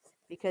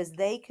 Because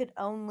they could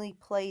only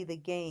play the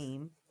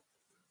game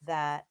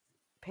that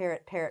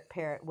parrot, parrot,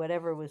 parrot,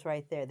 whatever was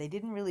right there. They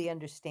didn't really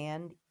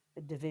understand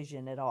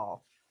division at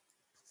all.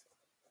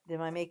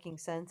 Am I making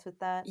sense with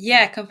that?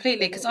 Yeah,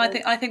 completely. And Because it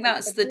I was think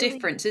that's a the really,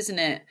 difference, isn't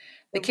it?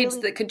 The a kids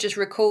really, that could just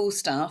recall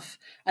stuff,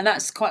 and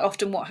that's quite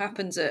often what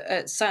happens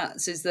at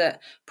SATs, is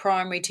that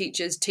primary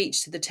teachers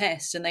teach to the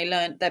test, and they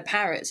learn, they're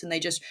parrots, and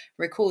they just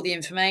recall the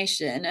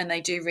information, and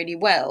they do really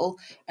well,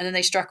 and then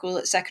they struggle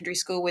at secondary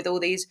school with all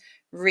these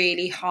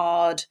really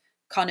hard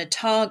kind of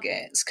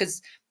targets.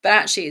 But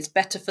actually, it's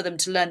better for them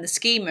to learn the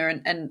schema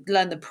and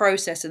learn the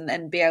process, and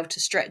then be able to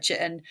stretch it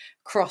and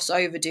cross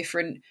over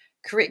different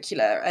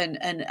curricula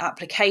and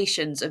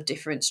applications of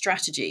different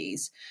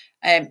strategies.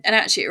 And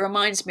actually, it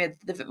reminds me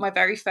of my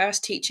very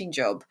first teaching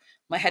job.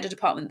 My head of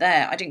department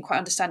there, I didn't quite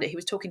understand it. He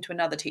was talking to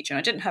another teacher, and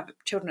I didn't have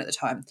children at the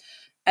time.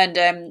 And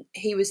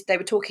they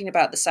were talking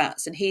about the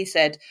SATs, and he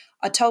said,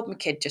 I told my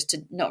kid just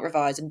to not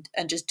revise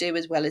and just do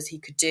as well as he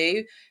could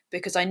do,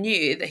 because I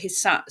knew that his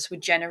SATs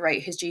would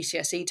generate his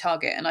GCSE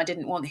target, and I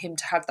didn't want him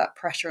to have that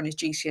pressure on his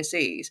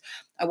GCSEs.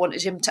 I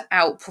wanted him to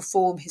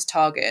outperform his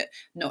target,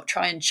 not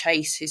try and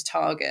chase his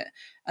target.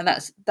 And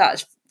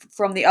that's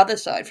from the other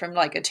side, from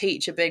like a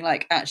teacher being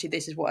like, actually,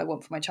 this is what I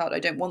want for my child. I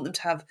don't want them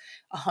to have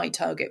a high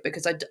target,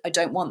 because I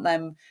don't want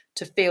them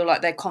to feel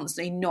like they're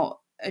constantly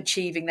not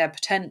achieving their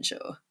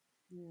potential.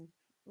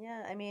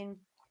 yeah, I mean,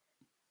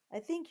 I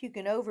think you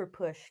can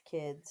overpush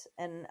kids,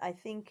 and I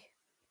think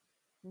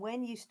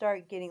when you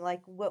start getting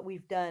like what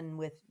we've done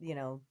with,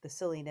 the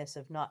silliness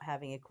of not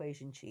having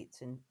equation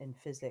sheets in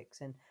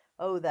physics, and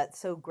oh, that's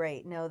so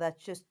great. No,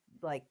 that's just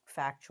like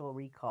factual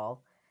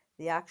recall.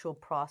 The actual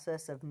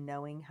process of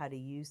knowing how to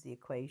use the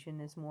equation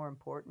is more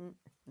important.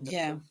 And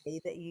Yeah. the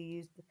way that you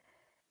use,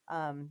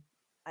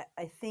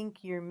 I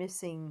think you're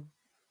missing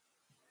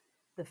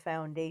the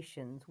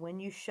foundations. When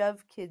you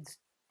shove kids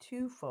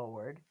too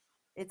forward,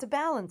 it's a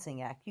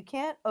balancing act. You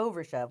can't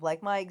overshove.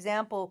 Like my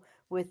example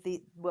with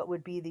the what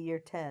would be the year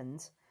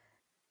 10s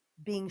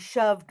being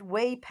shoved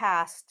way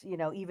past,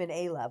 even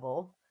A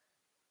level,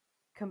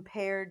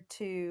 compared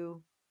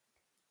to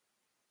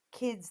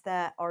kids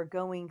that are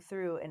going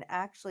through and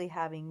actually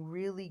having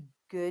really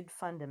good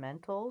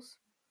fundamentals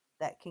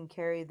that can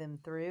carry them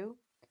through.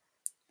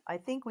 I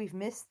think we've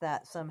missed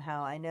that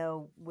somehow. I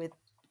know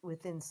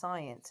within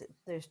science,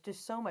 there's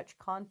just so much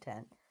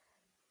content.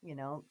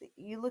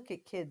 You look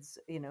at kids,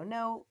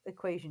 no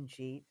equation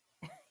sheet.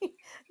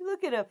 You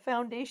look at a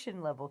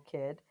foundation level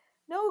kid,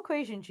 no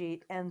equation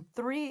sheet, and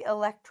 3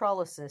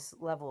 electrolysis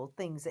level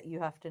things that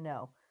you have to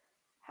know.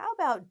 How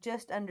about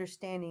just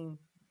understanding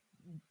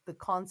the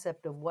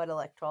concept of what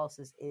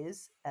electrolysis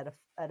is at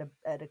an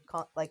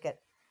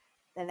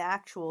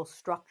actual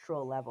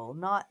structural level,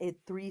 not at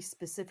 3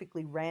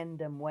 specifically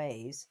random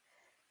ways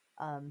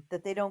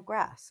that they don't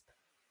grasp.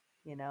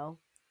 You know,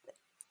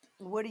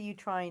 what are you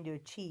trying to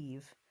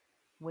achieve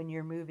when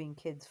you're moving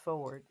kids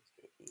forward?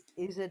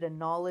 Is it a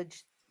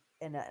knowledge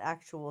and an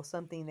actual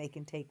something they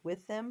can take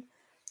with them,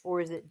 or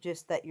is it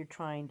just that you're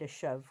trying to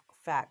shove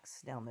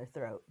facts down their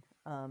throat?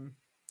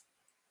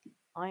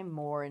 I'm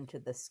more into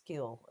the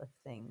skill of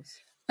things.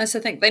 That's the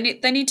thing. They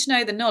need to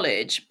know the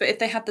knowledge, but if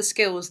they have the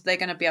skills, they're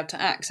going to be able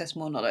to access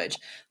more knowledge.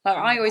 Like,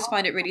 I always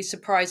find it really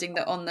surprising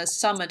that on the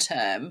summer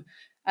term,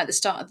 at the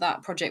start of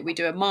that project, we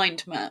do a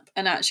mind map,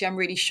 and actually, I'm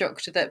really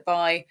shocked that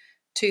by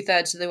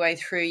 2/3 of the way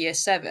through year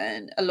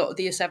 7, a lot of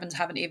the year 7s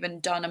haven't even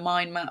done a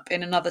mind map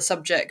in another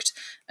subject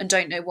and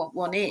don't know what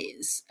one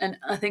is. And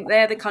I think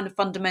they're the kind of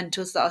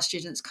fundamentals that our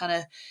students kind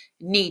of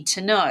need to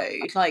know.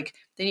 Like,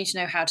 they need to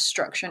know how to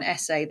structure an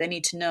essay. They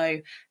need to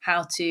know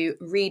how to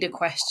read a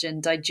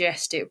question,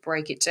 digest it,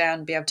 break it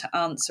down, be able to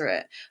answer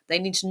it. They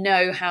need to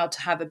know how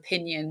to have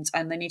opinions,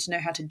 and they need to know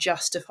how to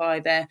justify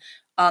their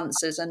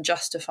answers and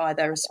justify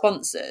their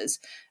responses.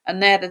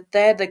 And they're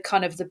the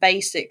kind of the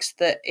basics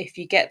that if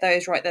you get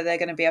those right, they're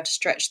going to be able to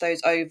stretch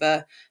those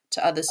over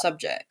to other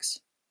subjects.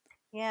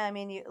 Yeah, I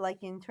mean,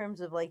 like in terms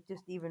of like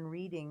just even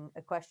reading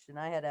a question,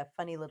 I had a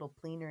funny little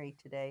plenary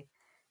today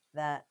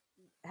that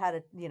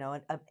had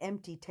an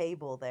empty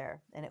table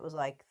there, and it was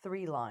like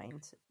 3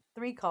 lines,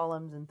 3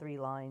 columns and 3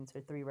 lines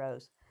or 3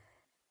 rows.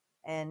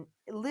 And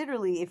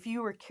literally, if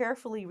you were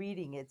carefully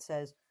reading, it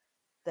says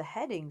the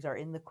headings are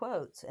in the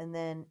quotes, and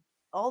then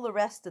all the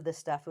rest of the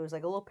stuff, it was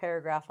like a little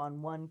paragraph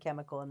on one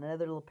chemical and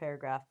another little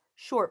paragraph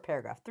short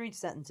paragraph, 3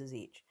 sentences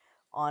each,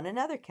 on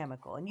another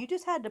chemical. And you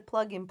just had to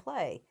plug and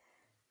play.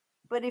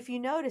 But if you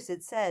notice,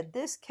 it said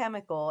this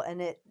chemical,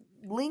 and it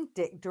linked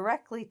it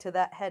directly to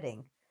that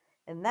heading,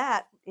 and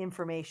that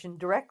information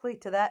directly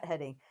to that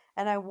heading.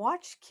 And I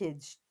watched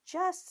kids,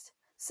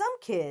 some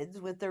kids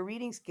with their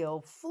reading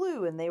skill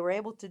flew and they were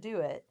able to do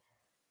it.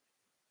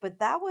 But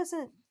that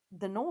wasn't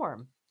the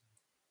norm.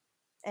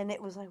 And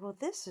it was like, well,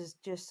 this is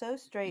just so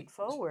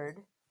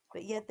straightforward,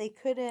 but yet they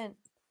couldn't.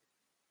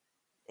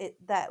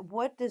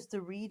 What does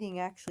the reading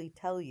actually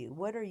tell you?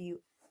 What are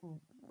you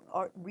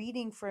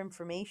reading for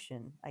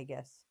information, I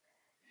guess,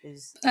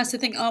 is. That's the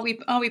thing. Are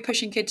we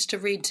pushing kids to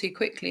read too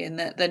quickly, and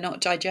that they're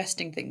not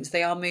digesting things?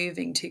 They are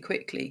moving too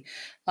quickly.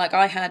 Like,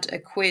 I had a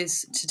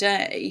quiz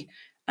today,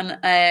 and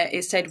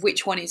it said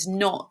which one is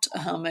not a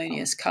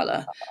harmonious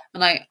colour,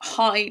 and I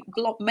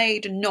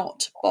made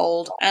not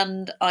bold,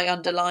 and I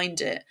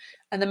underlined it,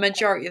 and the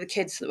majority of the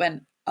kids that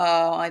went,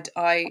 oh,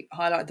 I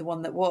highlighted the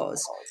one that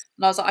was,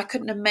 and I was like, I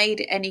couldn't have made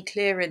it any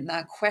clearer in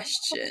that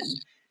question,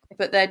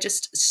 but they're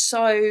just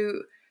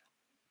so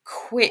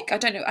quick. I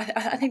don't know.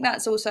 I think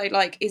that's also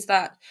like, is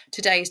that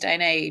today's day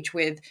and age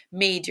with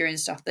media and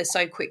stuff? They're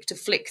so quick to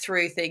flick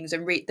through things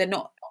and read. They're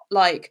not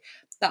like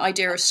that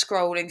idea of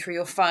scrolling through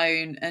your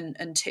phone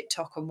and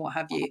TikTok and what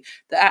have you,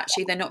 that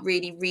actually they're not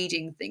really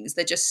reading things.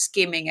 They're just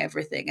skimming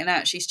everything. And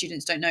actually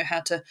students don't know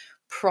how to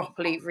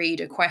properly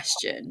read a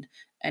question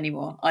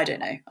anymore. I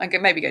don't know.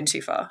 I'm maybe going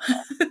too far.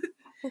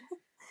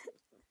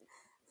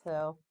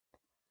 So,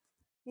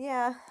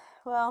 yeah,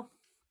 well,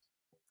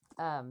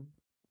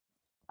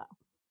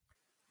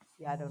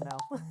 yeah, I don't know.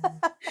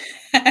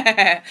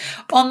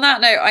 On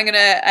that note, I'm going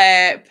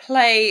to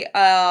play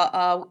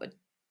our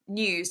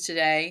news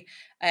today,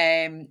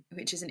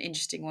 which is an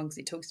interesting one because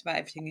it talks about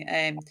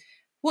everything,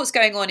 what's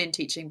going on in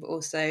teaching, but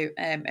also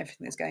everything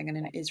that's going on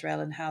in Israel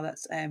and how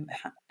that's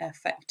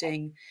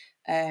affecting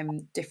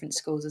different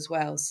schools as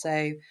well.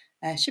 So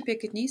should be a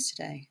good news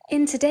today.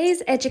 In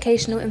today's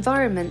educational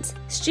environment,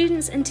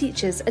 students and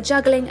teachers are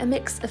juggling a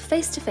mix of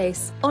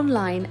face-to-face,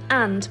 online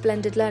and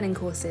blended learning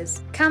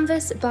courses.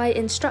 Canvas by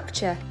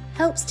Instructure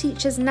helps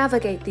teachers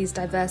navigate these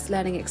diverse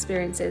learning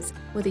experiences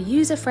with a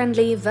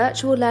user-friendly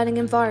virtual learning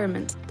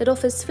environment that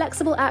offers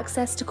flexible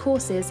access to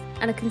courses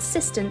and a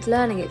consistent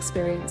learning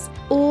experience,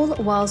 all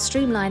while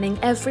streamlining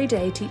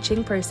everyday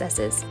teaching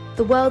processes.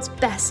 The world's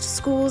best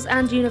schools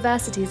and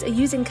universities are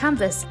using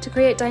Canvas to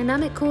create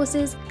dynamic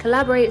courses,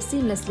 collaborate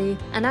seamlessly,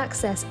 and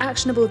access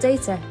actionable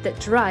data that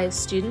drives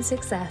student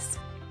success.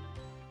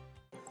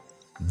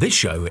 This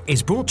show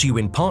is brought to you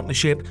in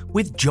partnership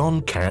with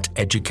John Catt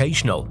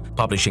Educational,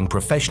 publishing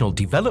professional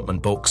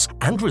development books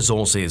and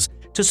resources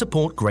to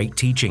support great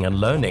teaching and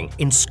learning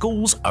in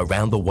schools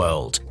around the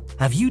world.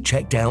 Have you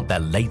checked out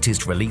their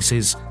latest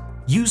releases?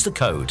 Use the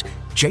code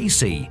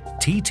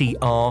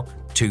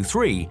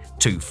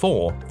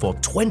JCTTR2324 for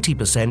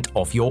 20%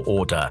 off your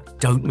order.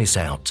 Don't miss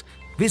out.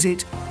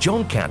 Visit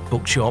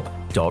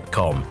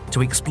johncattbookshop.com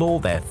to explore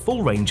their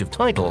full range of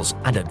titles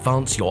and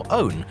advance your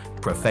own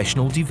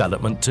professional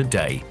development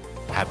today.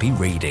 Happy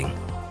reading.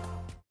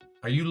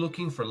 Are you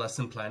looking for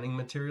lesson planning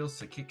materials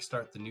to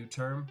kickstart the new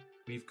term?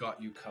 We've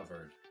got you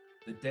covered.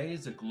 The Day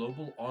is a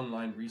global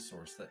online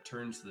resource that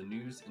turns the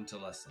news into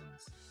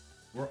lessons.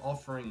 We're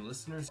offering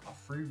listeners a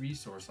free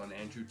resource on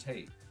Andrew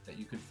Tate that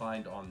you can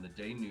find on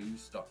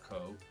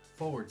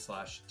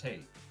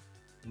thedaynews.co/Tate.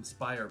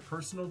 Inspire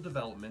personal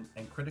development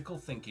and critical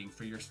thinking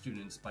for your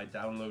students by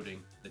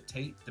downloading the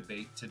Tate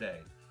Debate today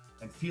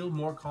and feel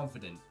more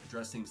confident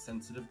addressing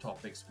sensitive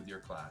topics with your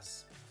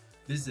class.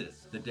 Visit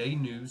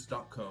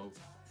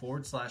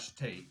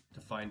thedaynews.co/Tate to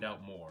find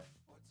out more.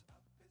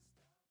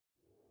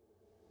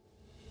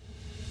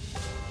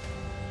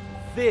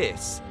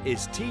 This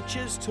is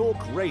Teachers Talk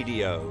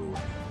Radio,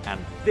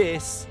 and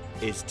this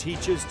is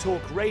Teachers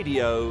Talk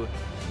Radio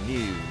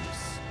News.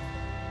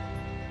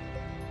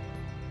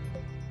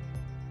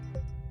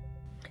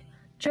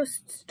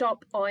 Just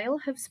Stop Oil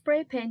have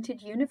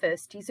spray-painted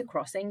universities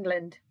across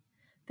England.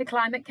 The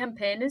climate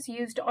campaigners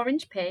used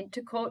orange paint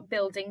to coat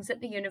buildings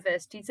at the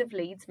universities of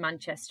Leeds,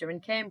 Manchester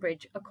and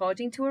Cambridge,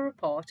 according to a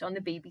report on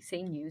the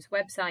BBC News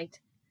website.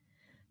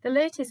 The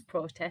latest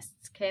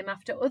protests came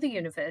after other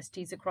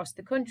universities across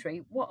the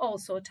country were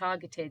also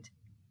targeted.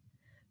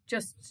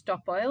 Just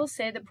Stop Oil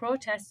say the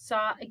protests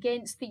are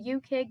against the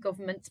UK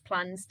government's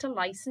plans to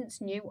licence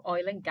new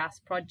oil and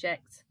gas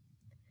projects.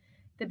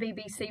 The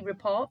BBC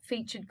report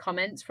featured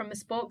comments from a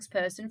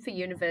spokesperson for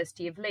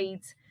University of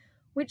Leeds,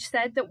 which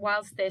said that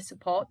whilst they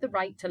support the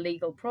right to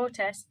legal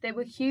protest, they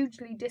were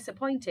hugely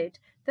disappointed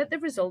that the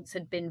results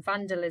had been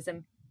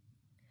vandalism.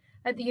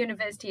 At the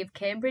University of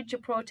Cambridge, a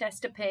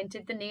protester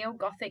painted the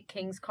neo-Gothic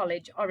King's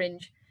College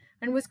orange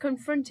and was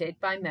confronted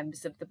by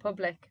members of the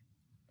public.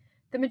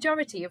 The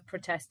majority of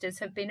protesters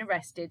have been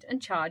arrested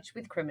and charged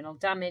with criminal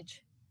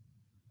damage.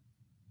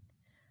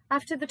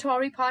 After the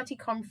Tory party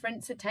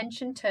conference,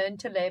 attention turned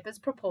to Labour's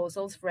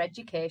proposals for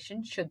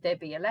education should they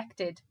be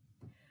elected.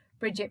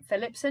 Bridget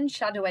Phillipson,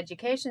 Shadow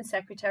Education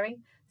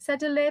Secretary,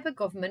 said a Labour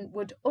government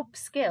would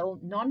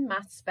upskill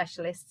non-maths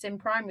specialists in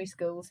primary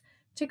schools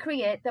to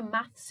create the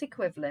maths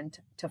equivalent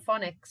to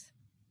phonics.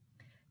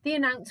 The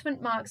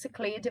announcement marks a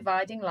clear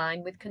dividing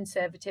line with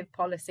Conservative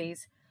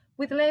policies,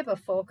 with Labour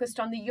focused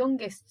on the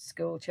youngest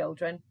school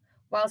children,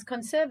 whilst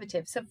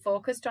Conservatives have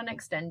focused on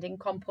extending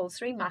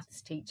compulsory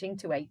maths teaching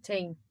to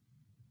 18.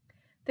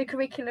 The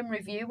curriculum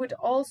review would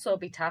also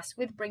be tasked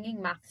with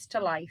bringing maths to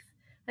life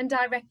and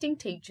directing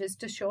teachers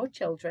to show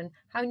children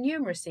how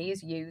numeracy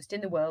is used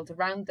in the world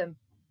around them.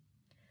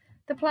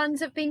 The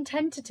plans have been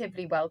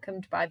tentatively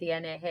welcomed by the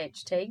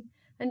NAHT,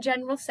 and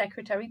General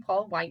Secretary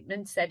Paul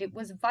Whiteman said it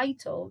was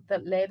vital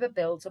that Labour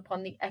builds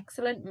upon the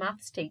excellent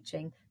maths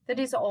teaching that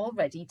is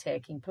already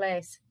taking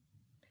place.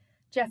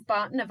 Jeff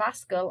Barton of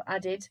Askell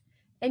added,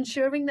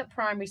 ensuring that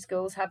primary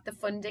schools have the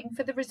funding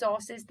for the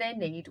resources they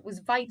need was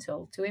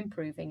vital to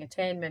improving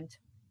attainment.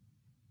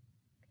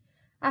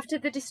 After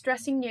the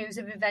distressing news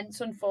of events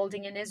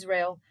unfolding in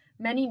Israel,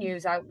 many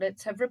news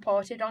outlets have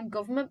reported on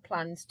government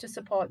plans to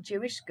support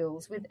Jewish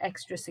schools with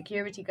extra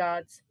security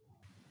guards.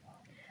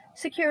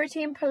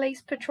 Security and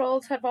police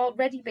patrols have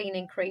already been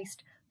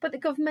increased, but the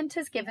government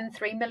has given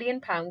 £3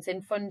 million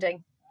in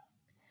funding.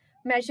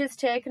 Measures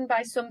taken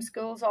by some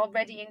schools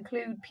already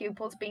include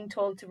pupils being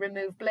told to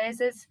remove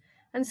blazers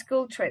and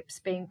school trips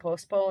being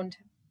postponed.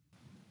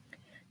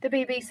 The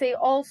BBC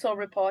also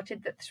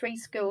reported that 3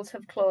 schools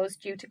have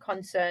closed due to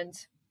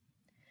concerns.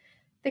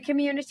 The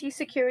Community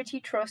Security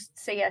Trust,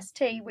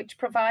 CST, which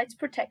provides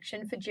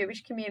protection for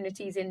Jewish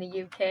communities in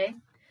the UK,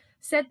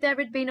 said there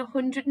had been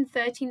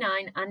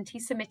 139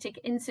 anti-Semitic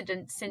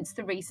incidents since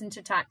the recent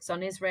attacks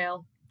on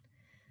Israel.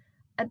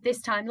 At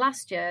this time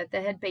last year,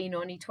 there had been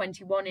only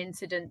 21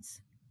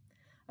 incidents.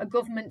 A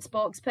government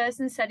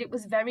spokesperson said it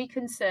was very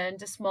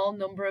concerned a small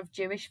number of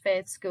Jewish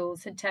faith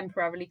schools had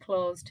temporarily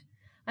closed,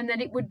 and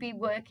that it would be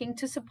working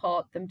to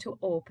support them to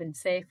open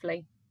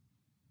safely.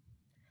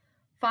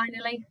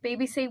 Finally,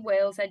 BBC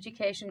Wales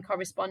education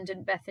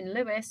correspondent Bethan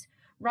Lewis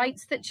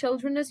writes that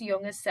children as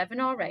young as 7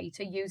 or 8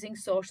 are using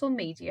social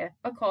media,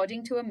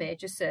 according to a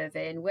major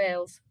survey in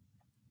Wales.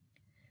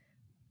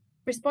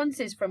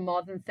 Responses from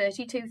more than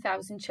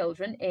 32,000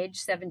 children aged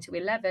 7 to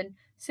 11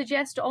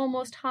 suggest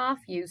almost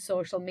half use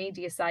social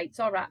media sites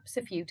or apps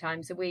a few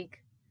times a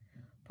week.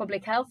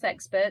 Public health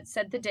experts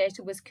said the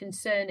data was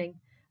concerning,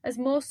 as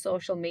most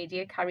social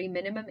media carry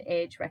minimum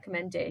age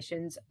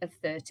recommendations of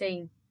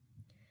 13.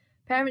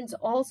 Parents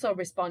also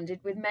responded,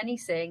 with many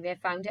saying they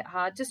found it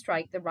hard to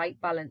strike the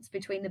right balance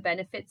between the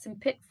benefits and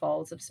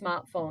pitfalls of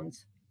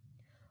smartphones.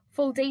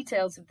 Full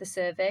details of the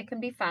survey can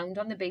be found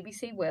on the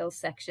BBC Wales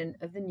section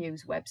of the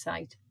news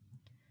website.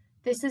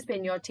 This has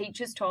been your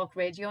Teachers Talk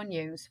Radio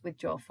News with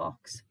Jo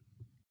Fox.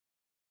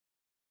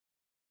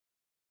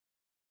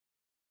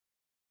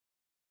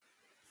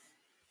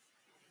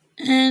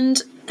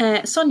 And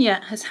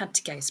Sonia has had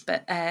to go,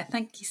 but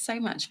thank you so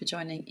much for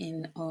joining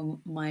in on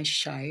my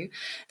show.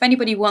 If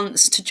anybody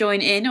wants to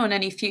join in on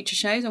any future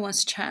shows or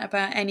wants to chat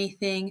about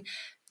anything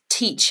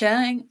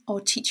teaching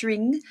or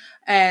teachering,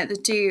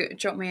 do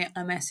drop me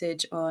a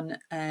message on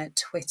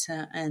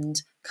Twitter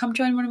and come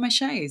join one of my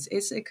shows.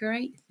 It's a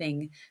great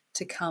thing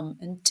to come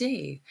and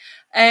do.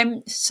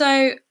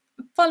 So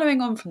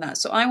following on from that,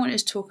 so I wanted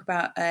to talk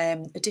about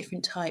a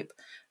different type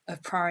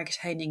of prior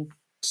attaining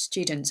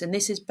students, and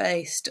this is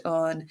based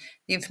on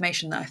the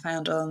information that I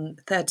found on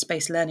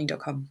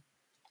thirdsspacelearning.com.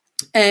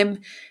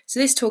 So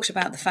this talks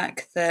about the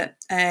fact that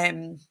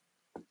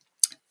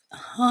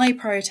high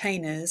prior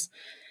attainers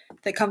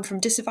that come from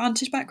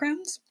disadvantaged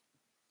backgrounds,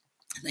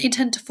 they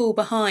tend to fall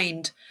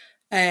behind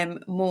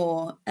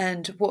more,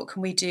 and what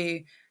can we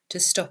do to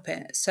stop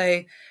it?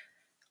 So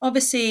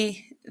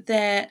obviously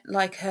they're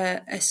like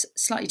a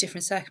slightly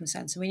different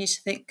circumstance, and we need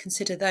to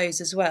consider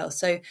those as well.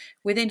 So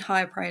within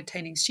higher prior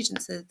attaining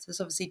students, there's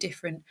obviously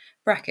different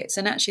brackets,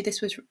 and actually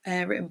this was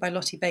written by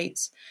Lottie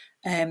Bates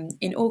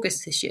in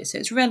August this year, so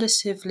it's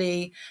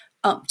relatively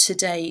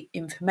up-to-date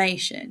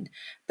information.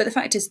 But the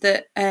fact is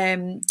that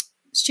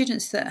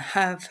students that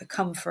have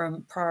come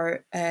from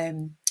prior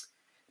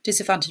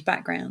disadvantaged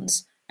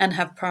backgrounds and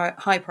have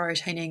high prior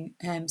attaining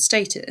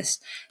status,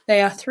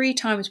 they are 3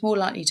 times more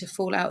likely to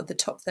fall out of the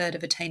top third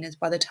of attainers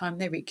by the time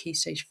they reach Key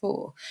Stage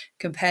 4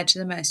 compared to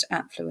the most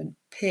affluent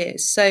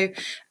peers. So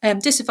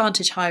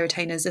disadvantaged higher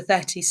attainers are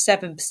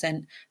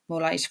 37%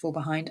 more likely to fall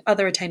behind.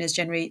 Other attainers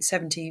generally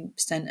 17%,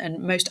 and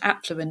most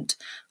affluent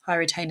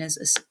higher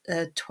attainers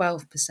are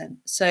 12%.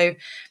 So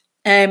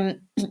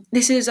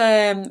this is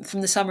from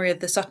the summary of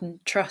the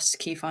Sutton Trust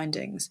key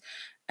findings,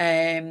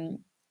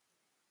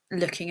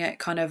 looking at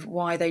kind of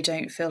why they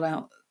don't fill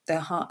out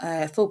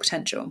their full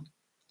potential.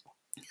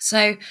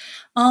 So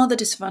are the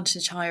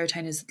disadvantaged higher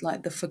attainers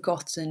like the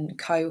forgotten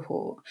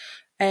cohort?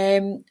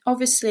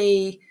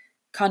 Obviously,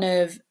 kind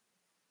of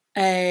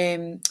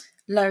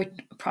low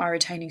prior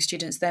attaining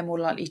students, they're more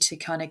likely to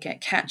kind of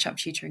get catch-up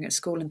tutoring at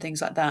school and things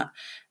like that.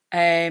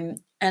 And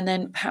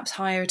then perhaps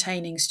higher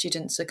attaining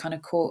students are kind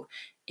of caught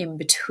in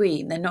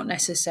between. They're not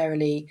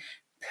necessarily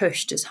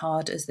pushed as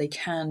hard as they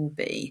can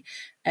be.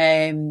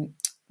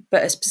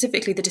 But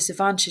specifically the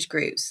disadvantaged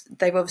groups,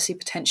 they've obviously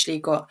potentially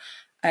got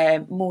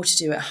more to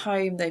do at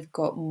home. They've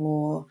got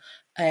more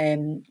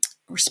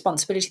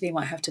responsibility. They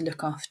might have to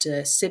look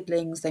after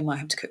siblings, they might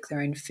have to cook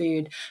their own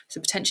food.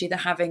 So potentially they're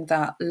having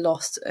that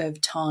loss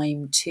of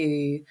time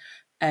to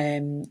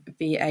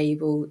be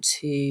able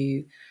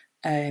to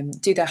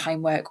do their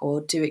homework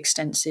or do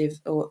extensive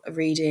or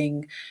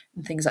reading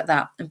and things like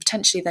that. And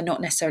potentially they're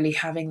not necessarily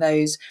having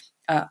those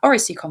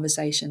oracy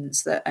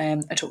conversations that I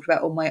talked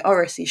about on my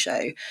oracy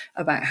show,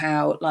 about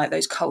how like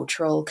those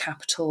cultural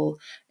capital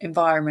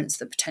environments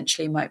that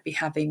potentially might be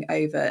having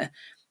over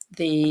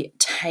the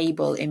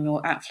table in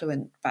more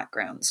affluent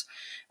backgrounds.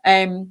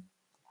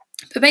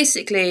 But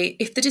basically,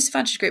 if the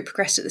disadvantaged group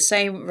progressed at the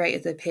same rate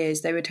as their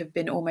peers, they would have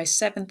been almost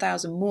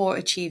 7,000 more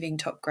achieving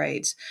top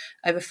grades.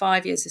 Over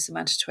 5 years, this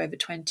amounted to over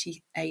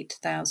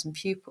 28,000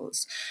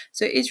 pupils.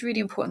 So it is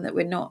really important that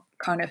we're not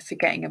kind of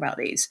forgetting about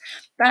these.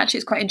 But actually,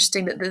 it's quite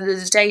interesting that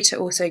the data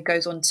also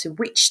goes on to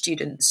which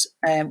students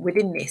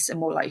within this are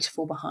more likely to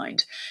fall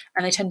behind.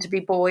 And they tend to be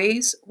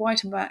boys,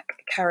 white and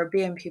black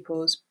Caribbean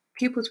pupils,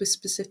 pupils with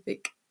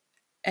specific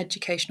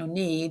educational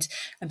needs,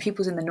 and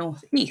pupils in the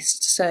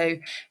northeast. So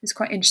it's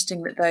quite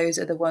interesting that those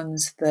are the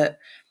ones that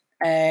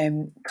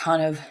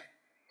kind of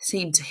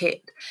seem to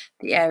hit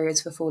the areas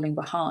for falling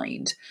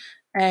behind.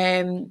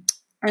 And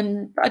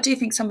I do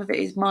think some of it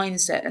is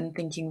mindset and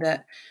thinking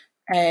that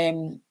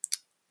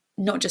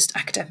not just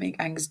academic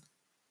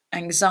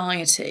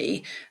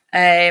anxiety,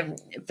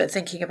 but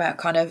thinking about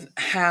kind of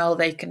how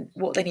they can,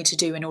 what they need to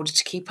do in order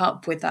to keep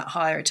up with that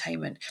higher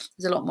attainment.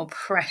 There's a lot more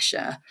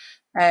pressure.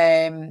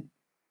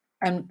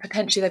 And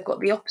potentially they've got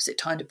the opposite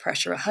kind of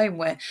pressure at home,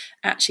 where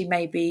actually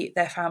maybe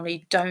their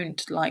family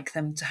don't like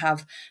them to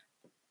have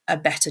a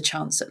better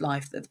chance at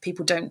life, that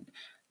people don't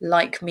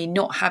like me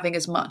not having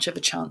as much of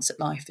a chance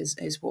at life,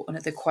 is what one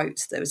of the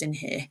quotes that was in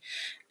here.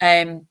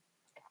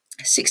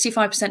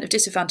 65% of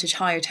disadvantaged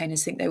higher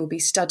attainers think they will be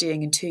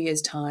studying in 2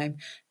 years' time,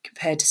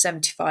 compared to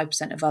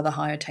 75% of other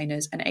higher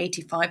attainers and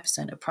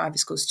 85% of private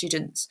school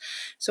students.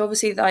 So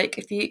obviously, like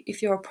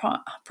if you're a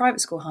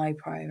private school high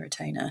prior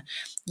attainer,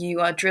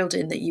 you are drilled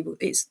in that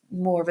it's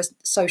more of a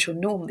social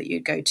norm that you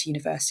go to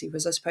university.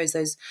 Whereas I suppose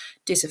those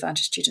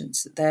disadvantaged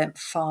students, they're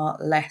far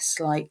less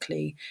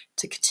likely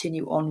to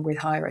continue on with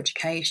higher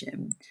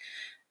education.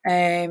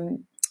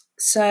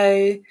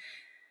 So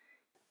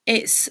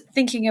it's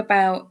thinking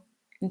about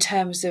in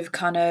terms of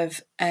kind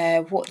of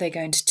what they're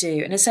going to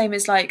do. And the same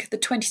as like the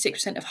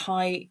 26% of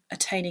high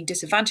attaining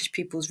disadvantaged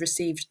pupils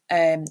received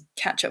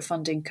catch-up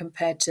funding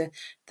compared to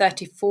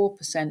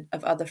 34%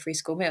 of other free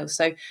school meals.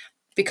 So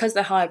because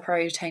they're higher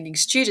priority attaining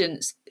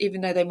students,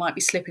 even though they might be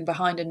slipping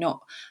behind and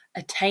not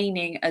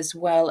attaining as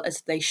well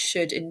as they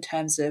should in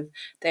terms of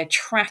their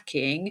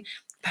tracking,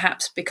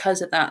 perhaps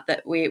because of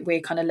that we're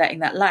kind of letting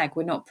that lag.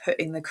 We're not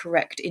putting the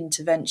correct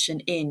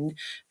intervention in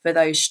for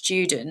those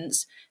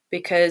students,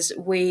 because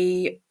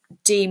we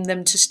deem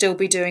them to still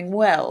be doing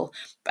well,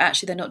 but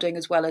actually they're not doing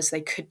as well as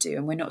they could do,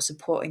 and we're not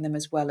supporting them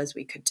as well as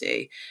we could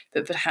do.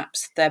 But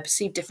perhaps they're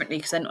perceived differently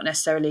because they're not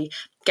necessarily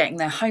getting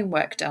their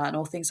homework done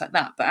or things like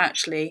that. But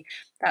actually,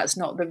 that's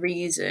not the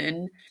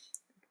reason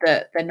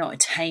that they're not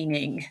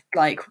attaining.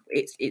 Like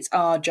it's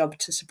our job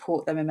to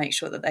support them and make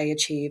sure that they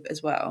achieve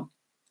as well.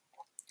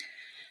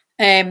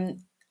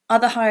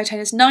 Other higher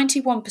attainers,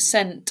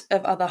 91%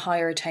 of other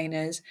higher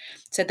attainers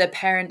said their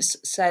parents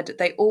said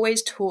they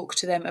always talk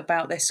to them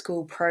about their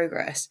school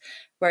progress,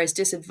 whereas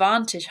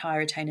disadvantaged higher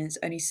attainers,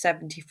 only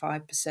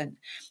 75%.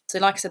 So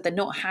like I said, they're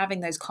not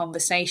having those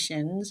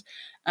conversations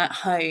at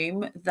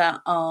home that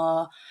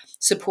are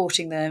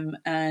supporting them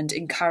and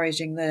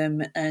encouraging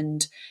them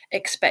and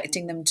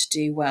expecting them to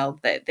do well.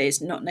 That there's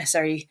not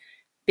necessarily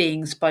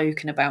being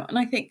spoken about. And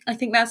I think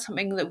that's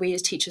something that we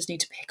as teachers need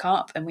to pick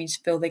up, and we need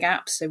to fill the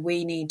gaps. So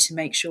we need to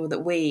make sure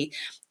that we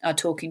are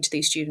talking to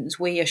these students.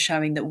 We are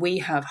showing that we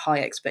have high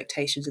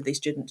expectations of these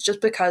students. Just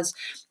because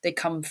they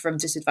come from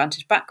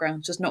disadvantaged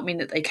backgrounds does not mean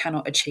that they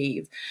cannot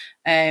achieve.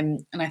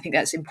 And I think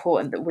that's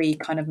important that we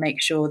kind of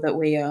make sure that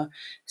we are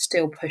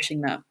still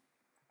pushing that.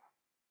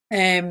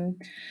 We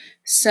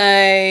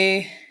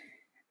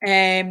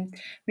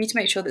need to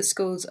make sure that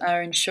schools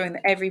are ensuring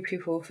that every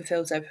pupil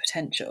fulfills their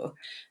potential,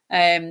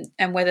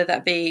 and whether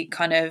that be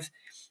kind of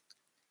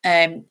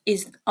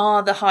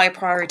are the high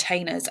priority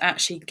attainers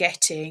actually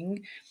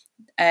getting,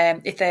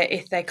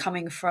 if they're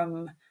coming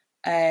from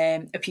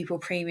a pupil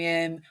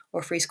premium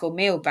or a free school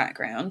meal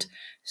background,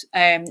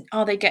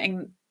 are they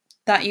getting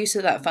that use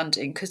of that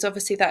funding? Because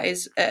obviously that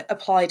is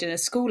applied in a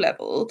school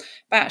level,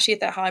 but actually if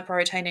they're high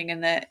priority attaining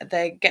and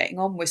they're getting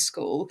on with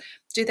school,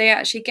 do they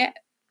actually get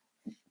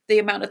the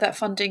amount of that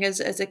funding as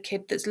a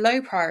kid that's low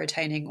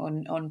prioritizing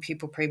on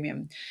pupil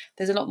premium?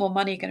 There's a lot more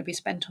money going to be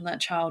spent on that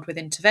child with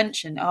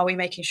intervention. Are we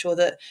making sure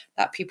that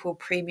that pupil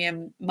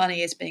premium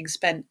money is being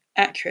spent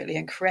accurately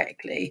and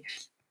correctly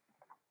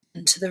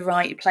and to the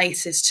right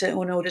places in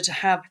order to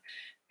have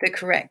the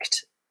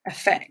correct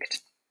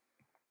effect?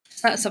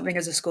 That's something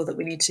as a school that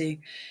we need to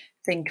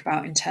think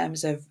about in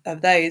terms of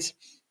those.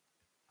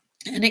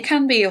 And it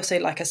can be also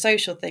like a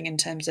social thing in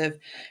terms of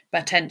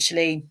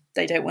potentially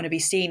they don't want to be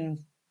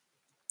seen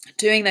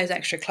doing those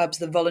extra clubs,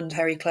 the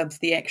voluntary clubs,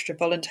 the extra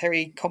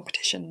voluntary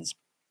competitions,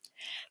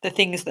 the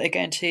things that are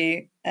going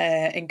to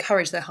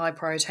encourage their high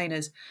prior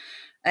attainers.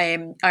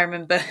 I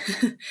remember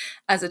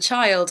as a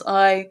child,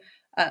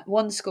 at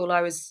one school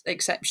I was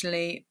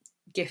exceptionally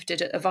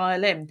gifted at a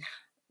violin.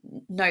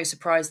 No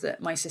surprise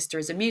that my sister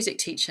is a music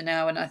teacher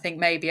now, and I think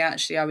maybe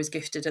actually I was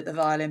gifted at the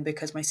violin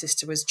because my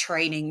sister was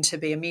training to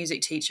be a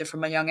music teacher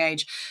from a young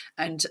age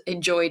and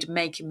enjoyed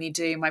making me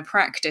do my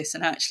practice,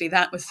 and actually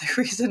that was the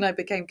reason I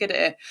became good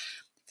at it.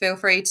 Feel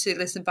free to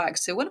listen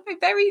back to one of my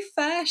very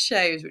first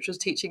shows, which was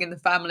Teaching in the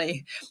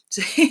Family,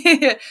 to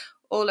hear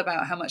all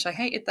about how much I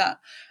hated that.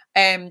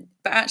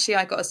 But actually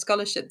I got a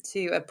scholarship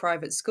to a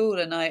private school,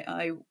 and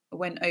I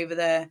went over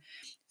there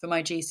for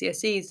my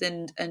GCSEs,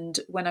 and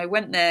when I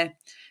went there,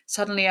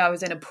 suddenly I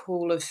was in a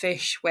pool of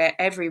fish where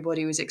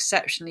everybody was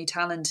exceptionally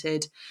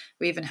talented.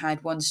 We even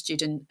had one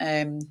student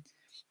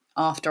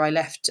after I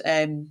left,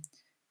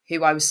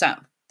 who I was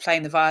sat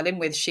playing the violin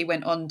with. She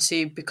went on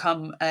to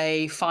become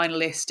a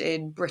finalist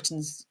in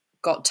Britain's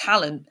Got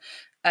Talent,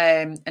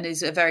 and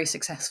is a very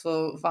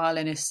successful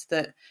violinist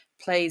that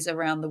plays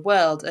around the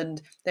world.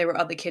 And there were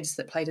other kids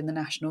that played in the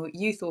National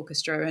Youth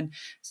Orchestra,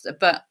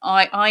 but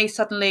I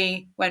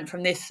suddenly went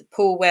from this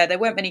pool where there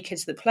weren't many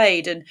kids that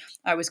played, and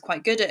I was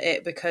quite good at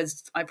it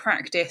because I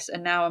practiced,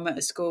 and now I'm at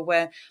a school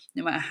where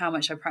no matter how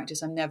much I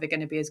practice, I'm never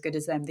going to be as good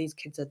as them. These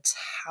kids are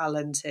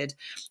talented.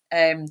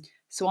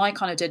 So I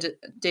kind of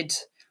did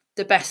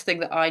the best thing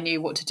that I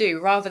knew what to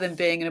do, rather than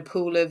being in a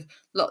pool of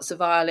lots of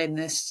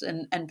violinists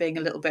and being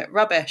a little bit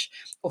rubbish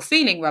or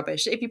feeling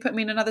rubbish. If you put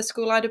me in another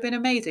school, I'd have been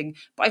amazing.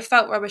 But I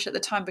felt rubbish at the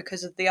time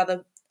because of the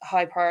other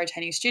high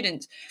priority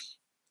students.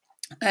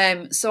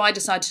 So I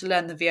decided to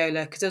learn the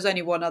viola because there was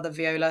only one other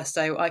viola,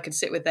 so I could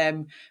sit with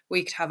them,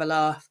 we could have a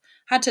laugh.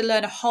 Had to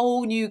learn a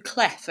whole new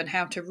clef and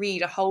how to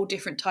read a whole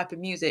different type of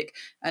music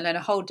and learn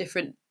a whole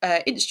different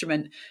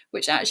instrument,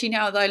 which actually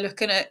now that I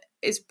look at it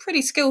is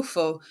pretty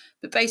skillful.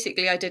 But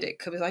basically I did it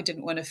because I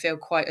didn't want to feel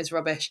quite as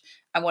rubbish.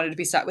 I wanted to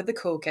be sat with the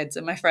cool kids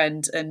and my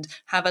friend and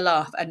have a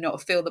laugh and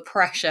not feel the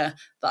pressure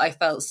that I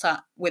felt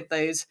sat with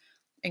those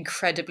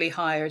incredibly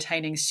high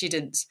attaining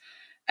students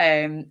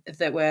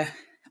that were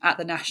at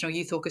the National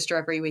Youth Orchestra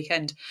every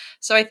weekend.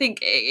 So I think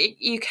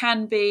you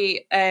can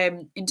be,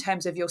 in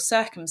terms of your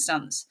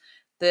circumstance,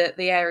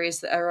 the areas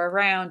that are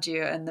around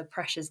you and the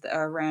pressures that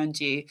are around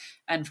you,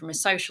 and from a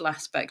social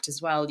aspect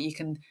as well, you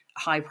can,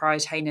 high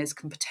priority attainers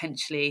can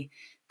potentially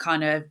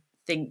kind of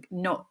think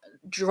not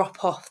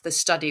drop off the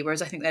study,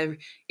 whereas I think there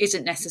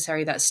isn't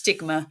necessarily that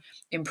stigma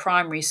in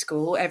primary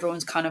school.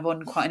 Everyone's kind of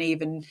on quite an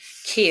even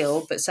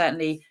keel, but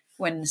certainly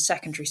when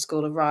secondary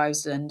school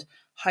arrives and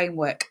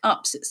homework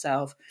ups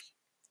itself,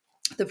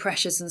 the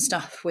pressures and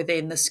stuff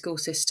within the school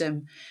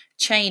system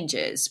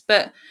changes.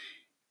 But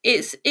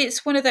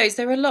it's one of those,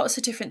 there are lots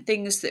of different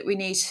things that we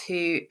need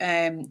to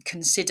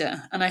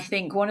consider, and I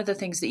think one of the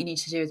things that you need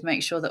to do is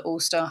make sure that all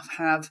staff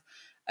have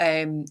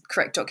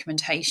correct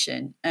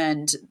documentation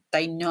and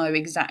they know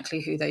exactly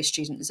who those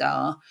students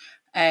are,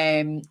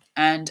 and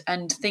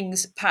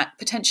things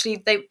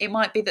potentially it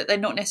might be that they're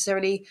not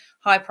necessarily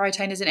high priority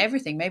attainers in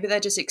everything. Maybe they're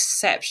just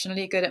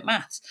exceptionally good at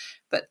maths,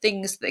 but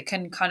things that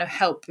can kind of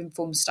help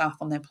inform staff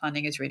on their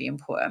planning is really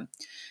important.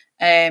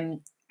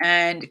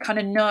 And kind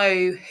of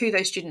know who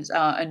those students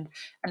are, and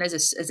as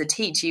a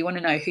teacher, you want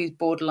to know who's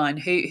borderline,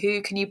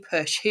 who can you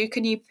push, who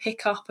can you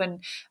pick up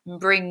and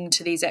bring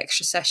to these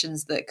extra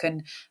sessions that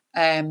can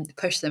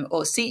push them,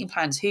 or seating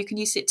plans, who can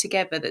you sit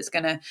together that's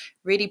going to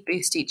really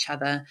boost each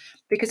other,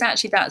 because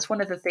actually that's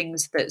one of the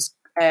things that's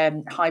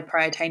high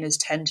priority attainers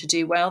tend to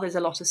do well. There's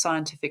a lot of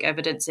scientific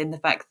evidence in the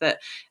fact that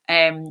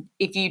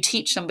if you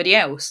teach somebody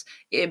else,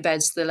 it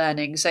embeds the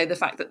learning. So the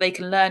fact that they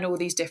can learn all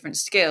these different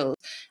skills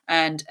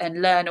and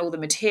learn all the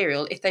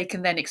material, if they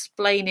can then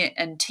explain it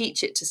and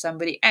teach it to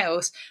somebody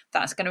else,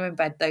 that's going to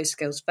embed those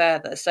skills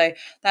further. So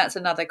that's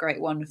another great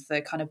one for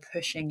kind of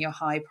pushing your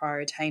high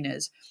priority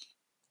attainers.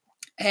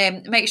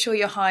 Make sure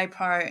your high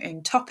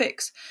priority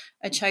topics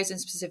are chosen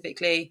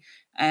specifically,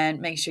 and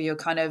make sure you're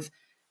kind of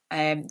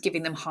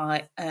giving them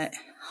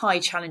high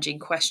challenging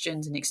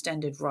questions and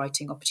extended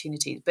writing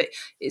opportunities. But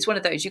it's one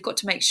of those, you've got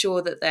to make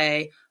sure that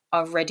they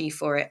are ready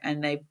for it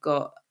and they've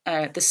got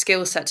the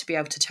skill set to be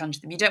able to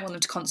challenge them. You don't want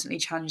them to constantly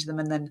challenge them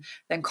and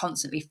then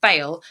constantly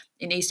fail.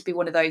 It needs to be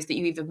one of those that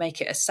you either make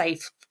it a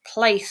safe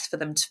place for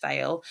them to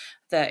fail,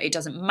 that it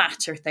doesn't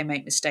matter if they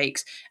make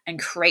mistakes, and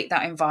create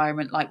that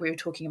environment like we were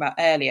talking about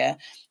earlier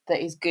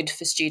that is good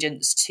for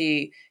students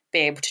to be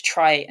able to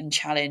try and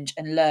challenge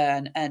and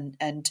learn,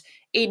 and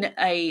in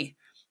a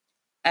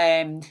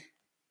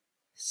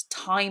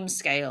time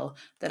scale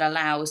that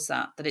allows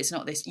that it's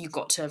not this, you've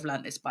got to have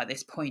learned this by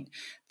this point,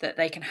 that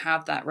they can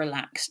have that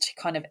relaxed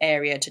kind of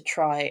area to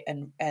try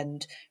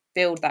and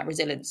build that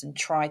resilience and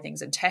try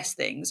things and test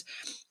things.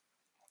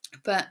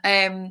 But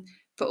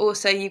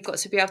also you've got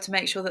to be able to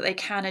make sure that they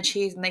can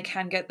achieve and they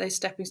can get those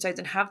stepping stones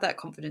and have that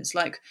confidence.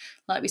 Like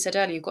we said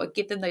earlier, you've got to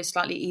give them those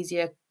slightly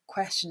easier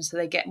questions so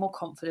they get more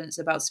confidence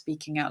about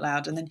speaking out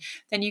loud, and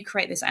then you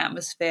create this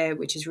atmosphere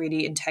which is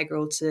really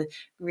integral to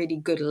really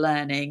good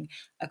learning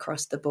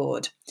across the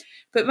board.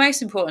 But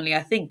most importantly,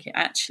 I think it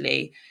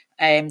actually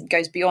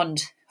goes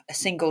beyond a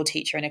single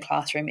teacher in a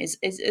classroom is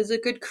a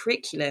good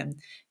curriculum.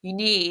 You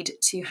need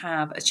to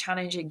have a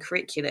challenging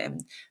curriculum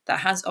that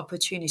has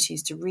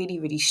opportunities to really,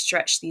 really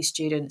stretch these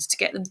students, to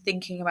get them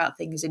thinking about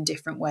things in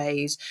different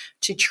ways,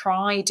 to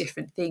try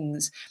different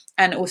things,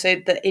 and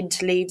also that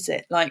interleaves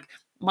it. Like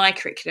my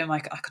curriculum, I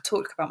could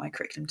talk about my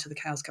curriculum till the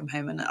cows come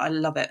home, and I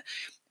love it.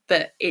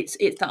 But it's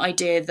the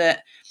idea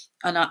that,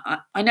 and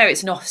I know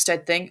it's an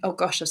Ofsted thing. Oh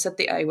gosh, I've said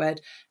the A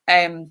word.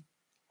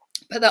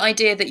 But the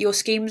idea that your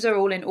schemes are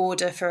all in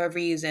order for a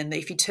reason, that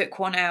if you took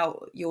one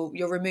out,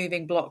 you're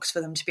removing blocks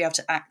for them to be able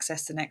to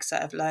access the next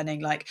set of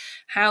learning. Like,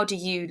 how do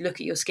you look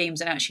at your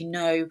schemes and actually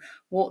know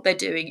what they're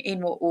doing,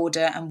 in what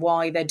order, and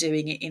why they're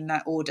doing it in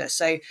that order?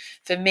 So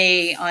for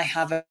me, I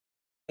have a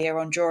year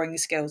on drawing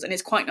skills, and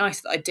it's quite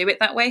nice that I do it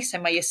that way. So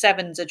my year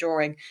 7s are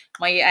drawing,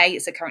 my year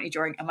 8s are currently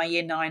drawing, and my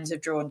year 9s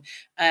have drawn.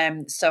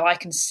 So I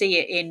can see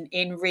it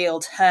in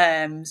real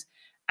terms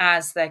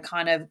as they're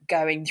kind of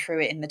going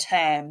through it in the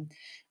term.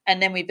 And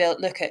then we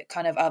look at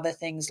kind of other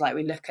things, like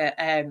we look at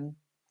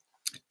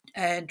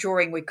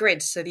drawing with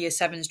grids. So the year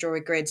 7s draw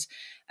with grids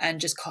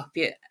and just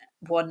copy it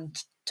one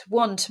to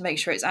one to make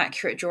sure it's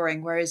accurate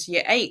drawing. Whereas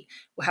year 8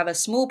 will have a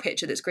small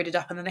picture that's gridded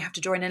up, and then they have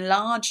to draw an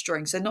enlarged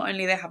drawing. So not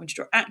only are they having to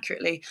draw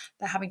accurately,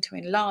 they're having to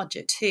enlarge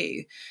it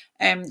too.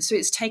 So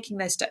it's taking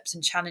those steps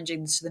and challenging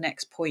them to the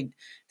next point.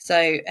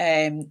 So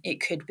it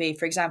could be,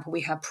 for example,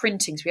 we have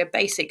printing. So we have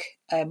basic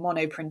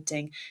mono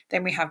printing.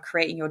 Then we have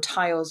creating your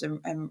tiles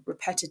and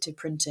repetitive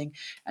printing.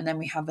 And then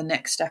we have the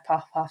next step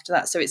up after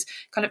that. So it's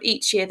kind of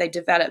each year they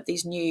develop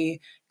these new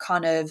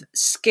kind of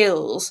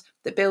skills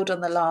that build on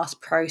the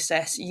last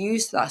process,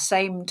 use that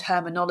same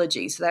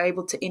terminology. So they're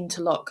able to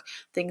interlock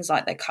things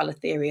like their colour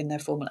theory and their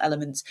formal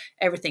elements.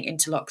 Everything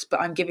interlocks, but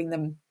I'm giving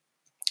them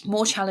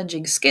more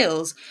challenging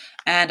skills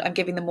and I'm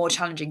giving them more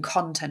challenging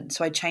content.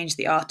 So I change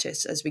the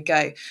artists as we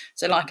go.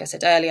 So like I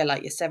said earlier,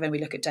 like year 7, we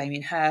look at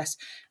Damien Hirst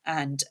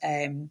and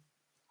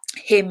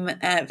him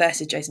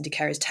versus Jason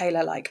DeCarries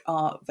Taylor, like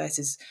art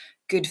versus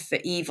good for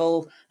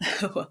evil,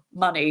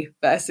 money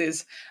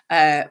versus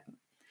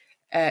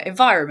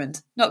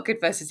environment. Not good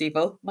versus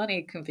evil.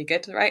 Money can be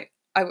good, right?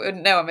 I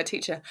wouldn't know, I'm a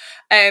teacher.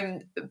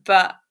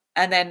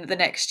 And then the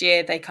next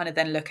year, they kind of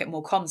then look at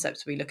more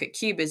concepts. We look at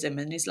Cubism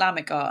and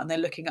Islamic art, and they're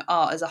looking at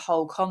art as a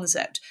whole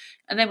concept.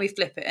 And then we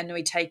flip it and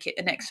we take it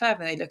the next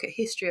further, and they look at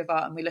history of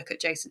art, and we look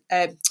at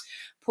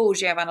Paul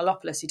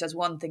Giovanopoulos, who does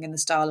one thing in the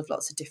style of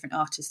lots of different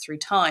artists through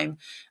time.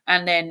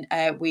 And then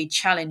we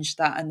challenge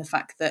that and the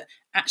fact that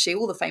actually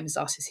all the famous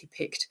artists he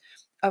picked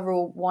are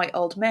all white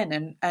old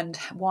men, and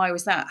why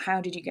was that?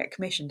 How did you get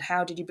commissioned?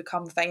 How did you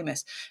become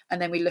famous?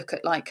 And then we look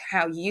at like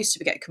how you used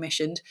to get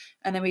commissioned,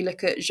 and then we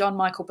look at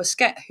Jean-Michel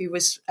Basquiat, who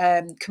was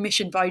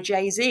commissioned by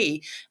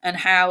Jay-Z, and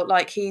how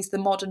like he's the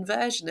modern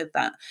version of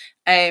that.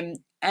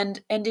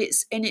 And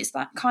it's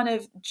that kind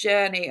of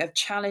journey of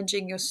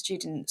challenging your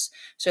students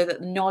so that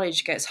the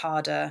knowledge gets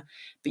harder,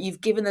 but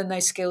you've given them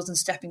those skills and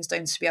stepping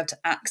stones to be able to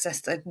access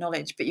that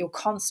knowledge, but you're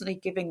constantly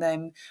giving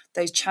them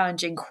those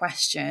challenging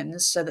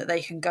questions so that they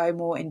can go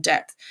more in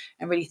depth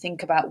and really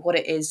think about what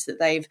it is that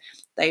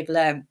they've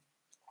learned,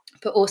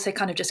 but also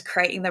kind of just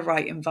creating the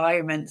right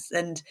environments.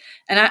 And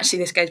actually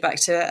this goes back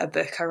to a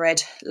book I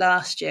read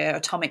last year,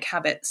 Atomic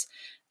Habits.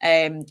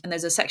 And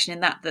there's a section in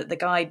that the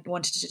guy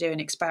wanted to do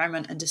an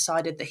experiment and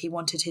decided that he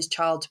wanted his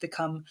child to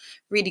become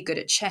really good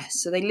at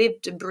chess. So they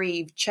lived and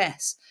breathed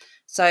chess.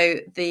 So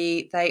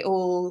they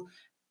all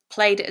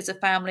played it as a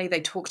family. They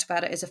talked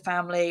about it as a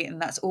family,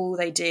 and that's all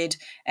they did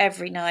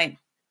every night,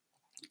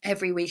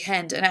 every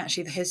weekend. And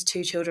actually his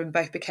 2 children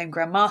both became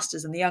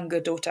grandmasters, and the younger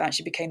daughter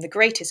actually became the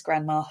greatest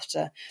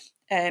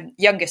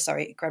youngest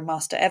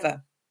grandmaster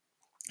ever.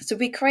 So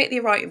we create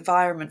the right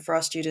environment for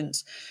our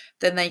students,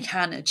 then they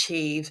can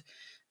achieve.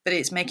 But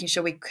it's making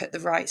sure we put the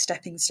right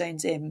stepping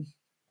stones in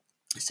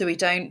so we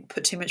don't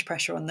put too much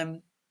pressure on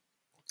them.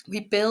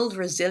 We build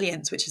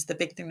resilience, which is the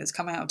big thing that's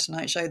come out of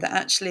tonight's show, that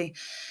actually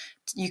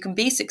you can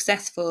be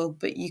successful,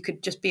 but you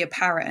could just be a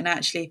parrot. And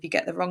actually, if you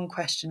get the wrong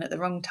question at the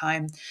wrong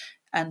time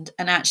and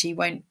actually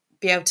won't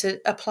be able to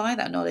apply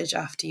that knowledge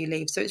after you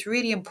leave. So it's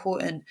really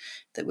important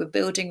that we're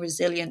building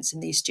resilience in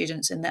these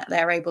students and that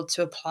they're able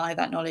to apply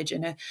that knowledge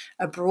in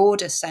a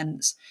broader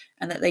sense,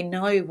 and that they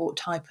know what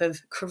type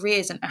of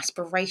careers and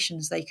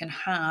aspirations they can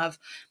have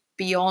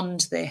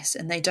beyond this,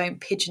 and they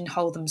don't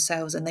pigeonhole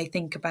themselves, and they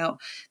think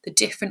about the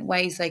different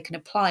ways they can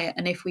apply it.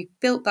 And if we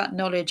built that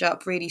knowledge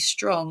up really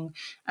strong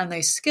and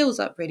those skills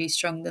up really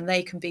strong, then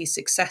they can be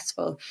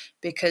successful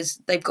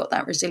because they've got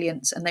that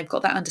resilience and they've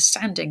got that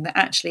understanding that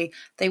actually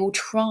they will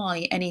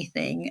try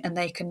anything and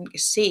they can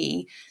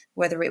see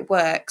whether it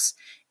works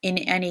in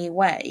any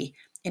way,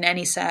 in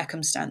any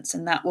circumstance,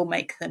 and that will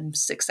make them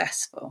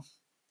successful.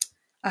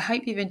 I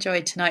hope you've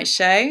enjoyed tonight's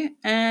show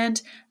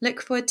and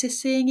look forward to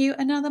seeing you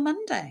another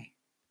Monday.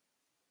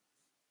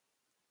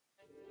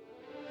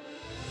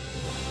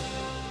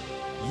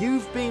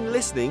 You've been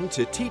listening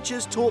to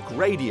Teachers Talk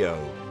Radio.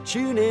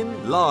 Tune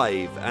in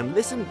live and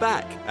listen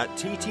back at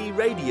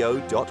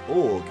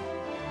ttradio.org.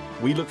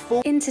 We look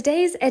forward. In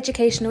today's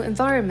educational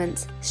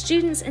environment,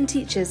 students and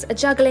teachers are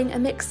juggling a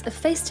mix of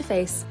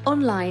face-to-face,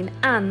 online,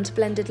 and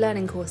blended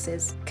learning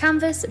courses.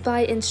 Canvas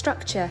by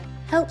Instructure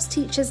helps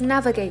teachers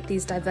navigate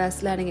these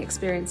diverse learning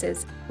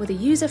experiences with a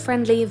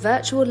user-friendly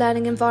virtual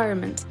learning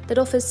environment that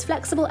offers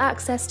flexible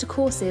access to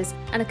courses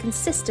and a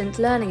consistent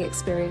learning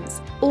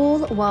experience, all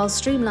while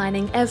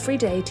streamlining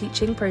everyday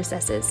teaching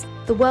processes.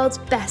 The world's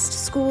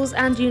best schools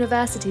and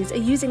universities are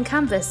using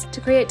Canvas to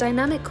create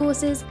dynamic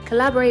courses,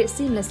 collaborate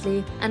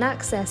seamlessly, and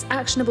access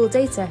actionable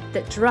data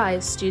that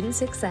drives student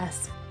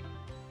success.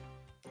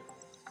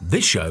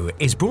 This show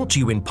is brought to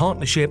you in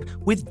partnership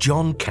with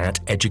John Catt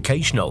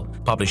Educational,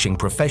 publishing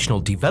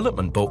professional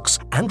development books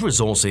and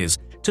resources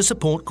to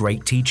support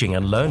great teaching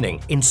and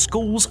learning in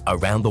schools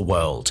around the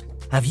world.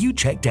 Have you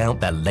checked out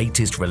their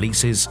latest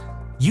releases?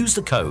 Use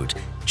the code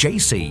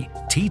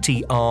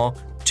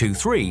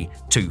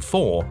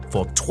JCTTR2324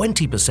 for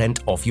 20%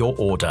 off your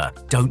order.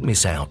 Don't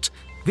miss out.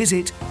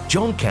 Visit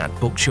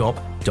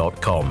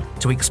johncattbookshop.com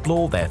to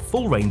explore their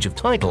full range of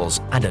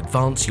titles and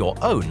advance your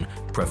own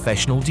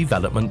professional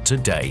development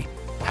today.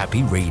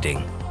 Happy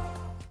reading.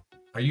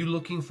 Are you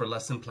looking for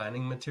lesson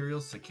planning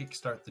materials to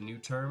kickstart the new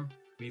term?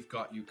 We've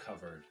got you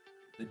covered.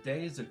 The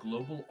Day is a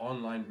global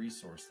online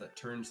resource that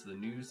turns the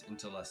news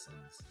into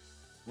lessons.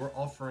 We're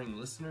offering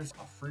listeners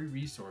a free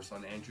resource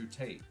on Andrew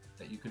Tate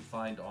that you can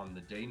find on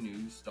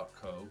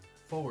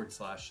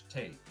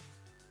thedaynews.co/Tate.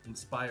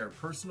 Inspire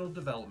personal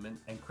development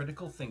and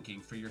critical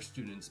thinking for your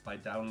students by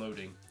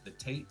downloading the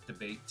Tate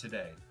Debate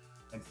today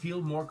and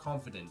feel more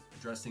confident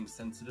addressing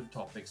sensitive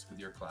topics with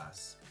your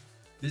class.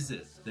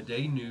 Visit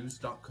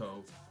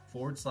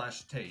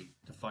thedaynews.co/Tate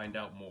to find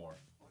out more.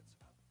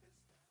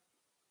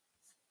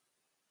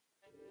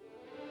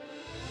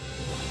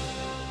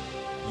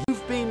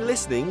 You've been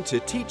listening to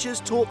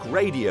Teachers Talk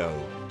Radio.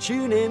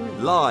 Tune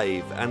in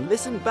live and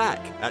listen back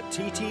at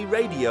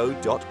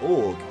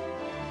ttradio.org.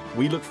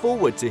 We look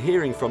forward to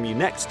hearing from you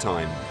next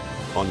time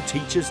on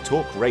Teachers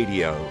Talk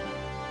Radio.